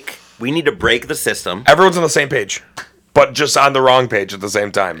 to break the system. Everyone's on the same page, but just on the wrong page at the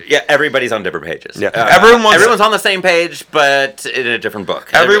same time. Yeah, everybody's on different pages. Yeah. Everyone's on the same page, but in a different book.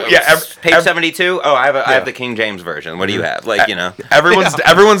 Page 72. Oh, I have the King James version. What do you have? Like,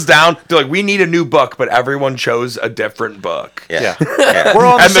 Everyone's down. They're like, we need a new book, but everyone chose a different book. Yeah. We're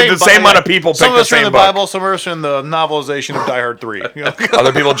all in And the same amount of people Some picked of the us are in same the book. Bible, some of us are in the novelization of Die Hard 3. You know?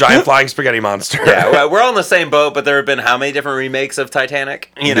 Other people, giant flying spaghetti monster. Yeah, well, we're all in the same boat, but there have been how many different remakes of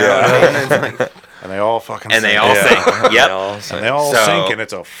Titanic? You know what I mean? It's like- And they all fucking and they sink. all Yeah. sink. Yep. And they all So- sink, and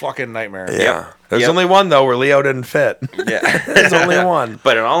it's a fucking nightmare. Yeah. There's Yep. only one, though, where Leo didn't fit. Yeah. There's only one.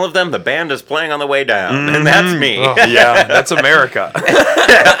 But in all of them, the band is playing on the way down, and that's me. Yeah, that's America.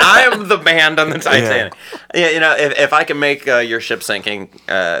 I am the band on the Titanic. Yeah, if I can make your ship sinking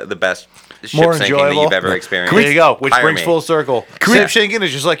the best ship More sinking that enjoyable. you've ever experienced, There you go, which hire brings me. full circle. we- Ship sinking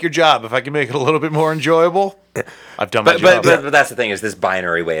is just like your job. If I can make it a little bit more enjoyable, I've done my But job. that's the thing is this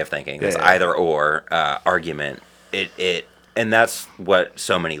binary way of thinking, this Yeah. either or argument. And that's what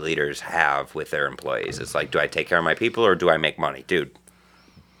so many leaders have with their employees. It's like, do I take care of my people or do I make money, dude?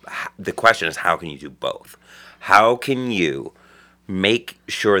 The question is, how can you do both? How can you make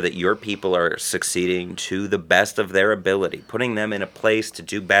sure that your people are succeeding to the best of their ability, putting them in a place to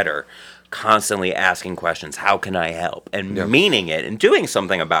do better, constantly asking questions, how can I help? And meaning it and doing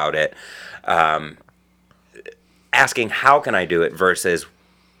something about it. Asking how can I do it versus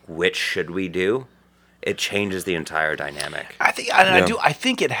which should we do? It changes the entire dynamic. I think I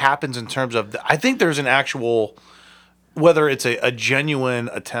think it happens in terms of I think there's an actual whether it's a genuine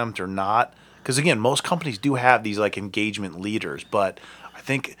attempt or not, because again, most companies do have these like engagement leaders, but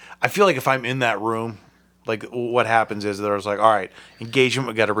I feel like if I'm in that room, like what happens is there's like, all right, engagement,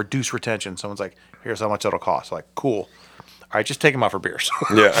 we got to reduce retention. Someone's like, here's how much it'll cost. Like, cool. All right, just take them out for beers.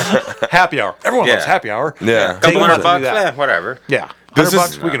 Yeah. Happy hour. Everyone loves Yeah. happy hour. Yeah. Take Couple them out $100, to do that. whatever. Yeah. This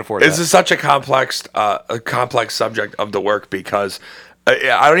 $100, we can afford This that. is such a complex subject of the work because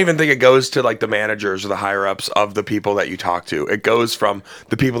I don't even think it goes to like the managers or the higher ups of the people that you talk to. It goes from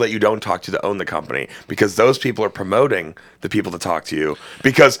the people that you don't talk to that own the company, because those people are promoting the people to talk to you.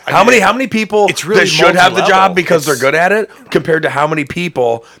 Because how many people it's really that should have the multi-level. job because It's- they're good at it compared to how many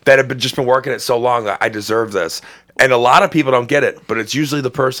people that have just been working it so long that I deserve this. And a lot of people don't get it, but it's usually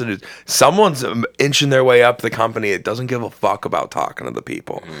the person who someone's inching their way up the company. It doesn't give a fuck about talking to the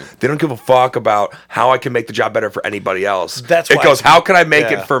people. They don't give a fuck about how I can make the job better for anybody else. That's it why goes, it's- how can I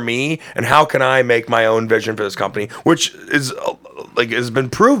make yeah. it for me, and how can I make my own vision for this company, which is like has been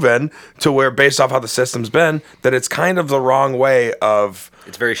proven to where, based off how the system's been, that it's kind of the wrong way of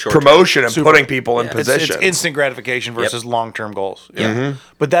It's very short promotion and Super. putting people in It's positions. instant gratification versus long-term goals. Yeah. Mm-hmm.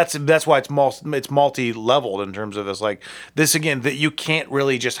 But that's why it's multi-leveled in terms of this. Like this again, that you can't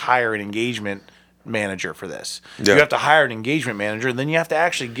really just hire an engagement manager for this. Yeah. You have to hire an engagement manager, and then you have to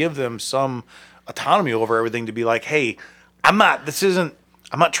actually give them some autonomy over everything to be like, hey, I'm not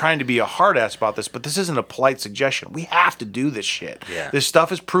trying to be a hard ass about this, but this isn't a polite suggestion. We have to do this shit. Yeah. This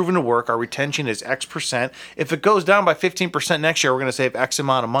stuff is proven to work. Our retention is X percent. If it goes down by 15% next year, we're going to save X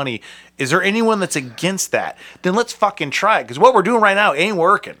amount of money. Is there anyone that's against that? Then let's fucking try it. Because what we're doing right now ain't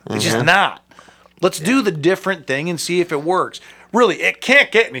working. It's just not. Let's do the different thing and see if it works. Really, it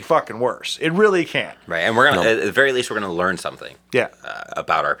can't get any fucking worse. It really can't. Right, and we're gonna at the very least we're gonna learn something. Yeah.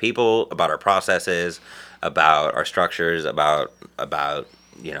 About our people, about our processes, about our structures, about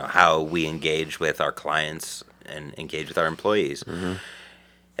how we engage with our clients and engage with our employees.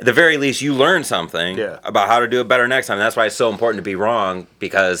 At the very least, you learn something about how to do it better next time. That's why it's so important to be wrong,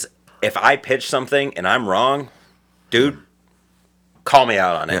 because if I pitch something and I'm wrong, dude, call me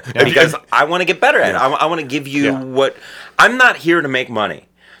out on it. Because I want to get better at it. I want to give you what... I'm not here to make money.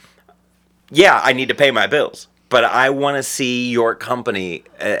 Yeah, I need to pay my bills, but I want to see your company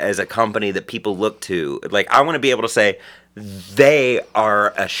as a company that people look to. Like, I want to be able to say, they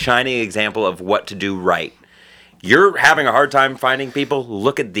are a shining example of what to do right. You're having a hard time finding people?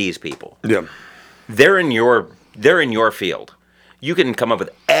 Look at these people. Yeah. They're in your field. You can come up with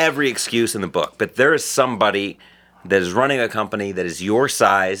every excuse in the book, but there is somebody that is running a company that is your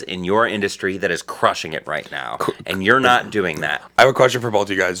size in your industry that is crushing it right now, and you're not doing that. I have a question for both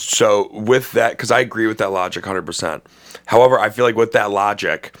of you guys. So with that, because I agree with that logic 100%. However, I feel like with that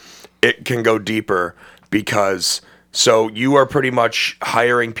logic, it can go deeper because So you are pretty much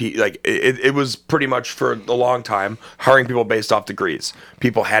hiring people. Like it was pretty much for a long time hiring people based off degrees.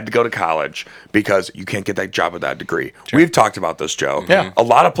 People had to go to college because you can't get that job with that degree. We've talked about this, Joe. Yeah. A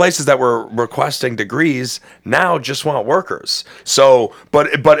lot of places that were requesting degrees now just want workers. So,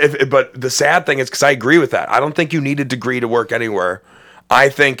 but the sad thing is, because I agree with that, I don't think you need a degree to work anywhere. I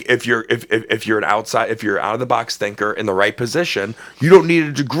think if you're an out of the box thinker in the right position, you don't need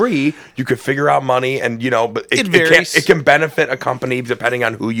a degree. You could figure out money, and but it can benefit a company depending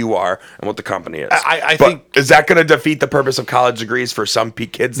on who you are and what the company is. I think, is that going to defeat the purpose of college degrees for some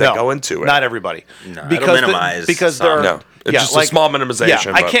kids that go into it? Not everybody. No, because it'll minimize because some. there are, No, it's just a small minimization.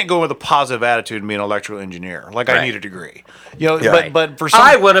 Yeah, I but- can't go with a positive attitude and be an electrical engineer. Like I Right. need a degree. You know, Yeah. but for some,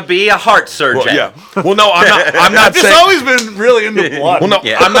 I want to be a heart surgeon. Well, yeah. Well, no, I'm not I've just saying. always been really into blood. Well, no,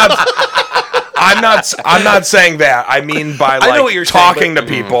 Yeah. I'm not saying that. I mean by I know like what you're saying, talking to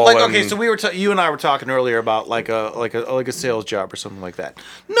people. Like and, okay, so we were you and I were talking earlier about like a sales job or something like that.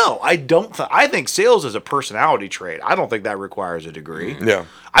 No, I don't. I think sales is a personality trait. I don't think that requires a degree. Yeah.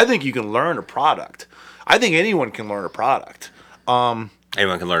 I think you can learn a product. I think anyone can learn a product. Anyone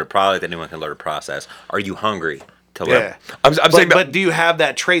can learn a product. Anyone can learn a process. Are you hungry to learn? Yeah. I'm saying, but do you have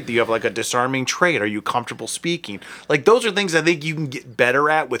that trait? Do you have like a disarming trait? Are you comfortable speaking? Like those are things I think you can get better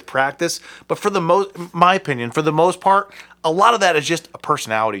at with practice. But for my opinion, for the most part, a lot of that is just a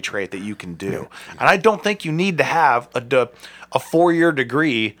personality trait that you can do. And I don't think you need to have a 4-year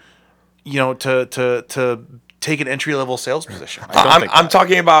degree, to take an entry level sales position. I'm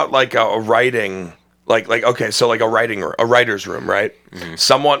talking about like a writing. Like okay, so like a writer's room, right? Mm-hmm.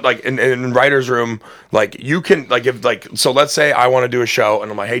 Someone like in writer's room, like you can like if like so let's say I want to do a show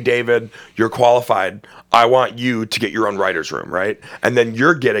and I'm like, hey David, you're qualified. I want you to get your own writer's room, right? And then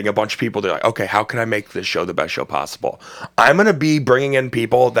you're getting a bunch of people. They're like, okay, how can I make this show the best show possible? I'm gonna be bringing in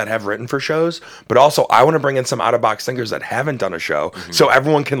people that have written for shows, but also I want to bring in some out of box thinkers that haven't done a show, so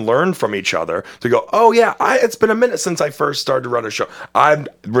everyone can learn from each other. To go, oh yeah, it's been a minute since I first started to run a show.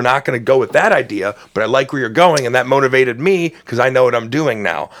 We're not gonna go with that idea, but I like where you're going, and that motivated me because I know what I'm doing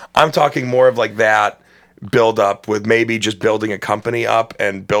now. I'm talking more of like that build up with maybe just building a company up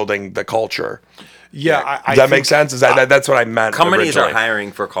and building the culture. Yeah, Does that make sense? Is that's what I meant? Companies originally. are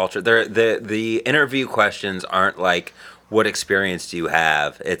hiring for culture. The interview questions aren't like what experience do you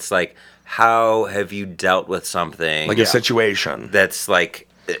have. It's like how have you dealt with something like a situation that's like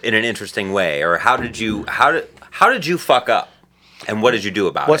in an interesting way, or how did you fuck up? And what did you do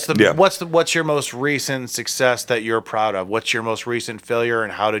about it? What's your most recent success that you're proud of? What's your most recent failure,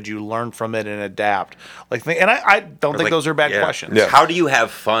 and how did you learn from it and adapt? I don't think those are bad questions. Yeah. How do you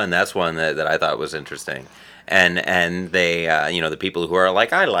have fun? That's one that I thought was interesting. And they the people who are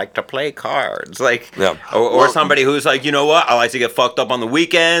like, I like to play cards, like or somebody who's like, you know what, I like to get fucked up on the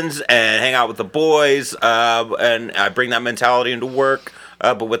weekends and hang out with the boys, and I bring that mentality into work.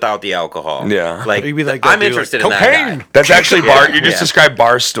 But without the alcohol. Yeah. Like, You'd be like I'm dude, interested like, in cocaine. that guy. That's actually bar. You just described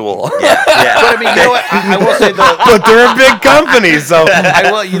Barstool. Yeah. But I mean, you know what? I will say But they're a big company, so I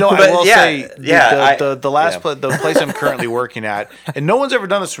will say the place I'm currently working at, and no one's ever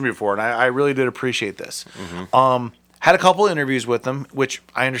done this for me before, and I really did appreciate this. Had a couple interviews with them, which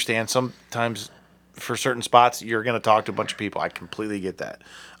I understand. Sometimes for certain spots, you're going to talk to a bunch of people. I completely get that.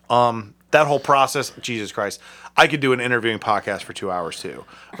 That whole process, Jesus Christ, I could do an interviewing podcast for 2 hours too.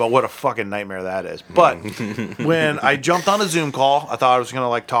 But what a fucking nightmare that is. But when I jumped on a Zoom call, I thought I was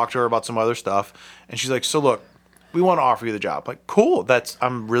gonna talk to her about some other stuff, and she's like, "So look, we want to offer you the job." I'm like, cool,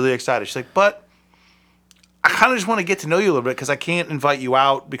 I'm really excited. She's like, "But I kind of just want to get to know you a little bit because I can't invite you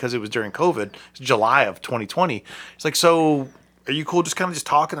out because it was during COVID, it's July of 2020." It's like, "So are you cool just kind of just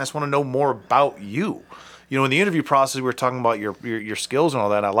talking? I just want to know more about you." In the interview process, we were talking about your skills and all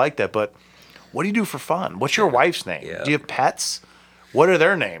that. And I like that, but what do you do for fun? What's your wife's name? Yeah. Do you have pets? What are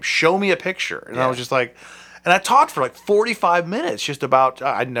their names? Show me a picture. And I was just like, and I talked for like 45 minutes just about.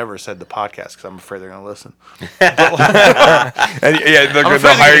 I'd never said the podcast because I'm afraid they're going to listen. and they're going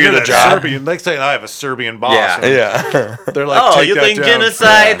to hire you the job. Serbian. Next thing I have a Serbian boss. Yeah. Yeah. They're like, Oh, take you that think down.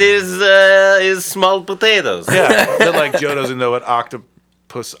 genocide is small potatoes? Yeah. They're like, Joe doesn't know what octopus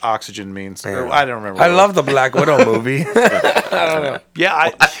oxygen means. Or, I don't remember. I love the Black Widow movie. Yeah,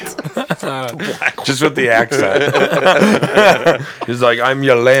 Just with the accent. He's like, I'm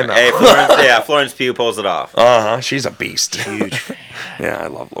Yelena. Hey, Florence Pugh pulls it off. She's a beast. huge. Yeah, I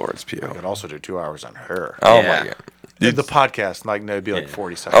love Florence Pugh. I could also do 2 hours on her. Oh Yeah. my god. The podcast, like, no, it'd be like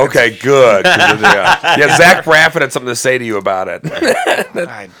 40 seconds. Okay, good. Yeah, Zach Braff had something to say to you about it.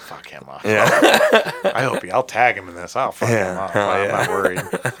 I'd fuck him off. Yeah. I hope I'll tag him in this. I'll fuck him off. I'm not worried.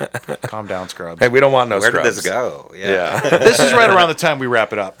 Calm down, Scrubs. Hey, we don't want no Where did scrubs. this go? Yeah. This is right around the time we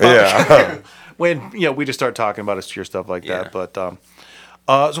wrap it up. Yeah. when we just start talking about obscure stuff like Yeah. that. But so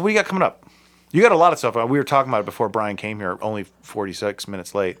what do you got coming up? You got a lot of stuff. We were talking about it before Brian came here, only 46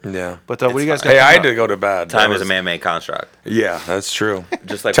 minutes late. Yeah. But what do you guys got Hey, I coming had up? to go to bed. Time That is a was- man-made construct. Yeah, that's true.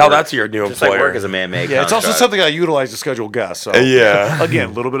 Just like Tell work- that to your new just employer. Like work is a man-made Yeah, it's also construct. something I utilize to schedule guests. So Yeah. again,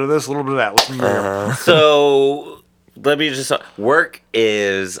 a little bit of this, a little bit of that. Listen to me. So let me just work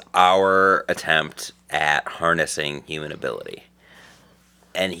is our attempt at harnessing human ability,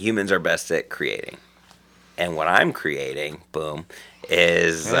 and humans are best at creating. And what I'm creating, boom,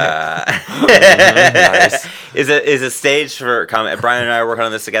 is is a stage for comment. Brian and I are working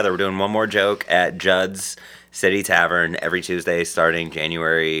on this together. We're doing one more joke at Judd's City Tavern every Tuesday starting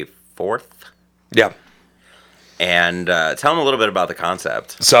January 4th. Yeah. And tell them a little bit about the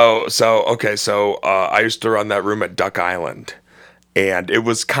concept. So I used to run that room at Duck Island, and it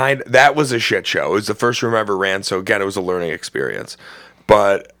was that was a shit show. It was the first room I ever ran, so again, it was a learning experience.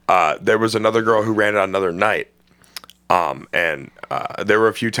 But there was another girl who ran it on another night, and there were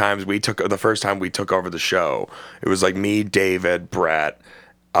a few times the first time we took over the show. It was like me, David, Brett,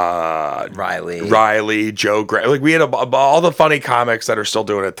 Riley, Joe Gray. Like we had all the funny comics that are still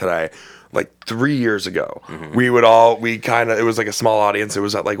doing it today. Like 3 years ago, it was like a small audience. It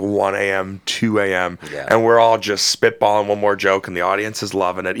was at like 1 a.m., 2 a.m. Yeah. And we're all just spitballing one more joke, and the audience is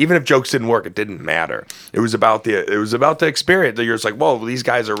loving it. Even if jokes didn't work, it didn't matter. It was about the experience. That you're just like, whoa, these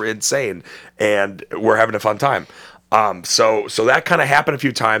guys are insane, and we're having a fun time. So that kind of happened a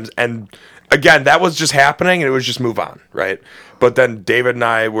few times, and again, that was just happening, and it was just move on, right? But then David and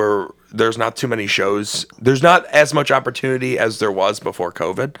I there's not too many shows. There's not as much opportunity as there was before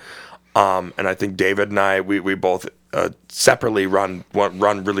COVID. And I think David and I, we both separately run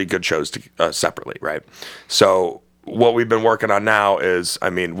really good shows separately, right? So what we've been working on now is,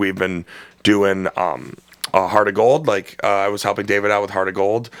 we've been doing Heart of Gold. Like I was helping David out with Heart of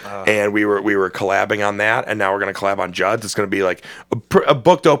Gold, and we were collabing on that, and now we're gonna collab on Judd's. It's gonna be like a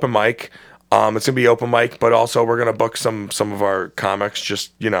booked open mic. It's gonna be open mic, but also we're gonna book some of our comics,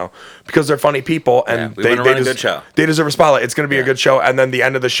 just because they're funny people, and we wanna run a good show. They deserve a spotlight. It's gonna be a good show, and then the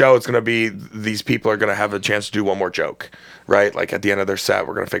end of the show, it's gonna be these people are gonna have a chance to do one more joke, right? Like at the end of their set,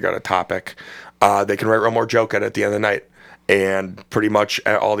 we're gonna figure out a topic. They can write one more joke at the end of the night. And pretty much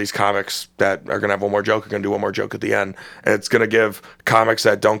all these comics that are going to have one more joke are going to do one more joke at the end. And it's going to give comics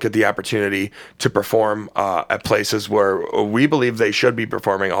that don't get the opportunity to perform at places where we believe they should be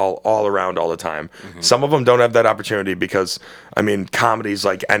performing all around all the time. Mm-hmm. Some of them don't have that opportunity because, comedy's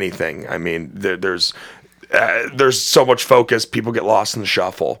like anything. There's so much focus. People get lost in the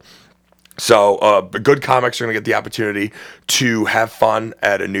shuffle. So good comics are going to get the opportunity to have fun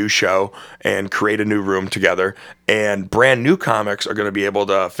at a new show and create a new room together. And brand new comics are going to be able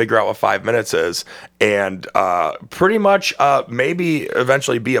to figure out what 5 minutes is and pretty much maybe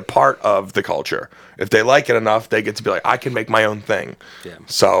eventually be a part of the culture. If they like it enough, they get to be like, I can make my own thing. Yeah.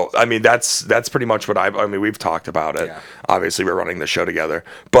 So, that's pretty much what we've talked about it. Yeah. Obviously, we're running the show together.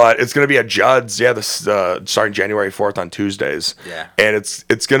 But it's going to be at Judd's, starting January 4th on Tuesdays. Yeah. And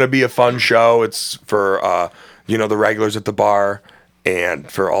it's going to be a fun show. It's for, the regulars at the bar and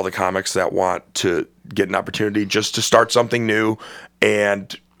for all the comics that want to get an opportunity just to start something new.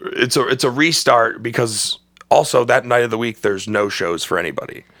 And it's a restart because also that night of the week, there's no shows for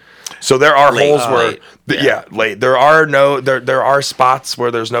anybody. So there are holes where, late. There are spots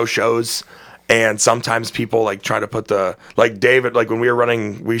where there's no shows, and sometimes people like try to put David, like when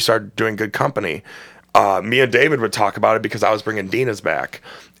we started doing Good Company, me and David would talk about it because I was bringing Dina's back,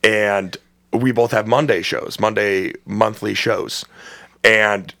 and we both have Monday monthly shows,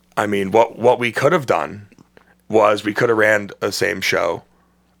 and what we could have done was we could have ran the same show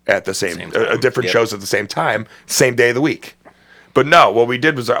at the same different shows at the same time, same day of the week. But no, what we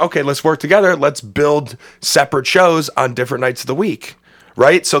did was, okay, let's work together. Let's build separate shows on different nights of the week,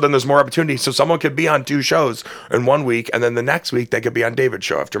 right? So then there's more opportunity. So someone could be on 2 shows in 1 week, and then the next week they could be on David's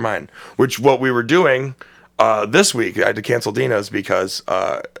show after mine, which what we were doing this week. I had to cancel Dina's because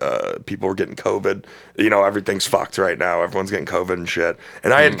people were getting COVID. Everything's fucked right now. Everyone's getting COVID and shit.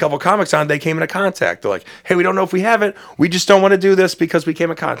 And I had a couple comics on. They came into contact. They're like, hey, we don't know if we have it. We just don't want to do this because we came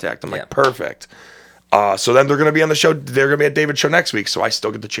in contact. I'm like, perfect. So then they're going to be on the show. They're going to be at David's show next week. So I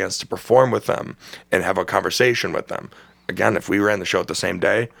still get the chance to perform with them and have a conversation with them. Again, if we ran the show at the same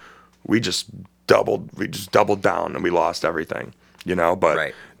day, we just doubled down and we lost everything, but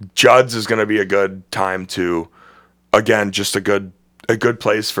right. Judd's is going to be a good time to, again, just a good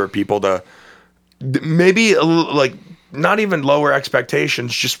place for people to maybe like not even lower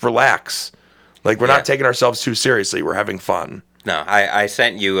expectations, just relax. Like we're not taking ourselves too seriously. We're having fun. No, I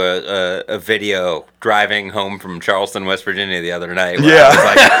sent you a video driving home from Charleston, West Virginia the other night. Where Yeah. I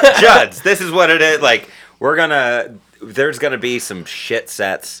was like, Juds, this is what it is. Like, there's gonna be some shit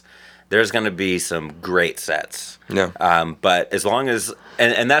sets. There's gonna be some great sets. Yeah. But as long as,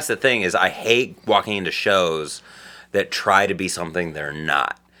 and that's the thing is, I hate walking into shows that try to be something they're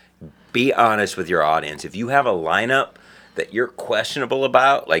not. Be honest with your audience. If you have a lineup that you're questionable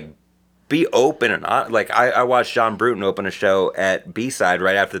about, like, be open and like I watched John Bruton open a show at B-Side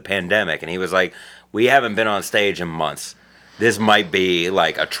right after the pandemic, and he was like, "We haven't been on stage in months. This might be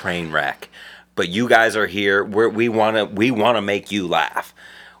like a train wreck, but you guys are here. We want to make you laugh.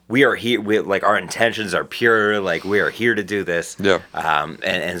 We are here. Like, our intentions are pure. Like, we are here to do this. Yeah.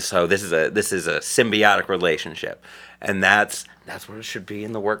 And so this is a symbiotic relationship, and that's what it should be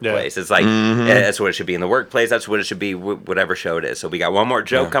in the workplace. It's like that's what it should be in the workplace. That's what it should be, whatever show it is. So we got one more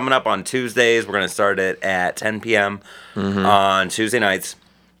joke coming up on Tuesdays. We're gonna start it at 10 p.m. On Tuesday nights.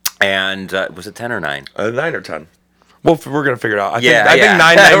 And was it 10 or 9? 9 or 10. Well, we're gonna figure it out. I Yeah, think yeah.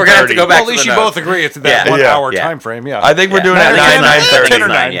 9, We're gonna have to 9:30. go back Well, at least to you the both notes. agree it's that Yeah. 1 Yeah. hour Yeah. time frame. Yeah. I think we're doing it at 9 or 9:30. 10 or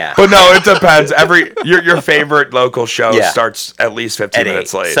 9. Yeah. But no, it depends. Your favorite local show Yeah. starts at least 15 At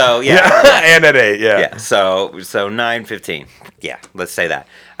minutes 8. late. So, yeah. and at 8, yeah. Yeah, so 9:15. Yeah, let's say that.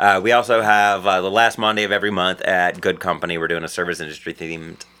 We also have the last Monday of every month at Good Company. We're doing a service industry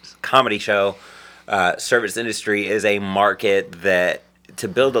themed comedy show. Service industry is a market that, to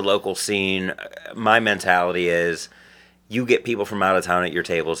build a local scene, my mentality is you get people from out of town at your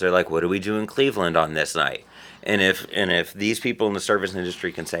tables. They're like, what do we do in Cleveland on this night? And if these people in the service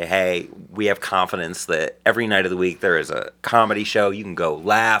industry can say, hey, we have confidence that every night of the week there is a comedy show, you can go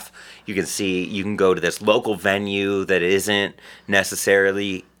laugh, you can go to this local venue that isn't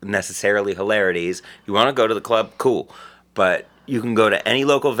necessarily hilarities. You want to go to the club, cool. But you can go to any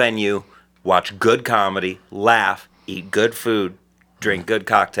local venue, watch good comedy, laugh, eat good food, drink good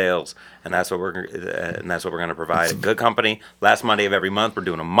cocktails, and that's what we're going to provide at Good Company. Last Monday of every month, we're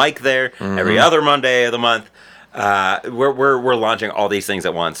doing a mic there. Every other Monday of the month, we're launching all these things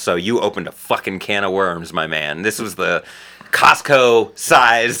at once. So you opened a fucking can of worms, my man. This was the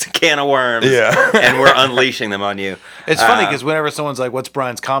Costco-sized can of worms, and we're unleashing them on you. It's funny because whenever someone's like, "What's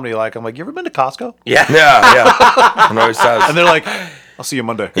Brian's comedy like?" I'm like, "You ever been to Costco?" Yeah. Yeah. And always says. And they're like, "I'll see you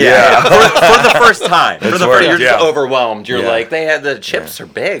Monday." Yeah. For the first time. You're yeah. just overwhelmed. You're Yeah. like, the chips are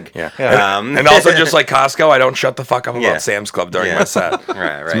big. Yeah. Yeah. And also, just like Costco, I don't shut the fuck up about Yeah. Sam's Club during Yeah. my set.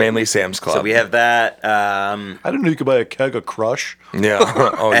 Right. It's mainly Sam's Club. So we have that. I didn't know you could buy a keg of Crush. Yeah.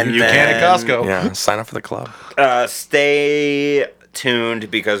 Oh, And You then- can at Costco. yeah. Sign up for the club. Stay tuned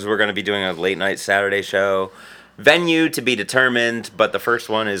because we're going to be doing a late night Saturday show. Venue to be determined, but the first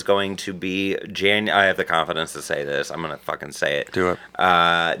one is going to be I have the confidence to say this. I'm going to fucking say it. Do it.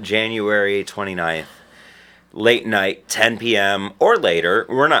 January 29th. Late night, 10 p.m. or later.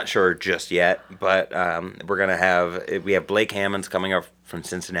 We're not sure just yet, but we're going to we have Blake Hammonds coming up from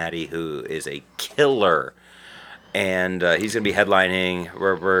Cincinnati, who is a killer. And he's going to be headlining.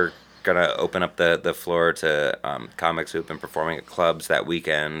 We're going to open up the floor to comics who've been performing at clubs that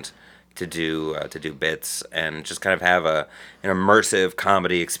weekend to do bits and just kind of have an immersive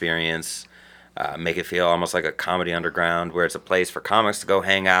comedy experience. Make it feel almost like a comedy underground where it's a place for comics to go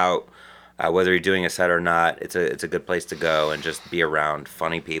hang out. Whether you're doing a set or not, it's a good place to go and just be around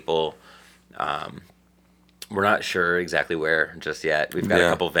funny people. We're not sure exactly where just yet. We've got a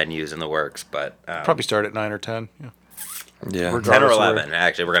couple venues in the works, but Probably start at 9 or 10. Yeah. Yeah. 10 or 11.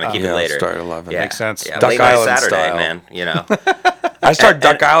 Actually, we're gonna keep it later. Start at 11. Yeah. Makes sense. Yeah, Duck late night Island Saturday, style. man. You know. I started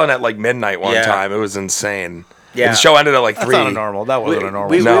Duck Island at like midnight one Yeah. time. It was insane. Yeah. And the show ended at like That's 3. not a normal. That wasn't a normal.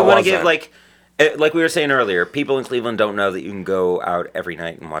 We No, it want to give wasn't. like we were saying earlier, people in Cleveland don't know that you can go out every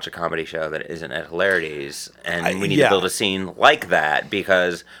night and watch a comedy show that isn't at Hilarities, and we need to build a scene like that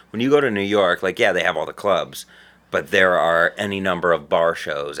because when you go to New York, like they have all the clubs, but there are any number of bar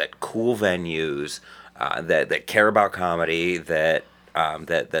shows at cool venues that care about comedy that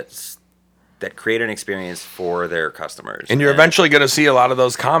create an experience for their customers. And you're eventually going to see a lot of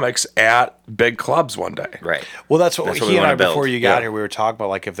those comics at big clubs one day. right. Well, that's what we he and I, wanna build. before you got Yeah. here, we were talking about,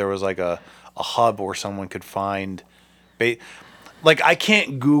 like, if there was like a hub where someone could find, like, I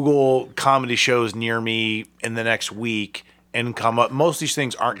can't Google comedy shows near me in the next week and come up. Most of these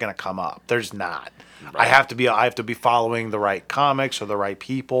things aren't going to come up. There's not. I have to be following the right comics or the right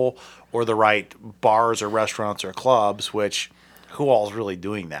people or the right bars or restaurants or clubs, which who all is really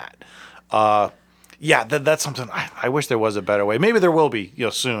doing that? Yeah, that's something I wish there was a better way. Maybe there will be,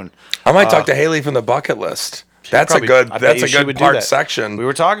 soon. I might talk to Haley from the bucket list. That's Probably- a I bet you she good would do part that. section. We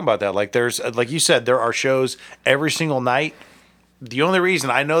were talking about that. Like there's, like you said, there are shows every single night the only reason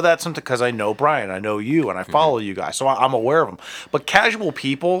I know that something because I know Brian, I know you, and I follow you guys, so I'm aware of them. But casual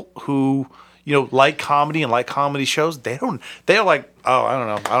people who like comedy and like comedy shows, they're like, oh,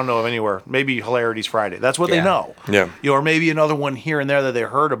 I don't know of anywhere. Maybe Hilarities Friday. That's what they Yeah. know. Yeah. Or maybe another one here and there that they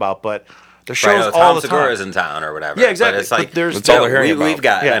heard about, but the shows Right, all Tom the Segura's time. in town or whatever. Yeah, exactly. But it's like But there's That's all they're hearing we've about.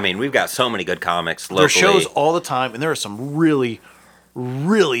 got. Yeah. I mean, we've got so many good comics locally. There's shows all the time, and there are some really,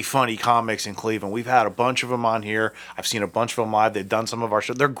 really funny comics in Cleveland. We've had a bunch of them on here. I've seen a bunch of them live. They've done some of our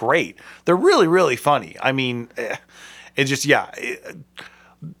shows. They're great. They're really, really funny. I mean, it's just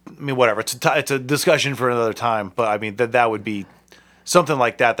whatever. It's a discussion for another time. But I mean, that would be something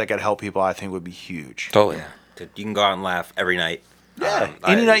like that could help people. I think would be huge. Totally. Dude, you can go out and laugh every night. Yeah,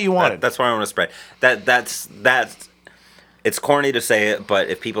 any night you wanted. That's what I want to spread. That's. It's corny to say it, but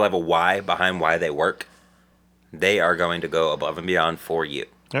if people have a why behind why they work, they are going to go above and beyond for you.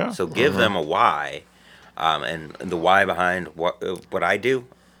 Yeah. So give them a why, and the why behind what I do.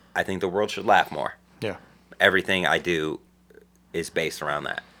 I think the world should laugh more. Yeah. Everything I do is based around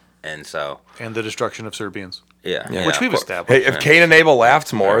that, and so And the destruction of Serbians, yeah. which we've of course. established. Hey, if Cain and Abel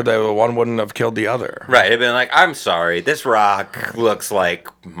laughed more, the one wouldn't have killed the other. Right, it'd been like, I'm sorry, this rock looks like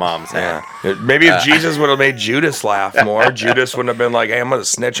Mom's head. Maybe if Jesus would have made Judas laugh more, Judas wouldn't have been like, "Hey, I'm gonna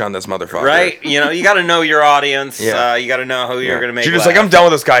snitch on this motherfucker." Right, you got to know your audience. Yeah. You got to know who you're gonna make. Judas laugh. like, I'm done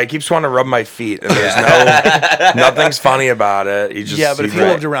with this guy. He keeps wanting to rub my feet, and there's nothing's funny about it. He just Yeah, but if he right.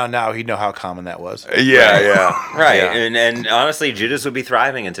 lived around now, he'd know how common that was. Yeah. Right, Yeah. and honestly, Judas would be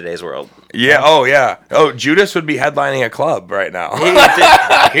thriving in today's world. Yeah. Oh, yeah. Oh, Judas would be headlining a club right now.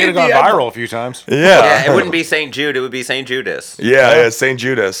 He'd have gone viral a few times. Yeah, it wouldn't be St. Jude, it would be St. Judas. Yeah, St.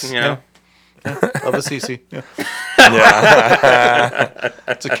 Judas. You know? Of a CC. Yeah. Yeah.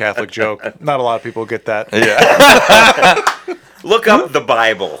 It's a Catholic joke. Not a lot of people get that. Yeah. Look up the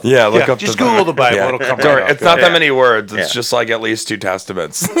Bible. Yeah, look Yeah, up just Google the Bible. It'll come right Sorry, up. it's not Yeah. that many words. It's Yeah. just like at least 2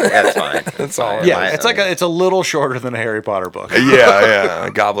 testaments. That's fine. That's all. Yeah, it's a little shorter than a Harry Potter book. Yeah.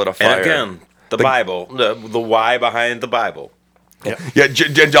 A goblet of fire. And again, the Bible, the why behind the Bible. Yeah,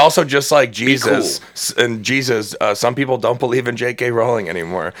 and also just like Jesus and Jesus, some people don't believe in J.K. Rowling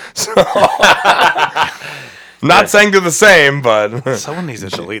anymore. So, not saying they're the same, but Someone needs to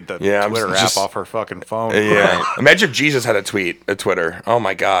delete the Yeah, I'm Twitter just- app off her fucking phone. yeah. Imagine if Jesus had a Twitter. Oh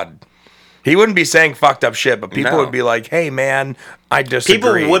my God, he wouldn't be saying fucked up shit, but people No. would be like, "Hey man, I disagree."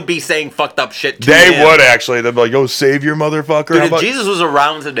 People would be saying fucked up shit to They him. would actually. They'd be like, "Yo, savior, motherfucker." Dude, How if about-" Jesus was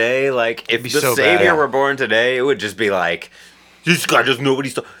around today, like, if the so bad. Savior Yeah. were born today, it would just be like, this guy doesn't know what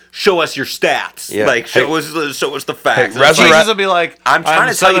he's talking. Show us your stats. Yeah. Like, show us the facts. Hey, Jesus would be like, I'm trying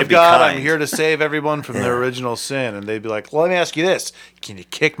to the Son tell you of to be God. kind." I'm here to save everyone from their original sin. And they'd be like, well, let me ask you this. Can you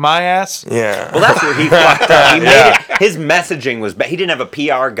kick my ass? Yeah. Well, that's where he fucked up. He made it. His messaging was bad. He didn't have a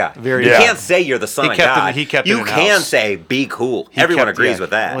PR guy. Very you Yeah. can't say you're the son He of kept it- God. he kept it you in-house. can say be cool. He Everyone kept- agrees yeah. with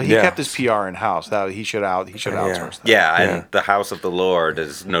that. Well, he Yeah. kept his PR in house. That he should outsource that. yeah, Yeah. and the house of the Lord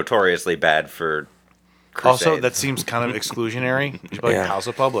is notoriously bad for Also, crusades. that seems kind of exclusionary. You should be like Yeah. House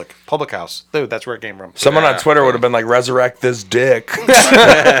of Public House. Dude, that's where it came from. Someone on Yeah. Twitter would have been like, "Resurrect this dick,"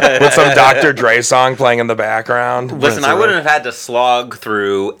 with some Dr. Dre song playing in the background. Listen, I wouldn't have had to slog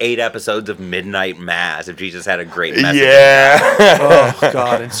through 8 episodes of Midnight Mass if Jesus had a great message. Yeah. Oh,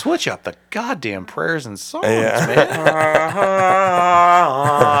 God. And switch up the goddamn prayers and songs, Yeah.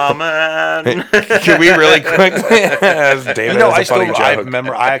 Amen. Can we really quickly? As David has a funny joke.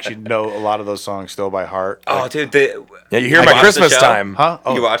 I actually know a lot of those songs still by heart. Oh, dude, Yeah, you hear You my watched Christmas the show? time. Huh?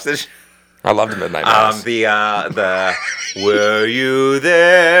 Oh, you watch this? I love the Midnight Mass. The were you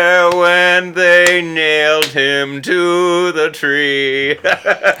there when they nailed him to the tree?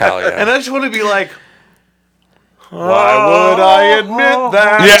 Hell yeah. and I just want to be like, why would I admit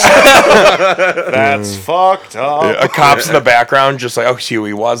that? Yeah. That's fucked up. A cop's in the background, just like, "Oh,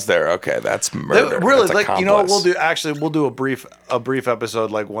 Huey was there. Okay, that's murder." Really, That's like, you know what accomplice. we'll do? Actually, we'll do a brief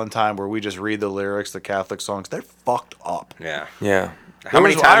episode like one time where we just read the lyrics, the Catholic songs. They're fucked up. Yeah. Yeah. How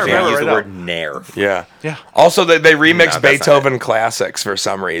many was- I times do you remember use the right word nerve? Yeah. Yeah. Also, they remix No, that's not Beethoven classics for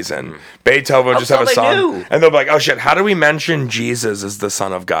some reason. Beethoven just have a so they song, knew. and they'll be like, "Oh shit, how do we mention Jesus as the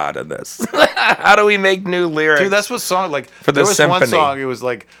Son of God in this? How do we make new lyrics?" Dude, that's what song like For the there was one symphony. song. It was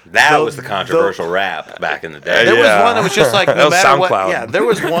like That was the controversial rap back in the day. There Yeah. was one that was just like That no was matter what. SoundCloud. Yeah, there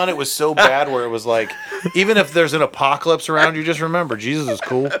was one. It was so bad where it was like, even if there's an apocalypse around you, just remember Jesus is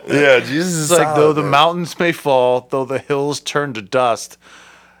cool. It's Yeah, Jesus is like though solid, the man. mountains may fall, though the hills turn to dust,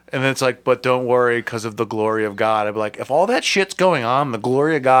 And then it's like, but don't worry because of the glory of God. I'd be like, if all that shit's going on, the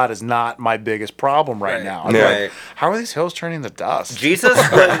glory of God is not my biggest problem right now. I'd be Yeah. like, how are these hills turning to dust? Jesus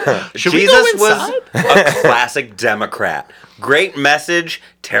was, Should we go inside? a classic Democrat. Great message,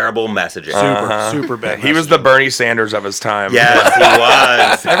 terrible messaging. Super bad. He was the Bernie Sanders of his time. Yes, he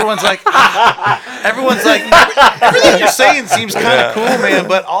was. Everyone's like, everything you're saying seems kind of cool, man.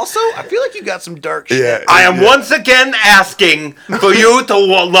 But also, I feel like you got some dark shit. Yeah. I am once again asking for you to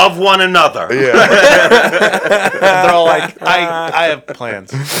love one another. Yeah. They're all like, I have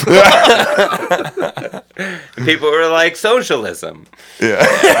plans. People were like, socialism.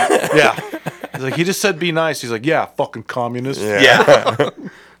 Yeah. He's like, he just said be nice. He's like, yeah, fucking communist. Yeah.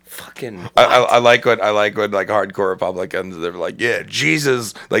 Fucking. I like what like hardcore Republicans. They're like, yeah,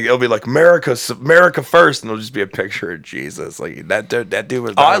 Jesus. Like it'll be like America first, and it'll just be a picture of Jesus. Like that dude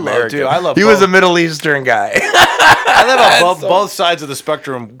was. Not American. I love. He was a Middle Eastern guy. I love how both sides of the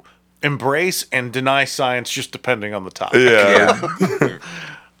spectrum embrace and deny science, just depending on the topic. Yeah.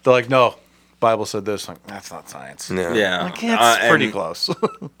 They're like, no, Bible said this. Like, that's not science. Yeah. Like, yeah, it's pretty and, close.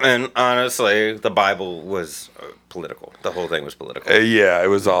 And honestly, the Bible was political. The whole thing was political. Yeah, it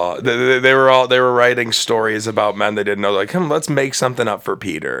was all they were writing stories about men they didn't know. Like, let's make something up for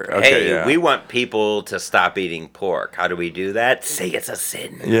Peter. Okay, Hey, yeah. we want people to stop eating pork. How do we do that? Say it's a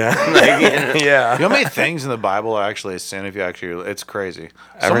sin. Yeah. Like, you know? Yeah. You know how many things in the Bible are actually a sin if you actually... It's crazy.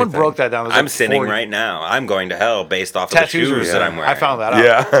 Someone Everything. broke that down. There's I'm like sinning 40 right now. I'm going to hell based off of the Tattoos shoes are that I'm wearing. I found that out.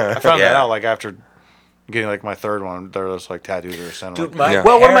 Yeah. I found that Yeah. out like after getting like my third one. There was like tattoos are a sin. Dude, Like, my Yeah.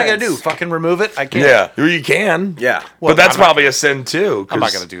 well, what am I going to do? parents- Fucking remove it? I can't. Yeah. Well, you can. Yeah. Well, But that's I'm not probably a sin too. I'm not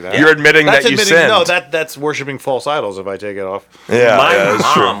 'cause gonna do that. You're admitting That's that you admitting, sinned. no, that's worshiping false idols if I take it off. yeah, My yeah,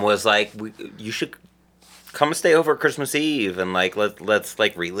 that's true. mom was like, "You should come stay over Christmas Eve and like let's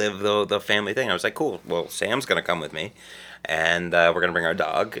like relive the family thing." I was like, "Cool. Well, Sam's gonna come with me, and we're gonna bring our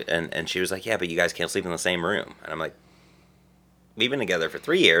dog." And she was like, "Yeah, but you guys can't sleep in the same room." And I'm like, "We've been together for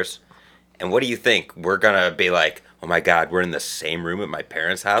 3 years, and what do you think? We're gonna be like, oh my God, we're in the same room at my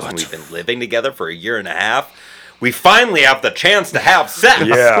parents' house, and we've been living together for a year and a half." We finally have the chance to have sex.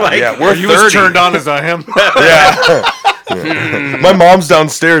 Yeah, Like, yeah. We're You 30. as turned on as I am. Yeah. My mom's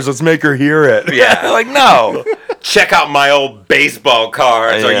downstairs. Let's make her hear it. Yeah. Like, no. Check out my old baseball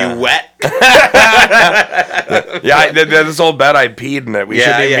cards. Yeah. Are you wet? Yeah, this old bed, I peed in it. We Yeah,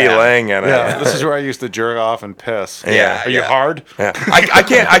 shouldn't even be yeah. laying in it. Yeah, this is where I used to jerk off and piss. Yeah, Are you yeah. hard? Yeah.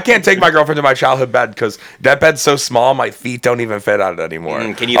 I can't take my girlfriend to my childhood bed because that bed's so small, my feet don't even fit on it anymore.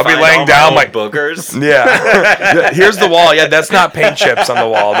 Can you I'll find be laying all down my like old boogers? yeah. Yeah, here's the wall. Yeah, that's not paint chips on the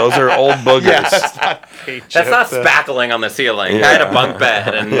wall. Those are old boogers. That's not spackling on the ceiling. I had a bunk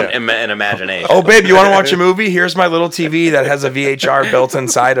bed and an imagination. Oh, babe, you want to watch a movie? Here's my little TV that has a VHR built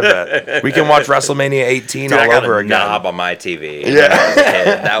inside of it. We can watch WrestleMania 18 Dude, I all got over a again. knob on my TV. Yeah. When I was a kid.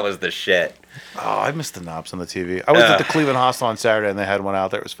 That was the shit. Oh, I missed the knobs on the TV. I was at the Cleveland Hostel on Saturday, and they had one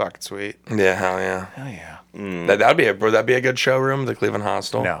out there. It was fucking sweet. Yeah, hell yeah. Hell yeah. Would that be a good showroom, the Cleveland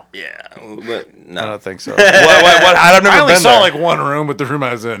Hostel? No, Yeah. I No. don't think so. What? I've never I only been saw there. like one room, but the room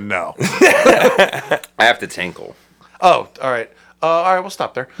I was in, no. I have to tinkle. Oh, all right. All right, we'll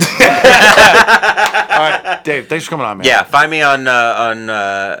stop there. All right, Dave, thanks for coming on, man. Yeah, find me on all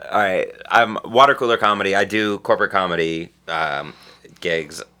right. I'm Water Cooler Comedy. I do corporate comedy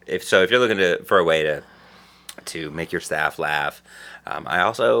gigs. If you're looking for a way to make your staff laugh, I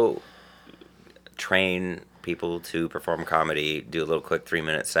also train people to perform comedy. Do a little quick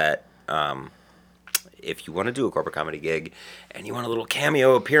 3-minute set. If you want to do a corporate comedy gig and you want a little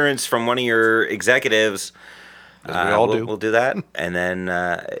cameo appearance from one of your executives, As we all do. We'll do that, and then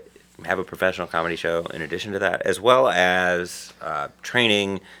have a professional comedy show in addition to that, as well as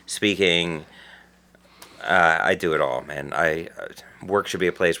training, speaking. I do it all, man. Work should be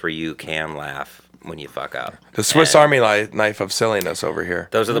a place where you can laugh when you fuck up. The Swiss And Army knife of silliness over here.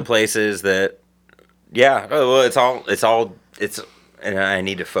 Those are the places that, yeah. Oh, well, it's. And I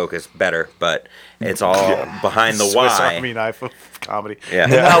need to focus better, but it's all behind the Swiss why. Army knife of comedy. Yeah.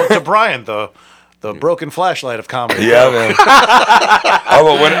 And now to Brian, the broken flashlight of comedy. Yeah, man.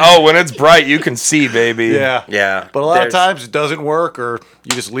 When it's bright, you can see, baby. Yeah. Yeah, But a lot of there's- times it doesn't work, or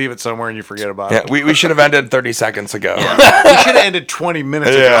you just leave it somewhere and you forget about Yeah, it. we should have ended 30 seconds ago. We should have ended 20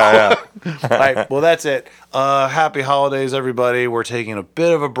 minutes ago. Yeah, All right, well, that's it. Happy holidays, everybody. We're taking a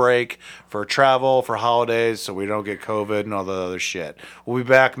bit of a break for travel, for holidays, so we don't get COVID and all the other shit. We'll be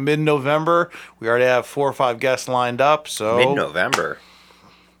back mid-November. We already have 4 or 5 guests lined up, so mid-November.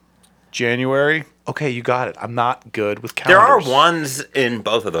 January. okay, you got it. I'm not good with There are calendars. ones in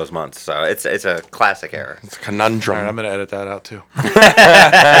both of those months, so it's a classic error. It's a conundrum. All right, I'm going to edit that out too.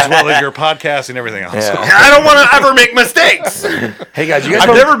 As well as your podcast and everything else. Yeah. I don't want to ever make mistakes. Hey guys, you guys I've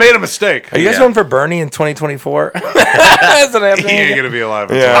vote- never made a mistake. Are you guys Yeah. voting for Bernie in 2024? That's what He ain't going to be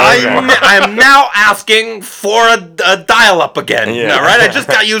alive. Yeah. I'm now asking for a dial-up again. Yeah. All right, I just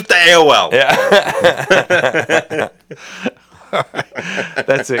got used to AOL. Yeah.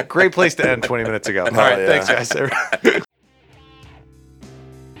 That's it. Great place to end 20 minutes ago. All right, yeah. thanks, guys.